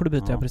tredjedel får du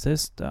byta,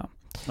 precis. Där.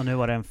 Och nu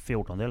var det en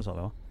 14-del sa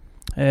vi, va?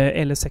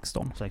 Eller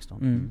 16.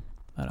 16.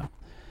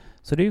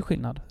 Så det är ju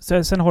skillnad.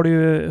 Sen har du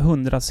ju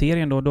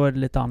 100-serien då är det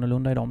lite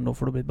annorlunda i dem. Då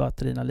får du bli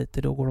batterierna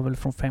lite. Då går de väl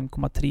från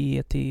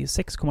 5,3 till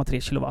 6,3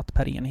 kilowatt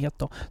per enhet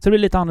då. Så det blir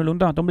lite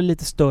annorlunda. De blir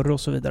lite större och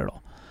så vidare då.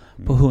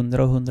 På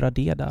 100 och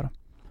 100D där.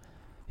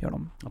 Gör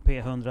de. Och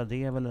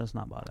P100D är väl den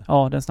snabbare?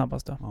 Ja, den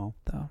snabbaste. Ja.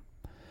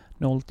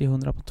 0 till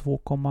 100 på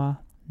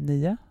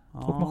 2,9.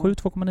 2,7,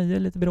 2,9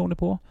 lite beroende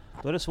på.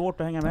 Då är det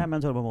svårt att hänga med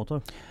en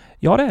turbomotor.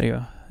 Ja, det är det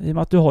ju. I och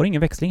med att du har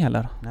ingen växling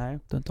heller. Nej.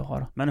 Du inte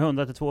har. Men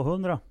 100 till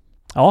 200?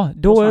 Ja,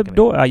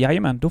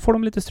 jajamän, då får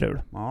de lite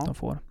strul. Ja. De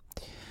får.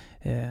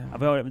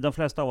 De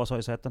flesta av oss har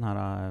ju sett den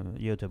här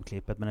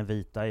YouTube-klippet med den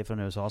vita från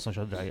USA som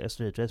kör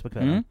street race på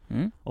kvällen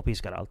och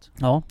piskar allt.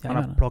 Ja, han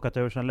har plockat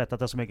ur sig, lättat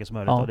det så mycket som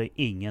möjligt och det är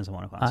ingen som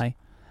har en chans. Nej,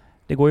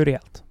 det går ju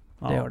rejält.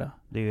 Ja, det gör det.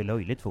 Det är ju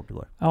löjligt fort det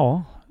går.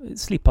 Ja,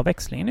 slippa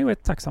växlingen är ju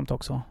tacksamt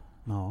också.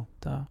 Ja,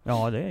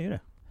 det är ju det.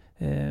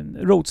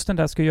 Roadsten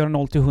där ska göra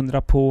 0 till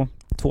 100 på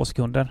 2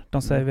 sekunder.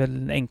 De säger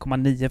väl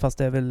 1,9 fast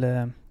det är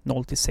väl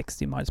 0 till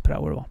 60 miles per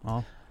hour då.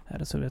 Ja.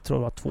 Så jag tror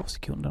det var 2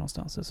 sekunder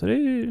någonstans. Så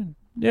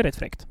det är rätt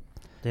fräckt.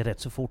 Det är rätt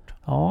så fort.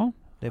 Ja.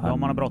 Det är bra om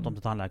man har bråttom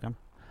till tandläkaren.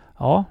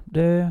 Ja,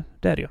 det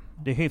är det ju.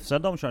 Det är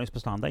hyfsad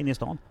omkörningsprestanda in i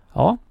stan.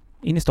 Ja,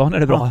 in i stan är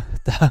det bra.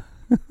 Ja.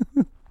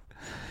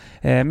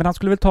 Men han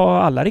skulle väl ta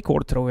alla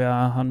rekord tror jag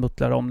han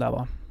muttlar om där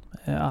va?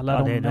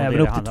 Alla de även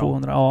upp till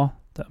 200. Ja.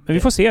 Men vi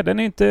får se, den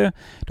är inte...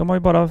 De har ju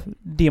bara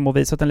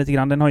demovisat den lite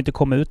grann. Den har inte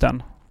kommit ut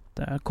än.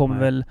 Det kommer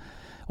väl...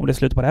 Om det är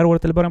slutet på det här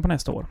året eller början på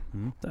nästa år.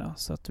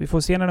 Så att vi får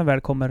se när den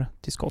väl kommer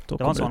till skott. Och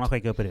det var en sån han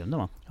skickade upp i rymden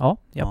va?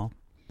 Ja.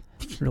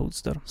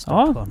 Roadster.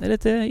 Ja, det är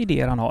lite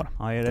idéer han har.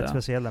 Ja, det är rätt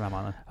speciell den här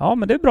mannen. Ja,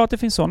 men det är bra att det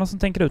finns sådana som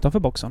tänker utanför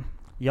boxen.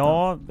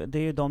 Ja, det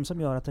är ju de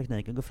som gör att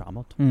tekniken går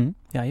framåt.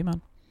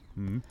 Jajamän.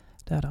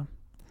 Det är det.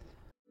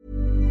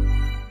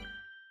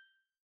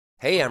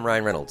 Hey, I'm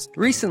Ryan Reynolds.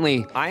 Recently,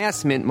 I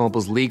asked Mint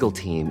Mobile's legal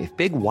team if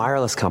big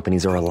wireless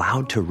companies are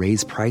allowed to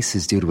raise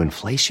prices due to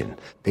inflation.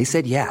 They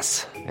said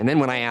yes. And then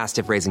when I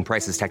asked if raising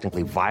prices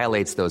technically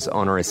violates those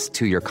onerous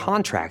 2-year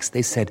contracts,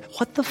 they said,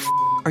 "What the f***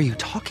 are you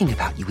talking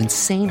about, you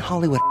insane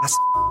Hollywood ass?"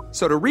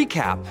 So to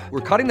recap,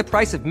 we're cutting the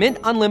price of Mint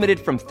Unlimited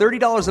from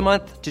 $30 a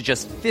month to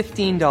just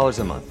 $15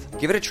 a month.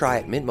 Give it a try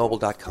at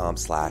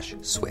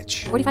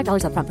mintmobile.com/switch.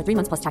 $45 up front for 3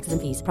 months plus taxes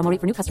and fees. Promo rate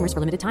for new customers for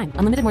limited time.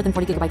 Unlimited more than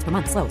 40 gigabytes per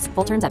month. Slows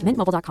full terms at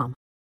mintmobile.com.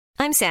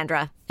 I'm Sandra,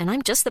 and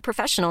I'm just the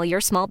professional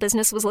your small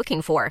business was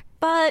looking for.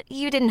 But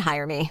you didn't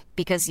hire me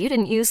because you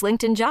didn't use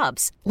LinkedIn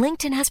Jobs.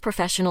 LinkedIn has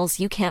professionals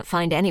you can't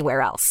find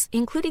anywhere else,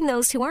 including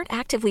those who aren't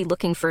actively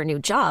looking for a new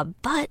job,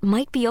 but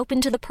might be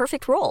open to the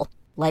perfect role,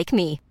 like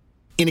me.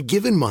 In a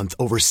given month,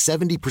 over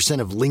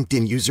 70% of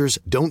LinkedIn users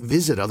don't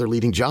visit other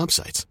leading job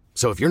sites.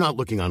 So if you're not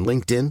looking on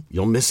LinkedIn,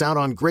 you'll miss out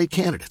on great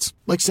candidates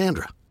like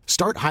Sandra.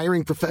 Start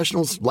hiring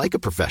professionals like a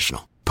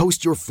professional.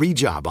 Post your free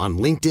job on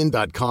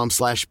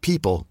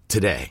linkedin.com/people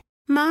today.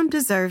 Mom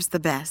deserves the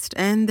best,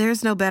 and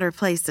there's no better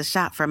place to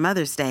shop for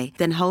Mother's Day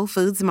than Whole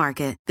Foods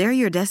Market.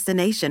 They're your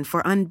destination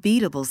for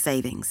unbeatable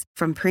savings,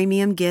 from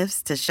premium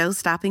gifts to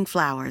show-stopping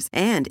flowers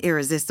and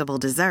irresistible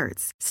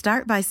desserts.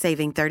 Start by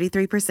saving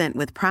 33%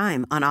 with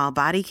Prime on all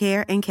body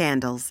care and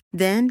candles.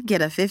 Then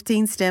get a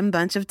 15-stem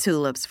bunch of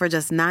tulips for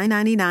just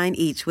 $9.99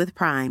 each with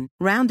Prime.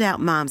 Round out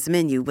Mom's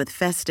menu with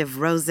festive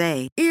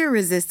rosé,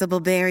 irresistible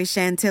berry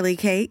chantilly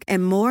cake,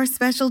 and more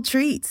special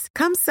treats.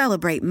 Come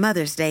celebrate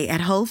Mother's Day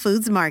at Whole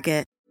Foods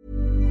Market.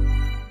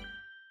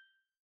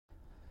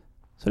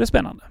 Så det är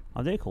spännande.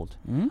 Ja, det är coolt.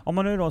 Om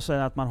man nu då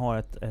säger att man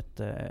har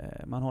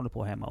man håller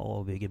på hemma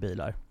och bygger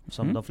bilar,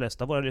 som de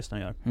flesta av våra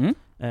lyssnare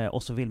gör.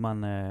 Och så vill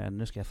man,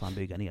 nu ska jag fan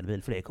bygga en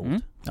elbil för det är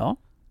coolt. Ja.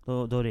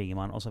 Då ringer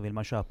man och så vill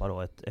man köpa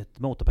då ett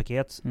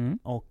motorpaket.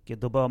 Och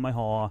då bör man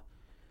ha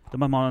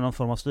någon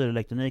form av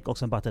styrelektronik och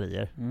sen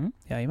batterier.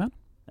 Jajamän.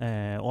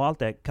 Och allt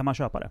det, kan man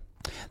köpa det?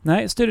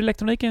 Nej,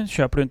 styrelektroniken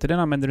köper du inte, den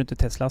använder du inte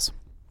Teslas.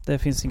 Det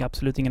finns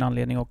absolut ingen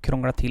anledning att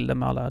krångla till det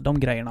med alla de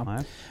grejerna.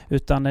 Nej.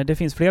 Utan det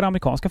finns flera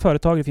amerikanska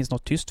företag. Det finns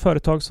något tyskt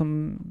företag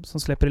som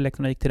släpper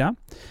elektronik till det.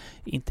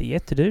 Inte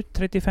jättedyrt.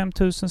 35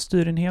 000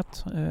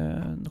 styrenhet.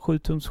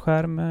 7-tums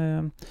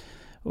skärm.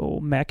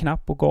 Och med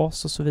knapp och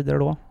gas och så vidare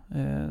då.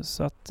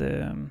 Så att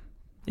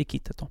i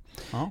kittet då.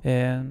 Ja.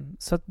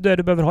 Så att det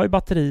du behöver ha i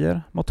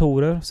batterier,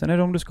 motorer. Sen är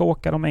det om du ska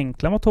åka de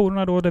enkla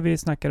motorerna då, där vi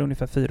snackar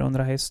ungefär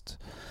 400 häst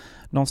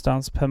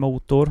någonstans per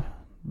motor.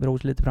 Beror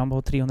lite fram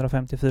på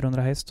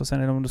 350-400 häst. Och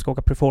sen är det om du ska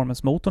åka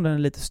performance-motorn, den är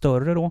lite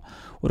större då.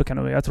 Och då kan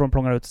du, jag tror de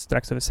plångar ut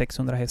strax över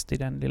 600 häst i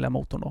den lilla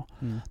motorn då.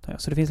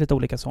 Så det finns lite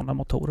olika sådana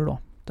motorer då.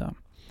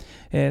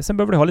 Sen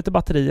behöver du ha lite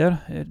batterier.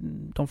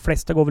 De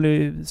flesta går väl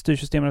i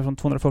styrsystemen från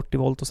 240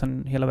 volt och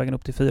sen hela vägen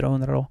upp till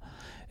 400 då.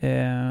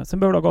 Sen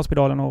behöver du ha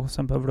gaspedalen och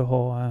sen behöver du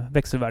ha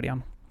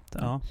växelvärdigen.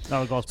 Ja,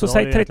 så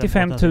säg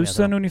 35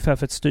 000 ungefär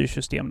för ett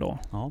styrsystem då.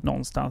 Ja.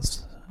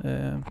 Någonstans.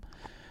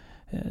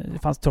 Det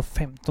fanns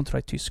 15 tror jag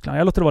i Tyskland.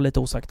 Jag låter det vara lite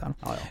osagt där.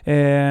 Ja.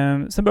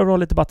 Sen behöver du ha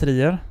lite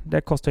batterier.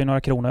 Det kostar ju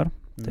några kronor.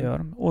 Det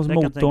gör. Och det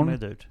motorn. Är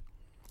dyrt.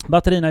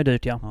 Batterierna är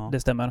dyrt, ja. Det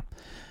stämmer.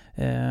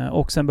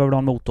 Och sen behöver du ha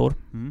en motor.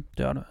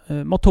 Det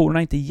gör. Motorerna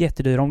är inte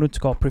jättedyra om du inte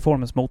ska ha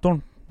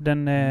performance-motorn.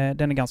 Den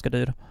är ganska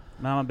dyr.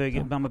 Men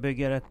man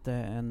bygger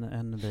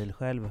en bil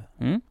själv.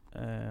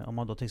 Om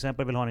man då till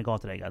exempel vill ha en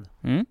gatreggad,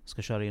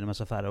 ska köra inom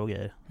SFR och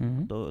grejer,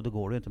 då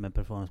går det ju inte med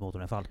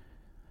performance-motorn i alla fall.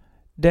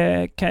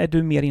 Det är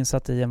du mer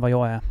insatt i än vad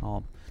jag är.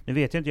 Ja. Nu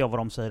vet ju inte jag vad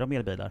de säger om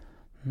elbilar.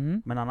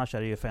 Men annars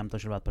är det ju 15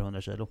 kW per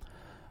 100 kilo.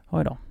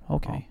 Oj då,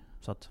 okej. Ja,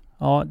 så att.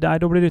 Ja,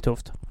 då blir det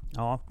tufft.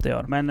 Ja, det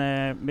gör. Men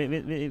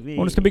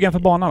om du ska bygga en för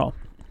bana då?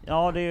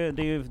 Ja, det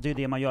är ju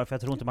det man gör, för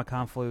jag tror inte man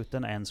kan få ut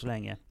den än så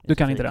länge. Du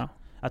kan inte det?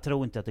 Jag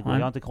tror inte att det går. Jag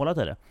har inte kollat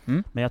i det.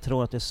 Men jag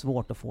tror att det är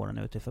svårt att få den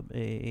ut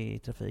i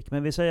trafik.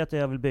 Men vi säger att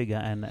jag vill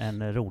bygga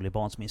en rolig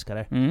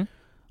bansmiskare.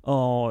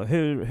 Och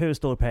hur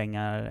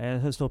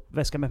stor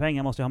väska med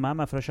pengar måste jag ha med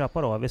mig för att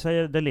köpa då? Vi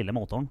säger den lilla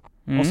motorn.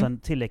 Och sen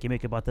tillräckligt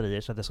mycket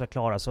batterier så att det ska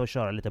klara sig att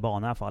köra lite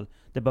bana i alla fall.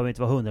 Det behöver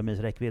inte vara 100 mils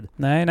räckvidd.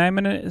 Nej,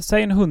 men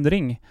säg en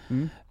 100-ring.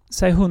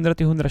 Säg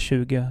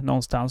 100-120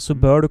 någonstans, så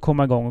bör du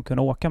komma igång och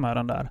kunna åka med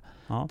den där.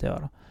 Ja.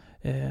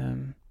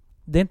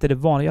 Det är inte det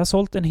vanliga. Jag har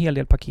sålt en hel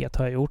del paket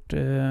har jag gjort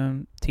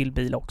till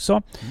bil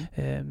också.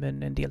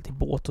 Men en del till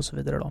båt och så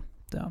vidare då.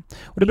 Ja.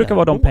 Och det brukar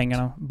vara de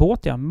pengarna.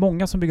 Båt, ja.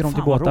 Många som bygger om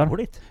till båtar.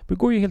 Roligt. Det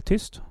går ju helt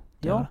tyst.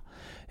 Ja.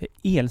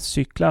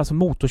 Elcyklar, alltså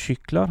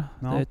motorcyklar.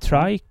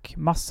 Trike,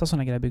 massa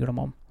sådana grejer bygger de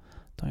om.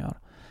 De gör.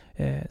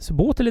 Så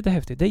båt är lite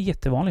häftigt. Det är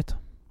jättevanligt.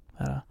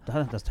 Det hade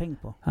jag inte ens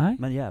tänkt på. Nej.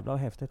 Men jävlar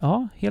vad häftigt.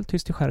 Ja, helt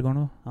tyst i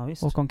skärgården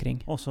och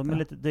omkring. Och så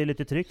med det är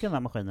lite tryck i den här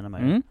maskinen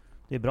med.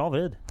 Det är bra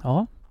vrid.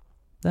 Ja,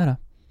 det är det.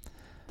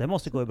 Det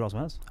måste gå hur bra som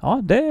helst. Ja,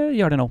 det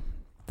gör det nog.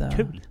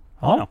 Kul.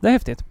 Ja, det är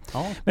häftigt.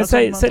 Ja, men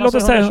låt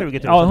oss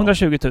säga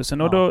 120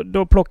 000 och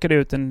då plockar det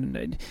ut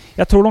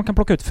jag tror de kan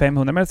plocka ut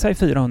 500, men säg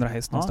 400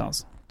 häst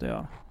någonstans. Det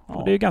gör.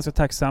 Och det är ganska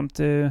tacksamt.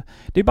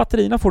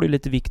 Batterierna får du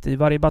lite vikt i.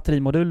 Varje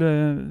batterimodul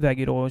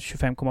väger då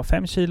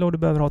 25,5 kilo och du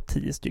behöver ha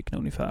 10 stycken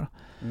ungefär.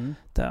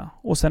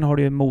 Och sen har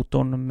du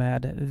motorn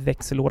med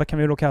växellåda kan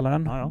vi då kalla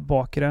den.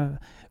 Bakre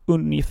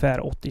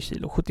ungefär 80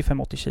 kilo,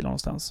 75-80 kilo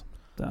någonstans.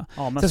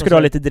 Sen ska du ha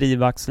lite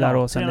drivaxlar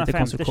och sen lite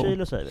konstruktion. 350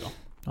 kilo säger vi då.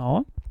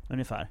 Ja.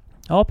 Ungefär.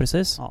 Ja,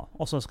 precis. Ja.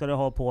 Och så ska du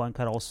ha på en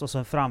kaross och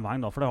sen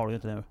framvagn då, för det har du ju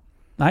inte nu.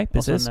 Nej,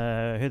 precis. Och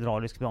sen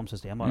hydraulisk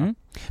bromssystem bara.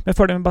 Men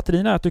fördelen med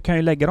batterierna är att du kan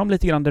ju lägga dem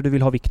lite grann där du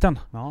vill ha vikten.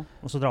 Ja,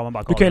 och så drar man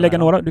bara du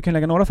kan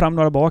lägga några fram,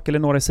 några bak eller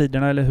några i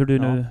sidorna eller hur du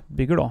nu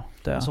bygger då.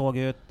 Jag såg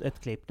ju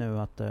ett klipp nu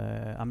att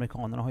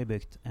amerikanerna har ju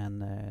byggt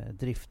en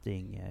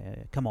drifting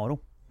Camaro,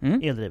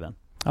 eldriven.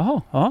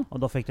 Jaha, ja. Och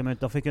då fick de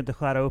inte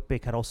skära upp i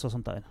kaross och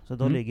sånt där. Så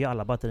då ligger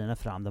alla batterierna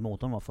fram där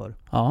motorn var för.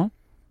 Ja.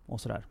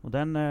 Och sådär. Och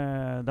den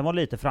var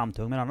lite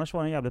framtung, men annars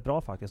var den jävligt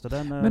bra faktiskt. Och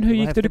men hur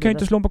gick det? Du kan ju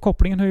inte slå på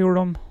kopplingen. Hur gjorde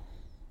de?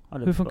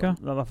 Hur funkar?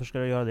 Varför ska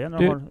du göra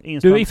det?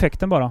 Du är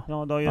effekten bara.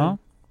 Ja, då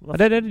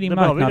det är din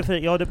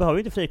marknad. Du behöver ju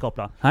inte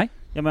frikoppla. Nej.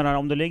 Jag menar,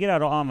 om du ligger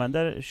där och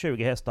använder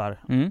 20 hästar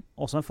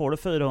och sen får du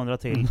 400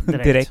 till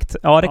direkt.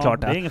 Ja, det är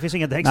klart. Det finns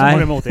inget däck som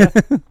går emot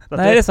det.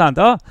 Nej, det är sant.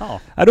 Ja,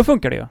 då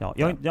funkar det ju. Ja,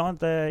 jag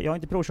har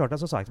inte provkört den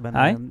som sagt,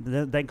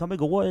 men den kommer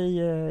gå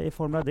i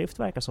Formula Drift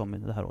verkar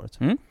som det här året.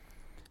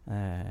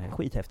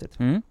 Skithäftigt.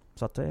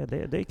 Så att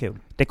det är kul.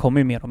 Det kommer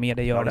ju mer och mer,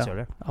 det gör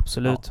det.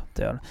 Absolut.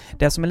 Ja.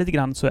 Det som är lite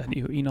grann så är det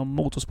ju inom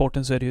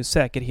motorsporten så är det ju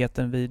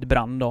säkerheten vid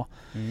brand då.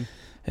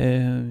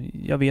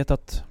 Jag vet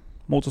att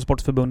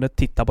Motorsportförbundet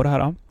tittar på det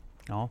här.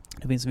 Ja.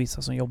 Det finns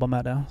vissa som jobbar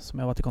med det som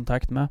jag har varit i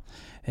kontakt med.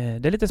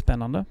 Det är lite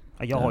spännande.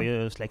 Jag har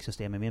ju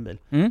släcksystem i min bil.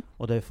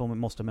 Och det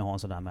måste man ha en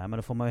sån där med. Men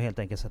då får man ju helt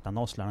enkelt sätta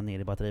nosslarna ner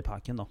i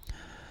batteripacken då.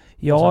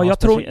 Ja, jag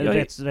tror...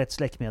 Rätt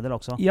släckmedel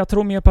också. Jag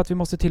tror mer på att vi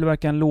måste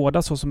tillverka en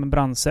låda så som en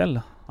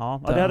brandcell.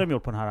 Ja, det hade de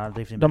gjort på den här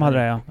driften. De hade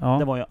det,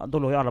 ja. Då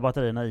låg ju alla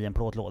batterierna i en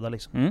plåtlåda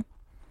liksom.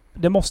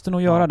 Det måste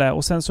nog göra det.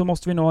 Och sen så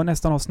måste vi nog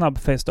nästan ha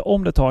snabbfäste.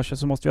 Om det tar sig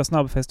så måste vi ha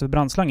snabbfäste för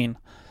brandslang in.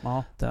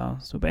 Ja.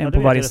 Så en på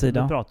varje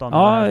sida. Du pratade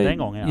om det den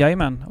gången.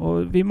 Jajamän.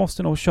 Och vi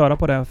måste nog köra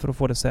på det för att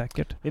få det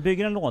säkert. Vi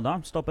bygger en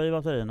låda, stoppar i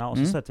batterierna och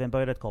så sätter vi en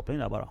böjrättkoppling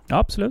där bara. Ja,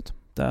 absolut.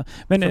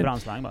 Men för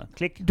brandslang bara.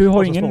 Klick, du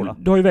har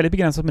ju väldigt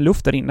begränsat med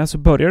luft där inne. Så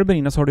börjar det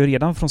brinna så har du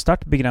redan från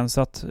start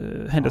begränsat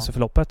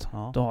händelseförloppet.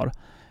 Du har.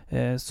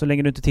 Så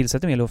länge du inte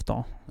tillsätter mer luft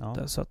då. Ja.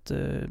 Så att,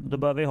 då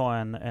bör vi ha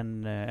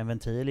en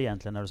ventil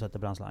egentligen när du sätter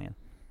brandslangen.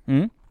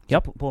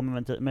 Ja. På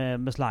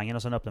med slangen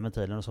och sen öppna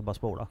ventilen och så bara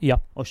spola. Ja.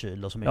 Och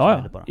kyl och så mycket som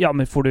möjligt bara. Ja,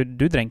 men får du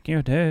dränker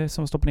ju. Det är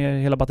som att stoppa ner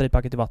hela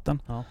batteripacket i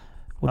vatten. Ja.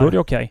 Och då är det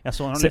okej. Jag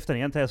såg någon lyfta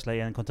ner en Tesla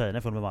i en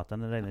container full med vatten.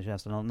 Den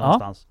räddningstjänsten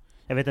någonstans.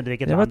 Jag vet inte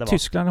vilket land det var.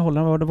 Tyskland och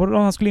Holland.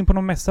 Han skulle in på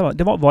någon mässa.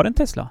 Var det en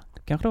Tesla?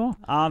 Kanske det var.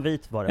 Ja, en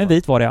vit var det. En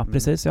vit var det, ja.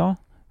 Precis, ja.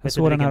 Jag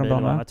såg den här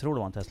dagen. Jag tror det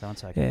var en Tesla, jag är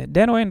inte säker.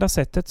 Det är nog enda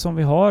sättet som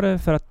vi har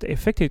för att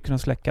effektivt kunna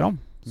släcka dem.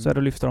 Så är det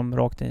att lyfta dem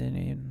rakt in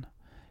i en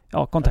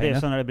container. Det är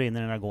så när det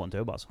brinner i en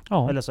argontub alltså.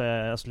 Ja. Eller så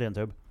är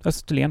acetylentub.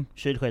 Acetylen.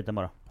 Kyl skiten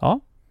bara. Ja.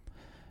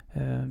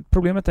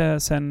 Problemet är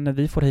sen när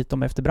vi får hit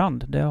dem efter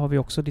brand. Det har vi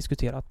också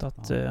diskuterat.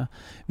 Att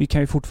vi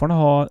kan ju fortfarande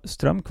ha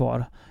ström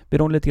kvar.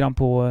 Beroende lite grann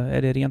på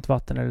är det rent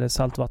vatten eller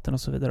saltvatten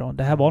och så vidare.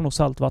 Det här var nog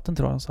saltvatten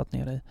tror jag de satt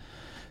ner i.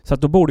 Så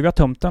att då borde vi ha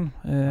tömt den.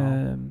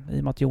 I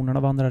och med att jonerna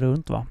vandrar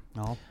runt va.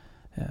 Ja.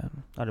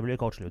 Det blir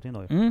kortslutning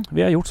då.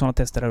 Vi har gjort sådana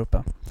tester där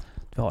uppe.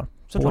 Vi har.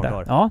 Såklart du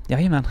har. Ja,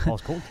 jajamän.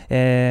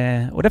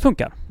 Och det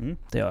funkar.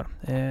 Det gör.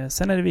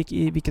 Sen är det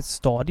i vilket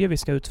stadie vi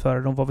ska utföra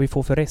dem, vad vi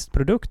får för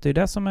restprodukt. Det är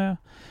det som är...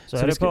 Så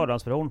är det på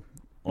Adamsbron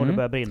och det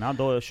börjar brinna,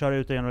 då kör du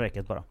ut det genom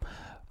räcket bara.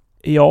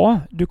 Ja,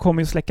 du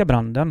kommer ju släcka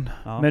branden.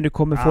 Men du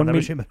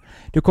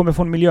kommer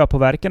få en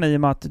miljöpåverkan i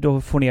och med att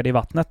du får ner det i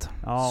vattnet.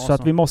 Så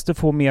att vi måste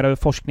få mer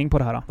forskning på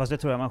det här. Fast det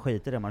tror jag man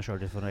skiter i det man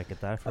kör från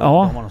räcket där. För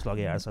de har de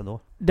slagit ihjäl sig då.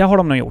 Det har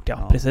de nog gjort,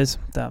 precis.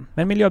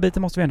 Men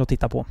miljöbiten måste vi ändå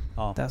titta på.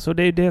 Så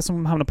det är det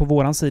som hamnar på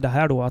våran sida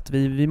här då. Att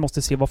vi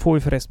måste se vad får vi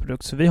för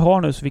restprodukt. Så vi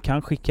har nu så vi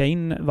kan skicka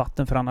in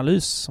vatten för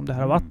analys som det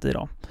här har varit i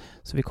då.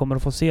 Så vi kommer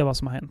att få se vad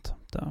som har hänt.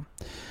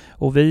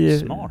 Och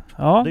Smart.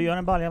 Du gör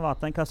en balja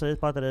vatten, kastar i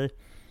ett batteri.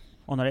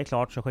 Och när det är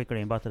klart så skickar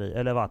du in batteri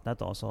eller vattnet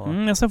då.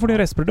 Så... sen får du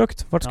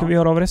restprodukt. Vart ska vi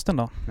göra av resten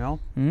då? Ja.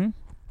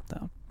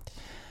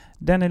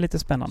 Den är lite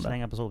spännande.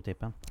 Slänga på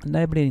soptippen.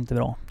 Det blir inte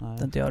bra.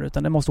 Det inte gör,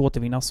 utan det måste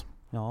återvinnas.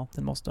 Ja.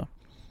 Den måste.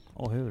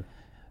 Och hur?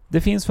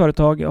 Det finns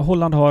företag.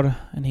 Holland har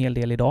en hel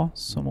del idag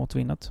som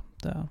återvinnat.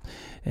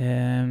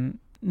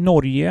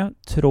 Norge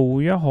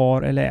tror jag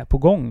har eller är på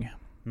gång.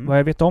 Vad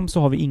jag vet om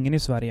så har vi ingen i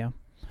Sverige.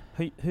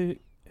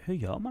 Hur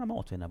gör man med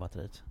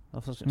återvinna-batteriet?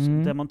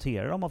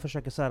 Demonterar de och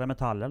försöker sära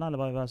metallerna eller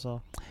vad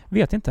alltså?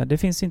 Vet inte. Det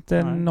finns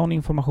inte någon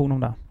information om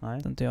det.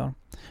 Det inte gör.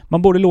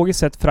 Man borde logiskt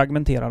sett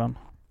fragmentera den.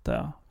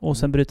 Och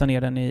sen bryta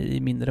ner den i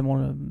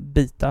mindre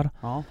bitar.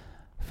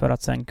 För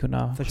att sen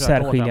kunna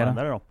särskilja den.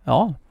 Då?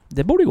 Ja,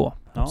 det borde gå.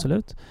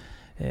 Absolut.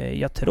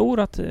 Jag tror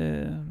att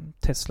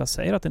Tesla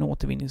säger att den är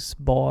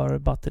återvinningsbar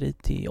batteri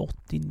till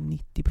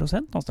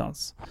 80-90%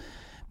 någonstans.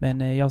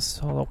 Men jag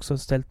har också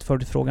ställt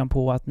följdfrågan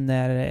på att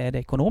när är det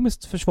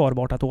ekonomiskt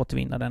försvarbart att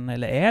återvinna den?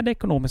 Eller är det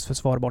ekonomiskt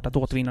försvarbart att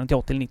återvinna den till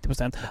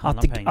 80-90%?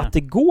 Att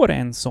det går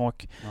en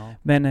sak.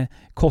 Men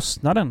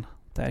kostnaden,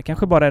 det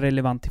kanske bara är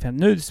relevant till 50%.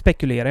 Nu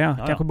spekulerar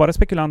jag. Kanske bara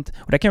spekulant.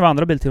 Och det kan ju vara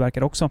andra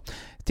biltillverkare också.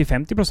 Till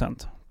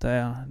 50%.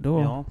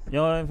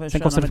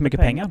 Sen kostar det för mycket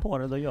pengar på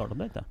det, då gör de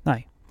det inte.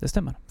 Nej, det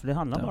stämmer. För det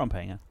handlar bara om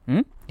pengar.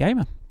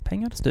 Jajamän,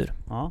 pengar styr.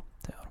 Ja.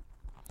 Det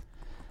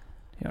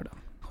gör det.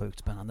 Sjukt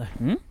spännande.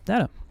 Det är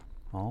det.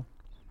 Ja.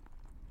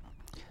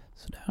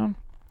 Sådär.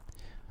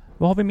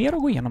 Vad har vi mer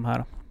att gå igenom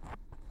här?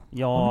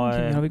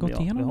 Har vi gått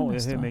igenom vi har ju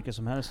hur mycket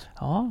som helst.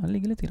 Ja, det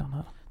ligger lite grann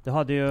här. Det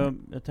hade ju,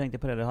 jag tänkte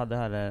på det, det hade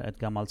här ett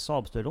gammalt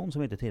Saab-styrdon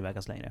som inte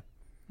tillverkas längre.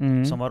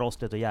 Som var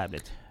rostigt och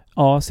jävligt.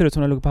 Ja, ser ut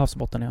som det låg på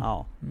havsbotten.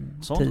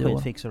 Sånt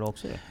skit fixar du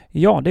också.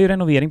 Ja, det är ju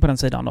renovering på den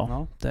sidan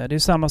då. Det är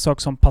samma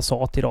sak som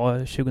Passat idag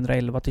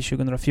 2011 till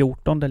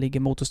 2014. Där ligger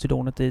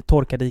motorstyrdonet i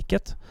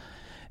torkardiket.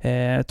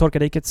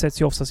 Torkardiket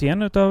sätts ju oftast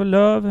igen utav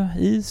löv,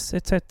 is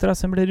etc.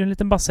 Sen blir det en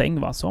liten bassäng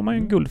va. Så har man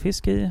ju en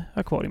guldfisk i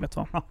akvariet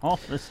va. Ja,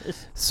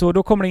 precis. Så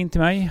då kommer det in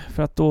till mig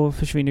för att då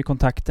försvinner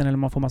kontakten eller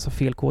man får massa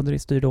felkoder i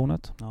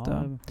styrdonet.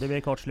 Det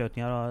blir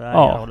kortslutningar och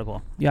ägare håller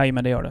på. Ja,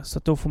 men det gör det. Så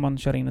då får man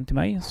köra in den till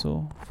mig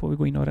så får vi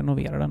gå in och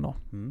renovera den då.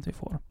 Vi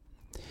får.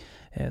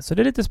 Så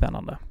det är lite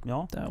spännande.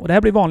 Och det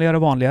här blir vanligare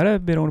och vanligare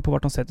beroende på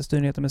vart de sätter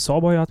styrnheten. Men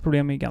Saab har ju haft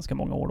problem i ganska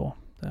många år då.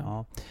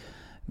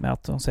 Med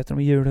att de sätter dem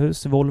i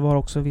hjulhus. Volvo har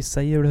också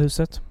vissa i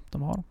hjulhuset.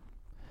 De har.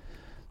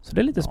 Så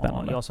det är lite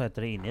spännande. Jag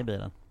sätter det inne i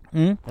bilen.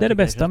 Det är det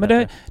bästa. Men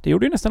det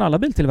gjorde ju nästan alla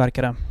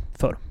biltillverkare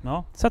förr.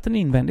 Satte den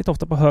invändigt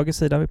ofta på höger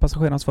sida vid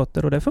passagerarnas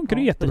fötter. Och det funkar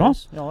ju jättebra.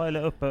 Precis. Ja,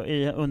 eller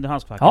uppe under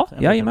handskfacket. Ja,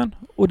 jajamän.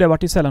 Och det var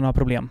ju sällan några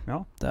problem.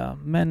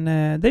 Men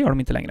det gör de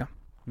inte längre.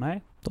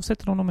 Nej. Då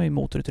sätter de dem i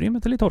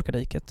motorutrymmet eller i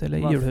torkardiket eller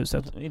i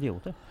hjulhuset.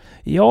 Idioter.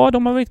 Ja,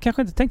 de har väl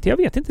kanske inte tänkt. Jag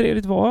vet inte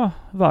riktigt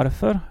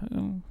varför.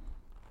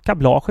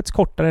 Kablagets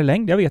kortare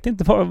längd. Jag vet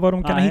inte vad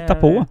de kan hitta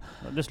på.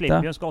 Du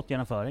slipper ju en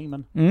skottgenomföring.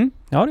 Men...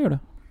 Ja, det gör det.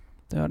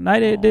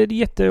 Det är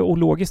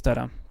jätteologiskt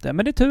där.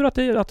 Men det är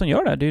tur att de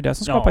gör det. Det är ju det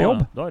som skapar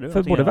jobb.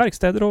 För både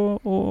verkstäder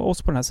och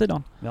oss på den här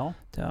sidan.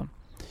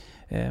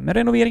 Men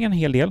renoveringen en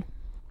hel del.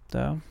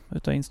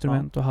 Utav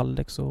instrument och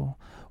Haldex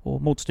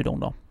och motstyrdon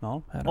då.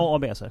 Och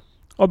ABS-er.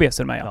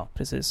 ABS-er med,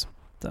 precis.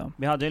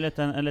 Vi hade ju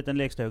en liten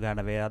lekstuga här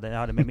när vi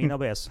hade med min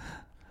ABS.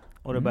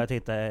 Och då började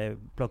jag titta,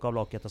 plocka av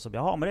locket och så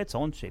men det är ett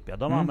sånt chip.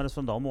 De användes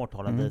från de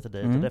årtalen dit och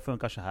dit och det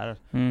funkar så här.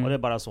 Och det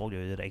bara såg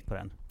du direkt på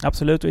den.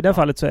 Absolut, och i det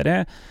fallet så är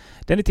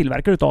den är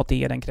tillverkad utav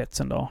ATE den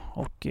kretsen då.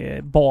 Och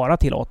bara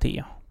till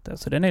ATE.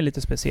 Så den är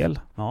lite speciell.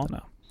 Ja,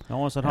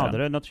 och så hade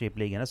du något chip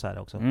liggande så här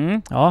också.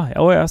 Ja,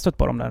 jag har stött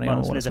på dem där.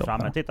 Man så lite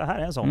fram, titta här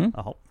är en sån.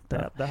 Jaha,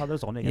 där hade du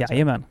sån egen.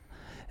 Jajamän.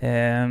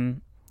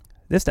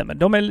 Det stämmer.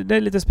 Det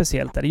är lite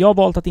speciellt där. Jag har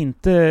valt att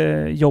inte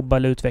jobba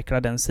eller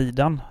utveckla den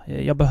sidan.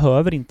 Jag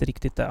behöver inte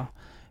riktigt det.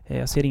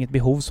 Jag ser inget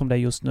behov som det är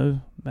just nu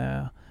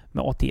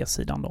med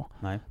ATS-sidan då.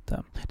 Nej.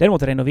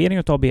 Däremot renovering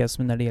av ABS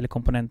när det gäller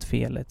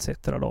komponentfel etc.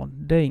 då,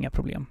 det är inga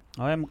problem.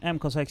 Ja,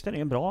 MK16 är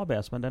en bra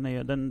ABS, men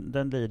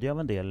den lider ju av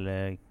en del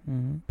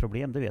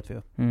problem, det vet vi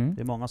ju.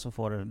 Det är många som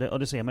får det, och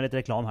det ser man lite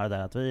reklam här och där,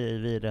 att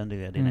vi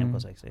renoverar din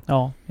MK60.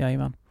 Ja,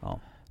 jajamän. Ja.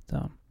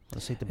 Det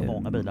sitter på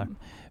många bilar.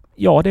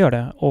 Ja, det gör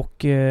det.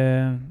 Och,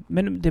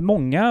 men det är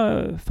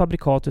många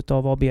fabrikat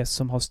utav ABS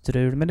som har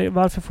strul. Men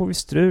varför får vi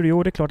strul?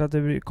 Jo, det är klart att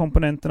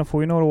komponenterna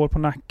får ju några år på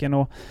nacken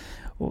och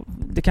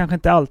det kanske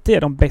inte alltid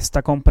är de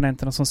bästa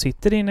komponenterna som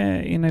sitter i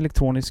en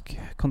elektronisk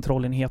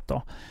kontrollenhet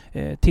då.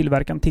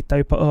 Tillverkaren tittar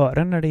ju på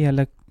ören när det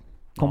gäller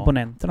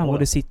komponenterna. Och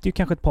det sitter ju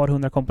kanske ett par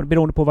hundra komponenter,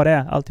 beroende på vad det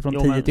är. Allt från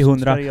 10 till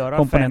 100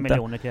 komponenter. 5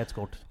 miljoner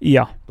kretskort.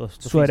 Ja, då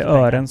så är det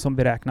ören som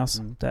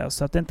beräknas.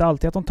 Så att det är inte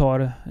alltid att de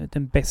tar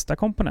den bästa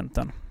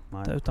komponenten.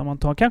 Utan man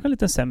tar kanske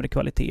lite sämre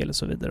kvalitet eller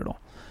så vidare då.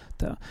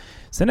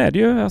 Sen är det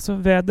ju alltså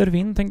väder,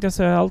 vind tänkte jag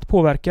säga, allt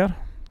påverkar.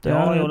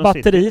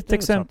 Batteriet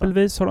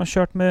exempelvis, har de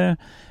kört med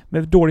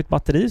dåligt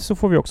batteri så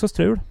får vi också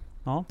strul.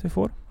 Ja. Det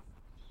får.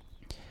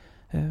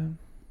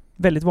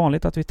 Väldigt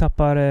vanligt att vi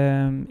tappar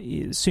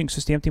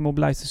synksystem till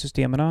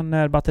mobilizer-systemen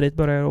när batteriet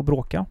börjar att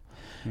bråka.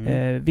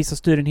 Vissa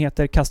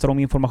styrenheter kastar om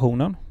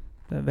informationen.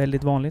 Det är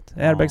väldigt vanligt.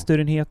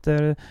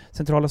 Airbag-styrenheter,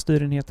 centrala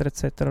styrenheter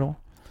etc. då.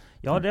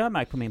 Ja, det har jag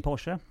märkt på min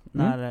Porsche.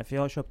 För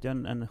jag köpte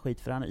en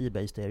skitfrän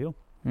eBay-stereo.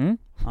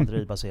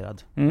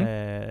 Android-baserad.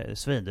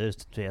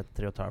 Svindyrt,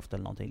 3,5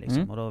 eller någonting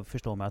liksom. Och då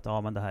förstår man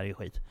att men det här är ju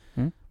skit.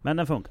 Men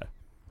den funkar.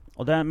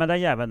 Men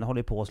den jäveln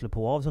håller på att slå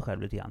på av sig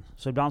själv lite grann.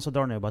 Så ibland så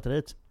drar den ur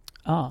batteriet.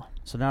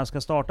 Så när jag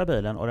ska starta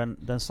bilen och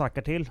den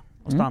sackar till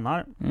och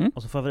stannar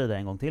och så får jag vrida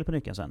en gång till på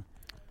nyckeln sen.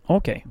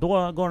 Okej.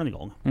 Då går den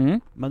igång.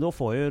 Men då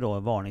får jag ju då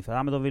varning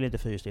för men då vill inte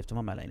fyrstiften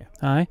vara med längre.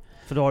 Nej.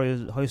 För då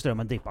har ju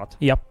strömmen dippat.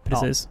 Ja,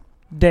 precis.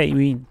 Det är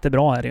ju inte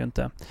bra, är det ju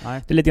inte.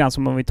 Nej. Det är lite grann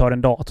som om vi tar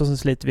en dator så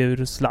sliter vi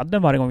ur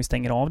sladden varje gång vi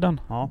stänger av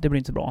den. Ja. Det blir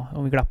inte bra.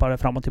 Om vi glappar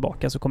fram och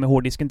tillbaka så kommer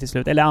hårddisken till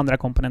slut, eller andra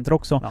komponenter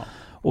också,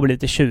 och blir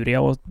lite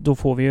tjuriga. Och då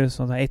får vi ju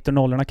sådana här 1 och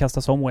 0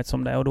 kastas om och ett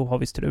som det, och då har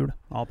vi strul.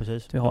 Ja,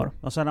 precis. Vi har.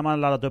 Och sen när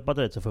man laddat upp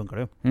batteriet så funkar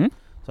det.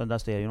 Så den där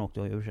stereon åkte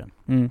ur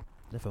sen.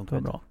 Det funkar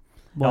bra.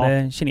 Var det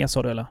en kines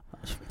sa du eller?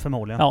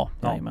 Förmodligen. Ja.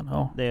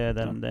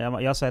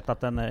 Jag har sett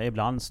att den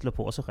ibland slår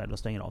på sig själv och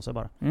stänger av sig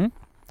bara.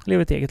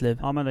 Lever ett eget liv.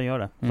 Ja, men den gör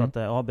det. Så att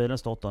har bilen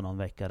stått någon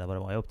vecka eller vad det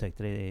var. Jag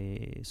upptäckte det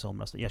i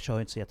somras. Jag kör ju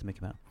inte så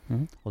jättemycket med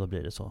den. Och då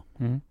blir det så.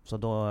 Så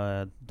då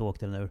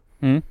åkte den ur.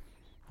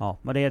 Ja,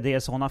 men det är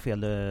sådana fel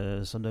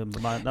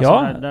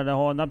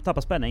när det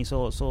tappar spänning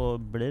så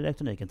blir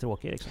elektroniken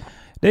tråkig liksom.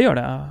 Det gör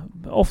det.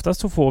 Oftast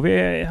så får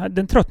vi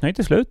den tröttnar ju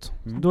till slut.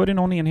 Då är det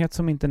någon enhet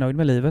som inte är nöjd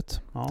med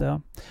livet.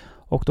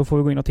 Och då får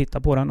vi gå in och titta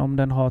på den om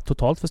den har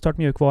totalt förstört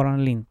mjukvaran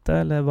eller inte,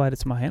 eller vad är det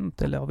som har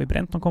hänt, eller har vi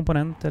bränt någon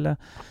komponent, eller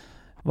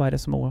vad är det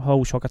som har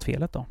orsakat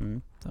felet då.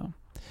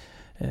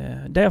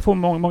 Där jag får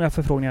många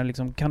förfrågningar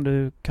liksom, kan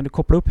du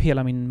koppla upp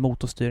hela min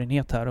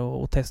motorstyrenhet här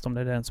och testa om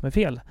det är den som är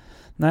fel?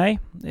 Nej,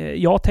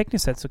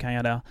 tekniskt sett så kan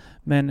jag det,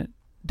 men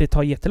det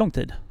tar jättelång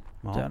tid.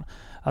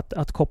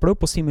 Att koppla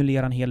upp och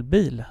simulera en hel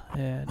bil,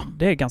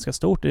 det är ganska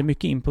stort. Det är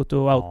mycket input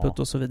och output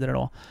och så vidare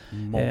då.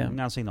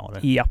 Många signaler.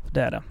 Ja,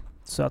 det är det.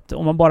 Så att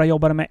om man bara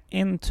jobbar med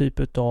en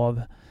typ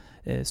av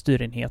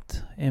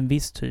styrenhet, en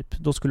viss typ,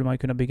 då skulle man ju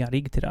kunna bygga en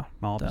rigg till det.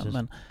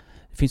 Men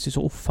det finns ju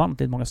så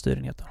ofantligt många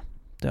styrenheter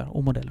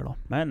och modeller då.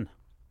 Men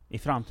i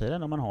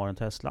framtiden om man har en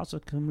Tesla så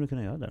kommer du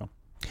kunna göra det då?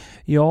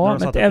 Ja,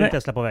 men även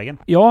Tesla på vägen.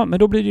 Ja, men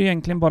då blir det ju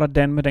egentligen bara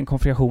den med den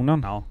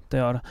konfigurationen. Ja,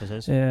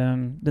 precis.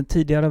 Den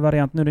tidigare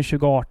varianten, nu är det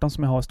 2018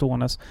 som jag har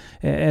ståendes.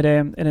 Är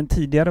det en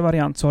tidigare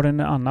variant så har den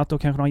annat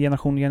och kanske någon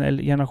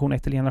generation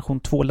 1 eller generation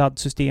 2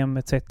 laddsystem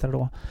etc.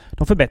 då.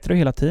 De förbättrar ju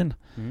hela tiden.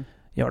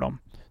 Gör de.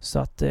 Så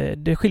att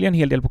det skiljer en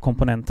hel del på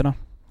komponenterna.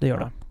 Det gör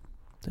det.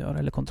 Det gör,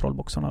 eller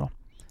kontrollboxarna då.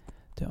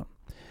 Det gör.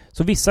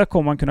 Så vissa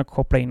kommer man kunna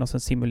koppla in och sen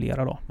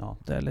simulera då.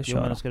 Eller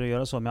köra. Men ska du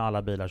göra så med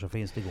alla bilar så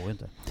finns det går ju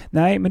inte.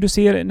 Nej, men du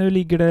ser, nu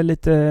ligger det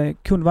lite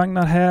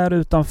kundvagnar här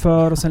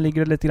utanför och sen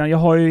ligger det lite grann. Jag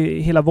har ju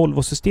hela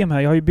Volvo-system här.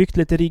 Jag har ju byggt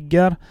lite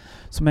riggar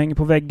som hänger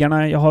på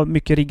väggarna. Jag har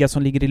mycket riggar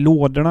som ligger i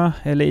lådorna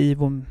eller i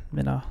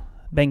mina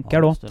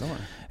bänkar då.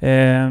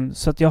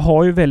 Så att jag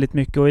har ju väldigt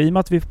mycket, och i och med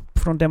att vi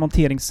från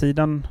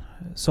demonteringssidan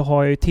så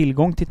har jag ju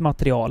tillgång till ett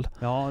material.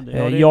 Ja, det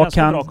är en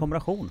ganska bra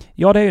kombination.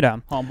 Ja, det är ju det.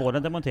 Ja, både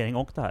demontering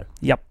och det här.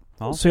 Ja.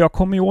 Så jag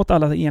kommer ju åt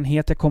alla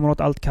enheter, jag kommer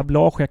åt allt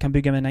kablage, jag kan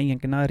bygga mina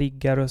egna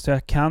riggar och så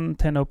jag kan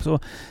tända upp. Så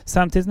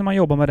samtidigt när man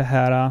jobbar med det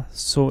här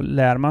så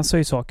lär man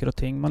sig saker och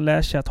ting. Man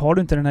lär sig att har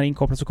du inte den här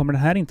inkopplad så kommer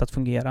den här inte att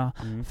fungera.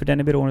 För den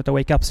är beroende av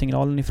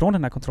wake-up-signalen ifrån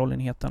den här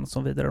kontrollenheten och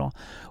så vidare då.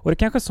 Och det är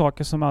kanske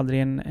saker som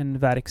aldrig en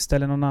verkstad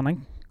eller någon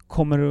annan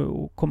kommer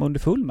under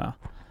full med.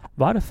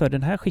 Varför?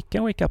 Den här skickar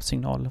en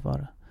wake-up-signal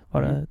var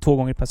 2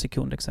 gånger per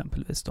sekund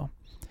exempelvis då.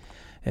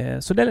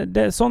 Så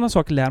sådana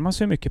saker lär man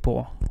sig mycket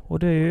på. Och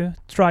det är ju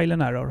trial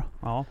and error.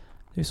 Ja.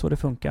 Det är så det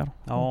funkar.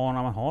 Ja, och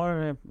när man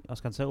har, jag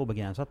ska inte säga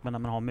obegränsat, men när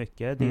man har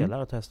mycket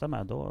delar att testa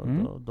med,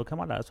 då kan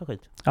man lära sig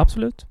skit.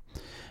 Absolut.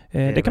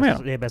 Det kan man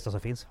göra. Det är det bästa som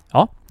finns.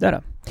 Ja, det är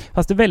det.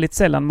 Fast det är väldigt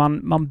sällan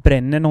man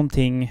bränner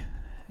någonting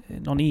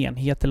någon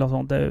enhet eller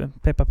något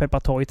sånt. Peppa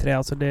ta i trä.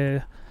 Alltså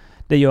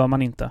det gör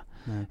man inte.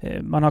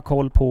 Man har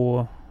koll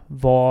på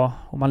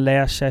och man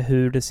lär sig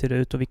hur det ser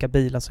ut och vilka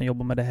bilar som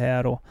jobbar med det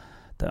här och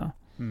det.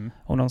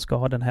 Om de ska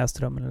ha den här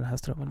strömmen eller den här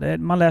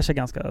strömmen. Man lär sig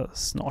ganska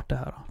snart det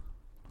här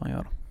man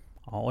gör.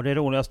 Ja, och det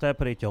roligaste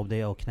på ditt jobb,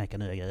 det är att knäcka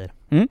nya grejer.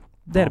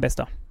 Det är det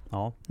bästa.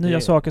 Ja,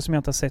 nya saker som jag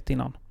inte har sett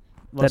innan.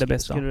 Det är det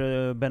bästa. Skulle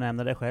du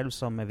benämna dig själv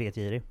som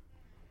vetgirig?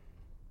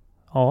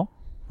 Ja.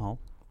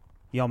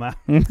 Jag med.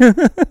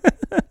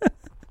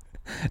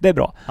 Det är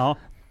bra. Ja.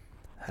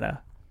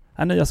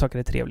 Nya saker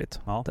är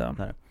trevligt. Ja, det är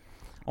det.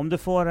 Om du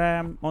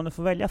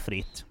får välja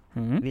fritt,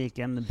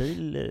 vilken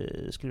bil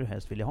skulle du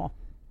helst vilja ha?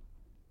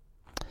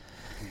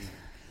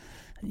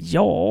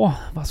 Ja,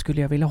 vad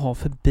skulle jag vilja ha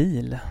för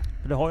bil?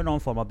 Du har ju någon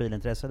form av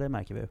bilintresse, det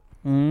märker vi.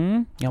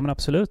 Ja men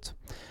absolut.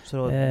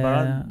 Så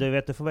bara,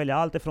 du får välja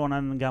allt ifrån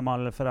en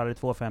gammal Ferrari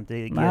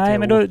 250 GTO. Nej,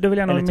 men då vill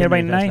jag nog mer vara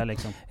in. Nej.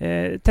 Liksom.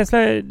 Tesla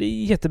är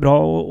jättebra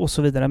och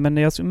så vidare,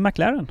 men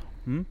McLaren.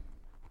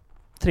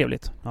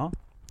 Trevligt. Ja.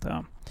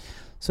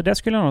 Så det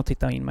skulle jag nog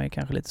titta in mig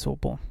kanske lite så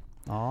på.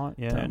 Ja,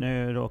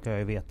 nu råkar jag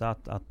ju veta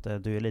att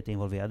du är lite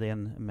involverad i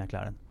en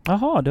McLaren.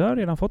 Jaha, du har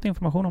redan fått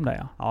information om det,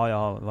 ja. Ja, jag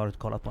har varit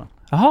och kollat på den.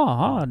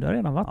 Jaha, du har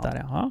redan varit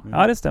där, ja.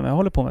 Ja, det stämmer. Jag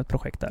håller på med ett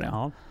projekt där,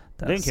 ja.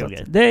 Det är en kul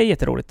grej. Det är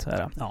jätteroligt.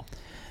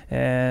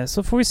 Ja.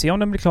 Så får vi se om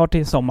den blir klar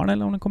till sommaren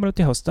eller om den kommer ut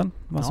till hösten.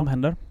 Vad som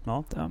händer.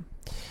 Ja.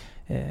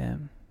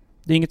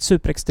 Det är inget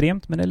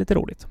superextremt, men det är lite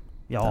roligt.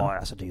 Ja,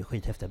 alltså det är ju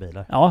skithäftiga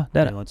bilar. Ja, det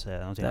är det. Jag inte säga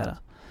någonting annat.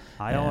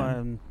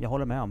 Ja, jag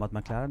håller med om att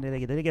McLaren,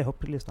 det ligger högt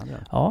på listan.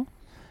 Ja.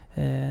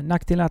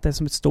 Nackdelen är att det är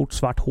som ett stort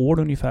svart hål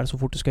ungefär så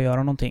fort du ska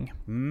göra någonting.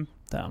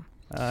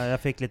 Jag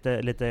fick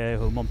lite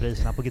hum om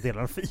priserna på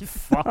GT-larna. Fy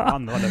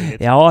fan vad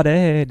löjligt. Ja, det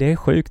är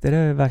sjukt. Det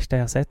är det värsta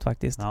jag sett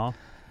faktiskt. Ja.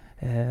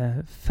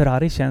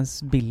 Ferrari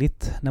känns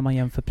billigt när man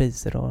jämför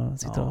priser och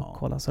sitter och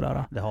kollar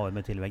sådär. Det har vi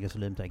med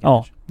tillväggsvolym.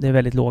 Ja, det är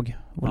väldigt låg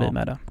volym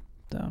med det.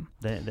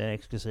 Det är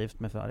exklusivt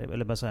med Ferrari,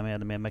 eller bara säga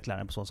med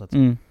McLaren på så sätt.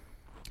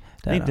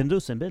 Det är inte en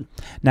dussinbil.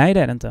 Nej,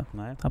 det är det inte.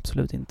 Nej.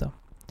 Absolut inte.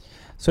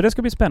 Så det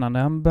ska bli spännande.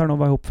 Han bör nog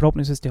vara ihop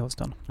förhoppningsvis till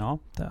hösten. Ja.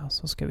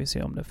 Så ska vi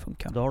se om det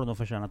funkar. Då har du nog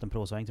förtjänat en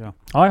provsväng, tror jag.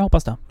 Ja, jag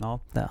hoppas det. Ja.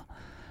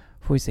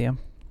 Får vi se.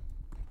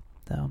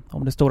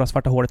 Om det stora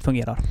svarta hålet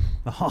fungerar.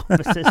 Ja,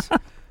 precis.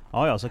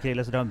 Ja, så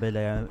Krilles drömbil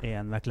är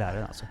en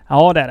McLaren alltså.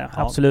 Ja, det är det.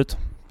 Ja. Absolut.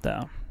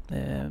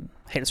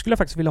 Helst skulle jag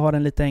faktiskt vilja ha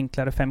den lite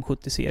enklare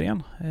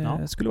 570-serien.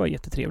 Det skulle vara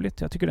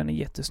jättetrevligt. Jag tycker den är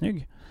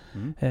jättesnygg.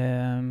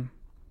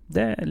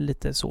 Det är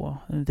lite så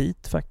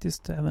vit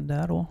faktiskt även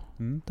där då.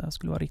 Det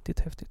skulle vara riktigt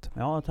häftigt.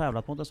 Jag har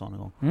tävlat mot en sån en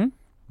gång.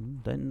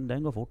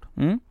 Den går fort.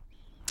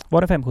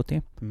 Var det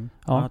 570?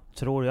 Ja.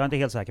 Jag är inte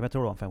helt säker, men jag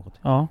tror det var 570.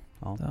 Ja.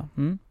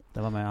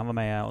 Det var med. Han var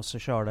med och så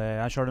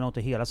han körde nog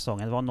inte hela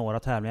säsongen. Det var några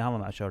tävlingar han var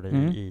med och körde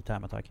i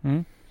Time Attack.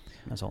 En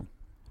sån.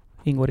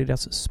 Ingår i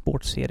deras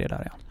sportserie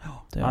där,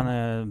 ja.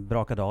 Han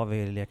brakade av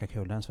i Leka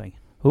kul en sväng.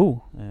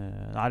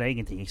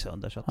 Ingenting gick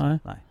sönder så att,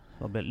 nej.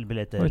 Det blev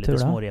lite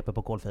små repor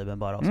på kolfibern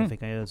bara och så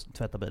fick han ju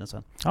tvätta bilen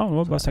sen. Ja, det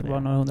var bara säkert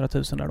några 100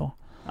 000 där då.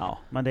 Ja,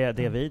 men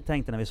det vi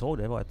tänkte när vi såg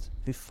det var att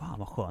fy fan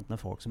vad skönt med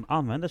folk som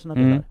använder sina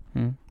bilar.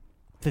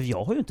 För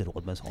jag har ju inte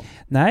råd med sånt.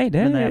 Nej,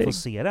 men när jag får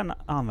se den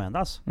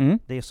användas,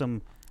 det är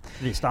som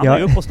vi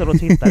stannar upp och ställer och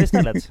tittar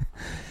istället.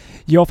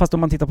 Ja, fast om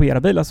man tittar på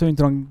era bilar så är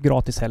inte de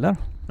gratis heller.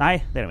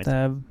 Nej, det är de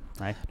inte.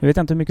 Nej. Nu vet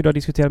jag inte hur mycket du har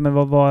diskuterat,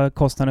 men vad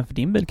kostnaden för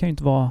din bil kan ju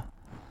inte vara...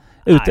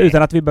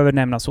 Utan att vi behöver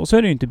nämna så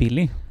är det ju inte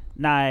billig.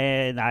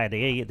 Nej, det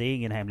är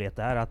ingen hemlighet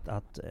där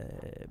att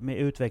med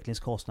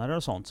utvecklingskostnader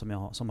och sånt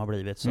som har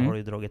blivit så har det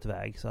ju dragit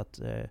iväg så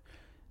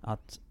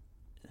att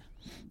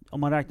om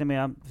man räknar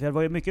med, för det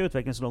var ju mycket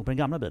utveckling som låg på den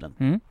gamla bilen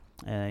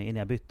innan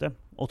jag bytte,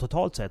 och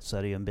totalt sett så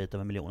är det ju en bit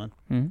över 1 miljon.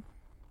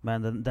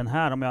 Men den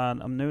här,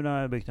 om nu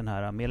när jag byggt den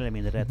här mer eller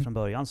mindre rätt från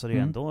början så är det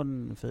ju ändå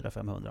en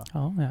 400-500.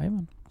 Ja,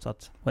 jajamän. Så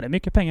att, och det är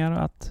mycket pengar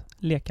att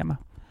leka med.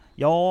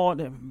 Ja,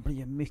 det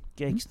blir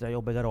mycket extra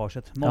jobb i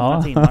garaget.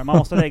 Många timmar. Man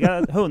måste lägga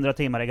 100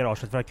 timmar i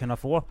garaget för att kunna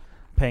få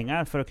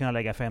pengar för att kunna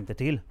lägga 50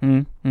 till.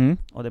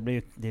 Och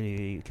det är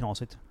ju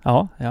knasigt.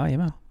 Ja,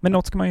 jajamän. Men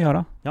något ska man ju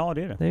göra. Ja,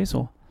 det är det. Det är ju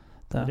så.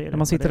 När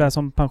man sitter där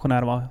som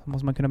pensionär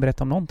måste man kunna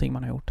berätta om någonting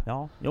man har gjort.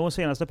 Ja,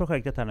 senaste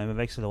projektet här nu med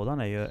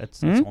växellådan är ju ett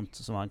sånt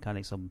som man kan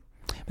liksom...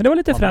 Men det var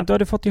lite fränt. Du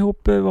hade fått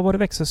ihop, vad var det,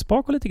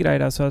 växelspak och lite grejer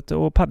där så att,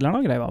 och paddlarna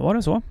och grejer, va? Var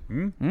det så?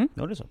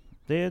 Ja, det är så.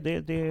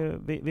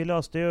 Vi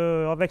löste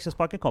ju...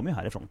 växelspaken kom ju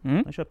härifrån.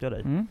 Den köpte jag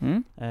dig.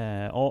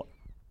 Och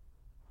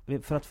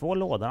för att få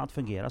lådan att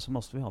fungera så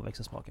måste vi ha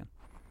växelspaken.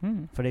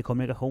 För det är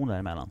kommunikation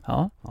däremellan.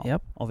 Ja.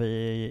 Och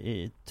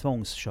vi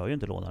tvångskör ju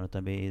inte lådan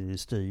utan vi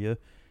styr ju.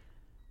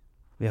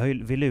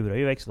 Vi lurar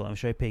ju växellådan. Vi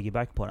kör ju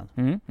piggyback på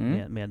den.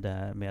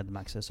 Med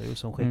MaxSU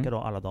som skickar då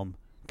alla de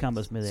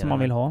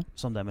campusmeddelanden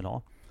som den vill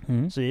ha.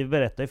 Så vi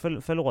berättar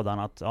ju för lådan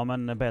att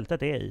men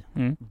bältet är i.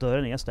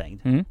 Dörren är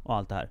stängd. Och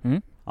allt det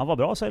här. Ja, vad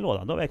bra, säger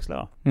lådan. Då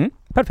växlar jag.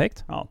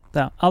 Perfekt. Ja.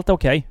 Allt är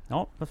okej.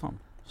 Ja, för fan.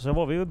 Så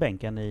var vi ju i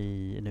bänken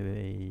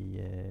i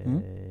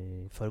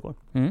förrgår.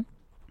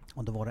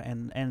 Och då var det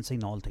en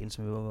signal till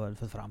som vi var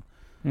fått fram.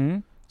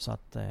 Så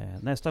att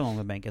nästa gång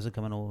med bänken så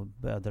kan man nog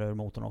börja dra ur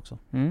motorn också.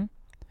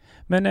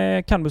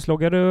 Men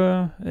canbusloggar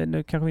du,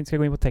 nu kanske vi inte ska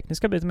gå in på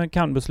tekniska biten, men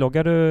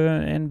canbusloggar du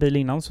en bil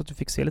innan så att du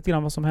fick se lite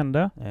grann vad som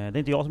hände? Det är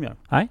inte jag som gör.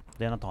 Nej.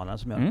 Det är Nathanael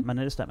som gör. Men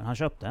det stämmer. Han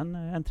köpte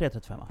en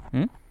 335.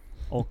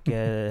 Och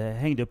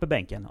hängde upp i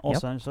bänken. Och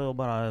sen så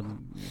bara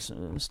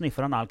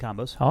sniffar han all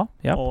cambus.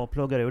 Och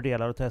pluggar ur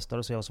delar och testar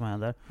och ser vad som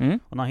händer.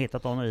 Och när han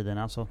hittat de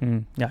idéerna så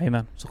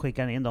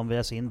skickar han in dem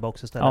via sin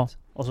box istället.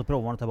 Och så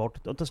provar han att ta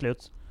bort. Och till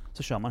slut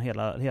så kör man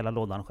hela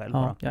lådan själv.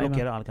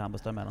 Blockerar all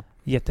cambus där med den.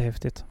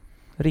 Jättehäftigt.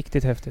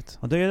 Riktigt häftigt.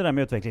 Och det är det där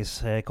med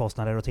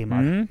utvecklingskostnader och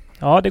timmar.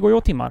 Ja, det går ju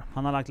åt timmar.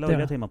 Han har lagt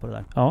löjliga timmar på det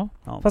där. Ja.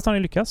 Fast han har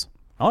ju lyckats.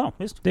 Ja,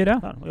 visst. Det är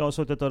det. Och jag har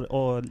suttit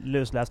och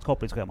lusläst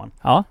kopplingsscheman.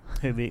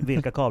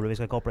 Vilka kablar vi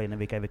ska koppla in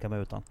och vilka vi kan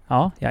vara utan.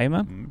 Ja,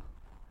 jajamän.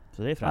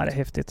 Så det är främt. Det är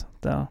häftigt.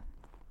 Det är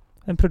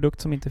en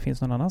produkt som inte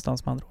finns någon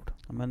annanstans med andra ord.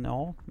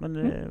 Men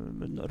det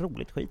är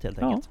roligt skit helt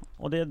enkelt.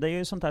 Och det är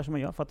ju sånt här som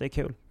man gör för att det är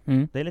kul.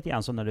 Det är lite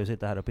grann som när du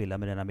sitter här och pillar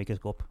med dina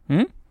mikroskop.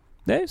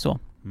 Det är ju så.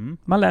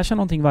 Man lär sig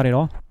någonting varje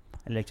dag.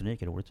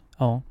 Elektronik är roligt.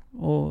 Ja,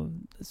 och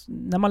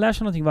när man lär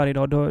sig någonting varje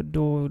dag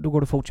då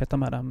går det att fortsätta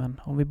med det.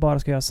 Men om vi bara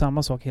ska göra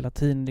samma sak hela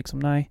tiden, liksom,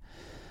 nej.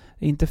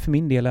 Inte för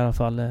min del i alla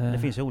fall. Det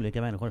finns ju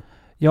olika människor.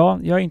 Ja,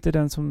 jag är inte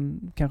den som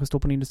kanske står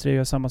på en industri och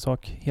gör samma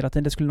sak hela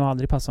tiden. Det skulle nog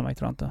aldrig passa mig,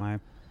 tror jag inte. Nej.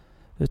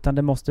 Utan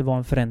det måste vara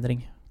en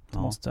förändring.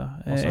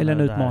 Eller en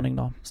utmaning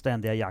då.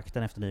 Ständiga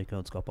jakten efter ny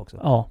kunskap också.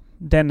 Ja,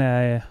 den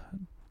är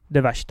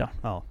det värsta.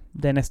 Ja.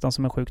 Det är nästan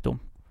som en sjukdom.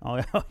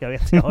 Ja, jag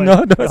vet. Jag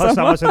har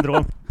samma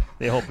syndrom.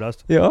 Det är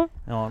hopplöst. Ja,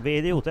 vi är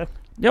idioter.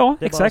 Ja,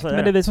 exakt.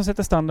 Men det är vi som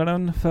sätter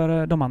standarden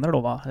för de andra då,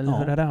 va? Eller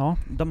hur är det? Ja.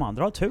 De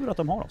andra har tur att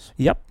de har oss.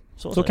 Ja,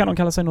 så kan de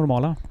kalla sig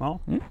normala. Ja,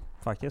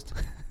 faktiskt.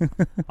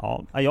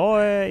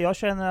 Jag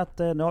känner att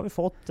nu har vi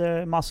fått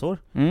massor.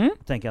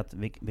 Jag tänker att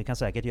vi kan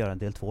säkert göra en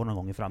del 2 någon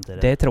gång i framtiden.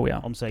 Det tror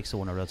jag. Om 6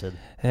 år när vi har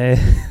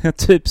tid.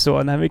 Typ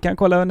så. Vi kan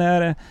kolla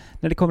när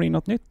det kommer in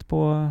något nytt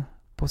på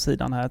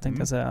sidan här,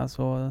 tänkte jag säga.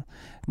 Så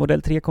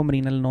modell 3 kommer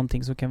in eller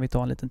någonting, så kan vi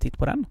ta en liten titt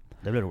på den.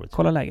 Det blir roligt.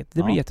 Kolla läget.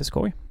 Det blir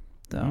jätteskoj.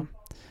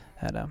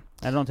 Är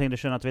det någonting du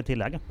känner att vi vill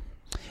tillägga?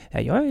 Ja,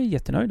 jag är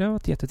jättenöjd. Det har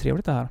varit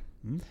jättetrevligt det här.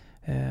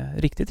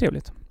 Riktigt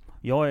trevligt.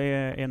 Jag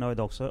är nöjd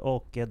också,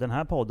 och den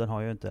här podden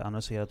har jag inte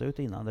annonserat ut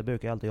innan. Det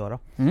brukar jag alltid göra.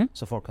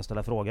 Så folk kan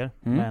ställa frågor.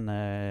 Men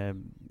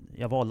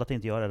jag valde att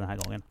inte göra det den här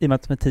gången. I och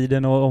med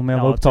tiden och om jag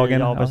var upptagen.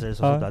 Ja, precis. Och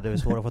sånt där. Det är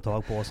svårt att få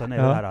tag på. Sen är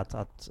det här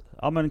att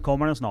men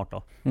kommer den snart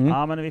då?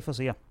 Ja, men vi får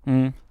se.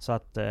 Så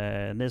att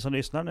ni som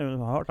lyssnar nu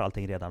har hört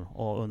allting redan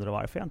och undrar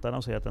varför jag inte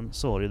annonserat den,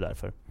 så är det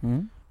därför.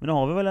 Men nu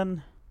har vi väl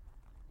en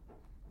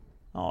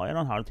och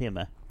en halv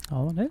timme.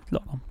 Ja, det är ett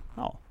lagom.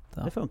 Ja,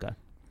 det funkar.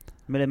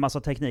 Men det är en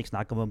massa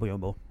tekniksnack om Wumbo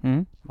Jumbo.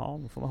 Ja,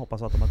 då får man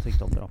hoppas att de har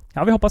tyckt om det då.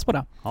 Ja, vi hoppas på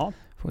det. Ja.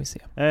 Får vi se.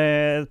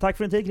 Tack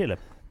för din tid, Krille.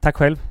 Tack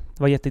själv.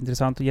 Det var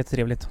jätteintressant och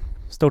jättetrevligt.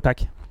 Stort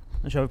tack.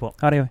 Nu kör vi på.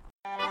 Ja, det gör vi.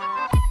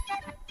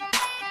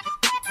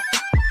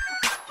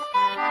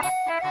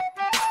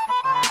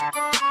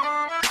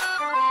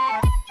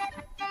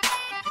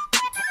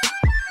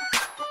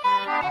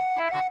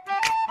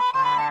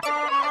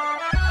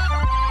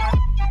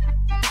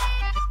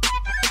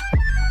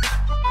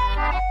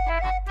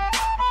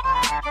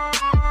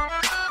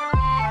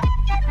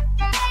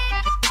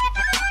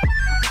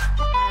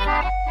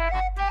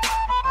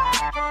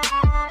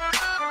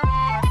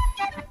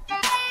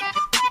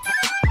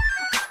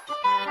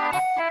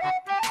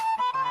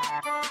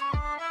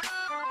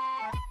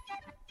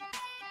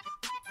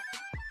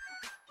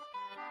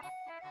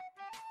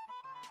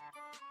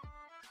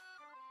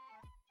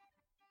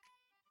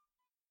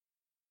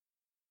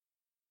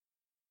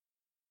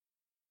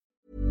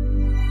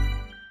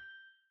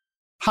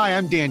 Hi,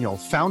 I'm Daniel,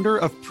 founder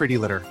of Pretty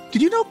Litter.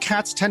 Did you know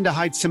cats tend to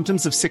hide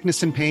symptoms of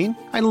sickness and pain?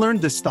 I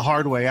learned this the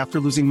hard way after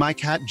losing my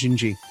cat,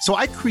 Gingy. So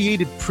I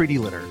created Pretty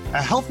Litter,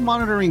 a health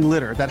monitoring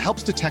litter that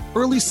helps detect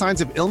early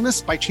signs of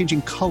illness by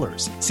changing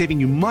colors, saving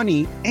you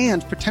money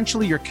and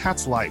potentially your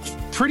cat's life.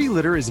 Pretty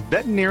Litter is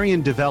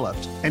veterinarian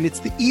developed, and it's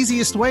the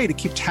easiest way to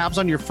keep tabs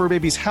on your fur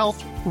baby's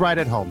health right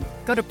at home.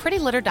 Go to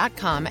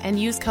prettylitter.com and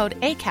use code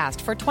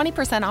ACAST for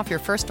 20% off your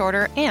first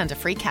order and a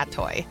free cat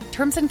toy.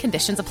 Terms and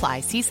conditions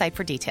apply. See site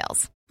for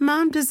details.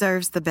 Mom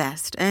deserves the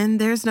best, and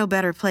there's no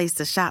better place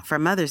to shop for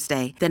Mother's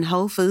Day than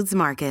Whole Foods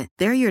Market.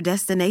 They're your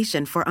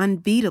destination for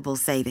unbeatable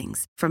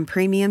savings, from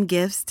premium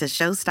gifts to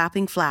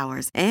show-stopping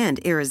flowers and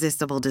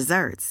irresistible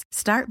desserts.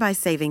 Start by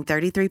saving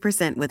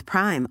 33% with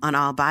Prime on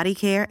all body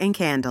care and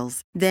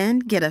candles. Then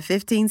get a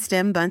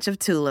 15-stem bunch of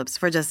tulips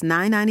for just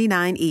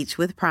 $9.99 each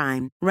with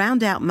Prime.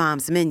 Round out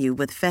Mom's menu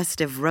with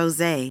festive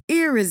rosé,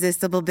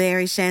 irresistible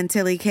berry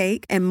chantilly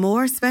cake, and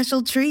more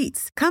special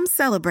treats. Come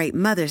celebrate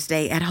Mother's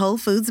Day at Whole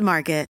Foods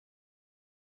Market.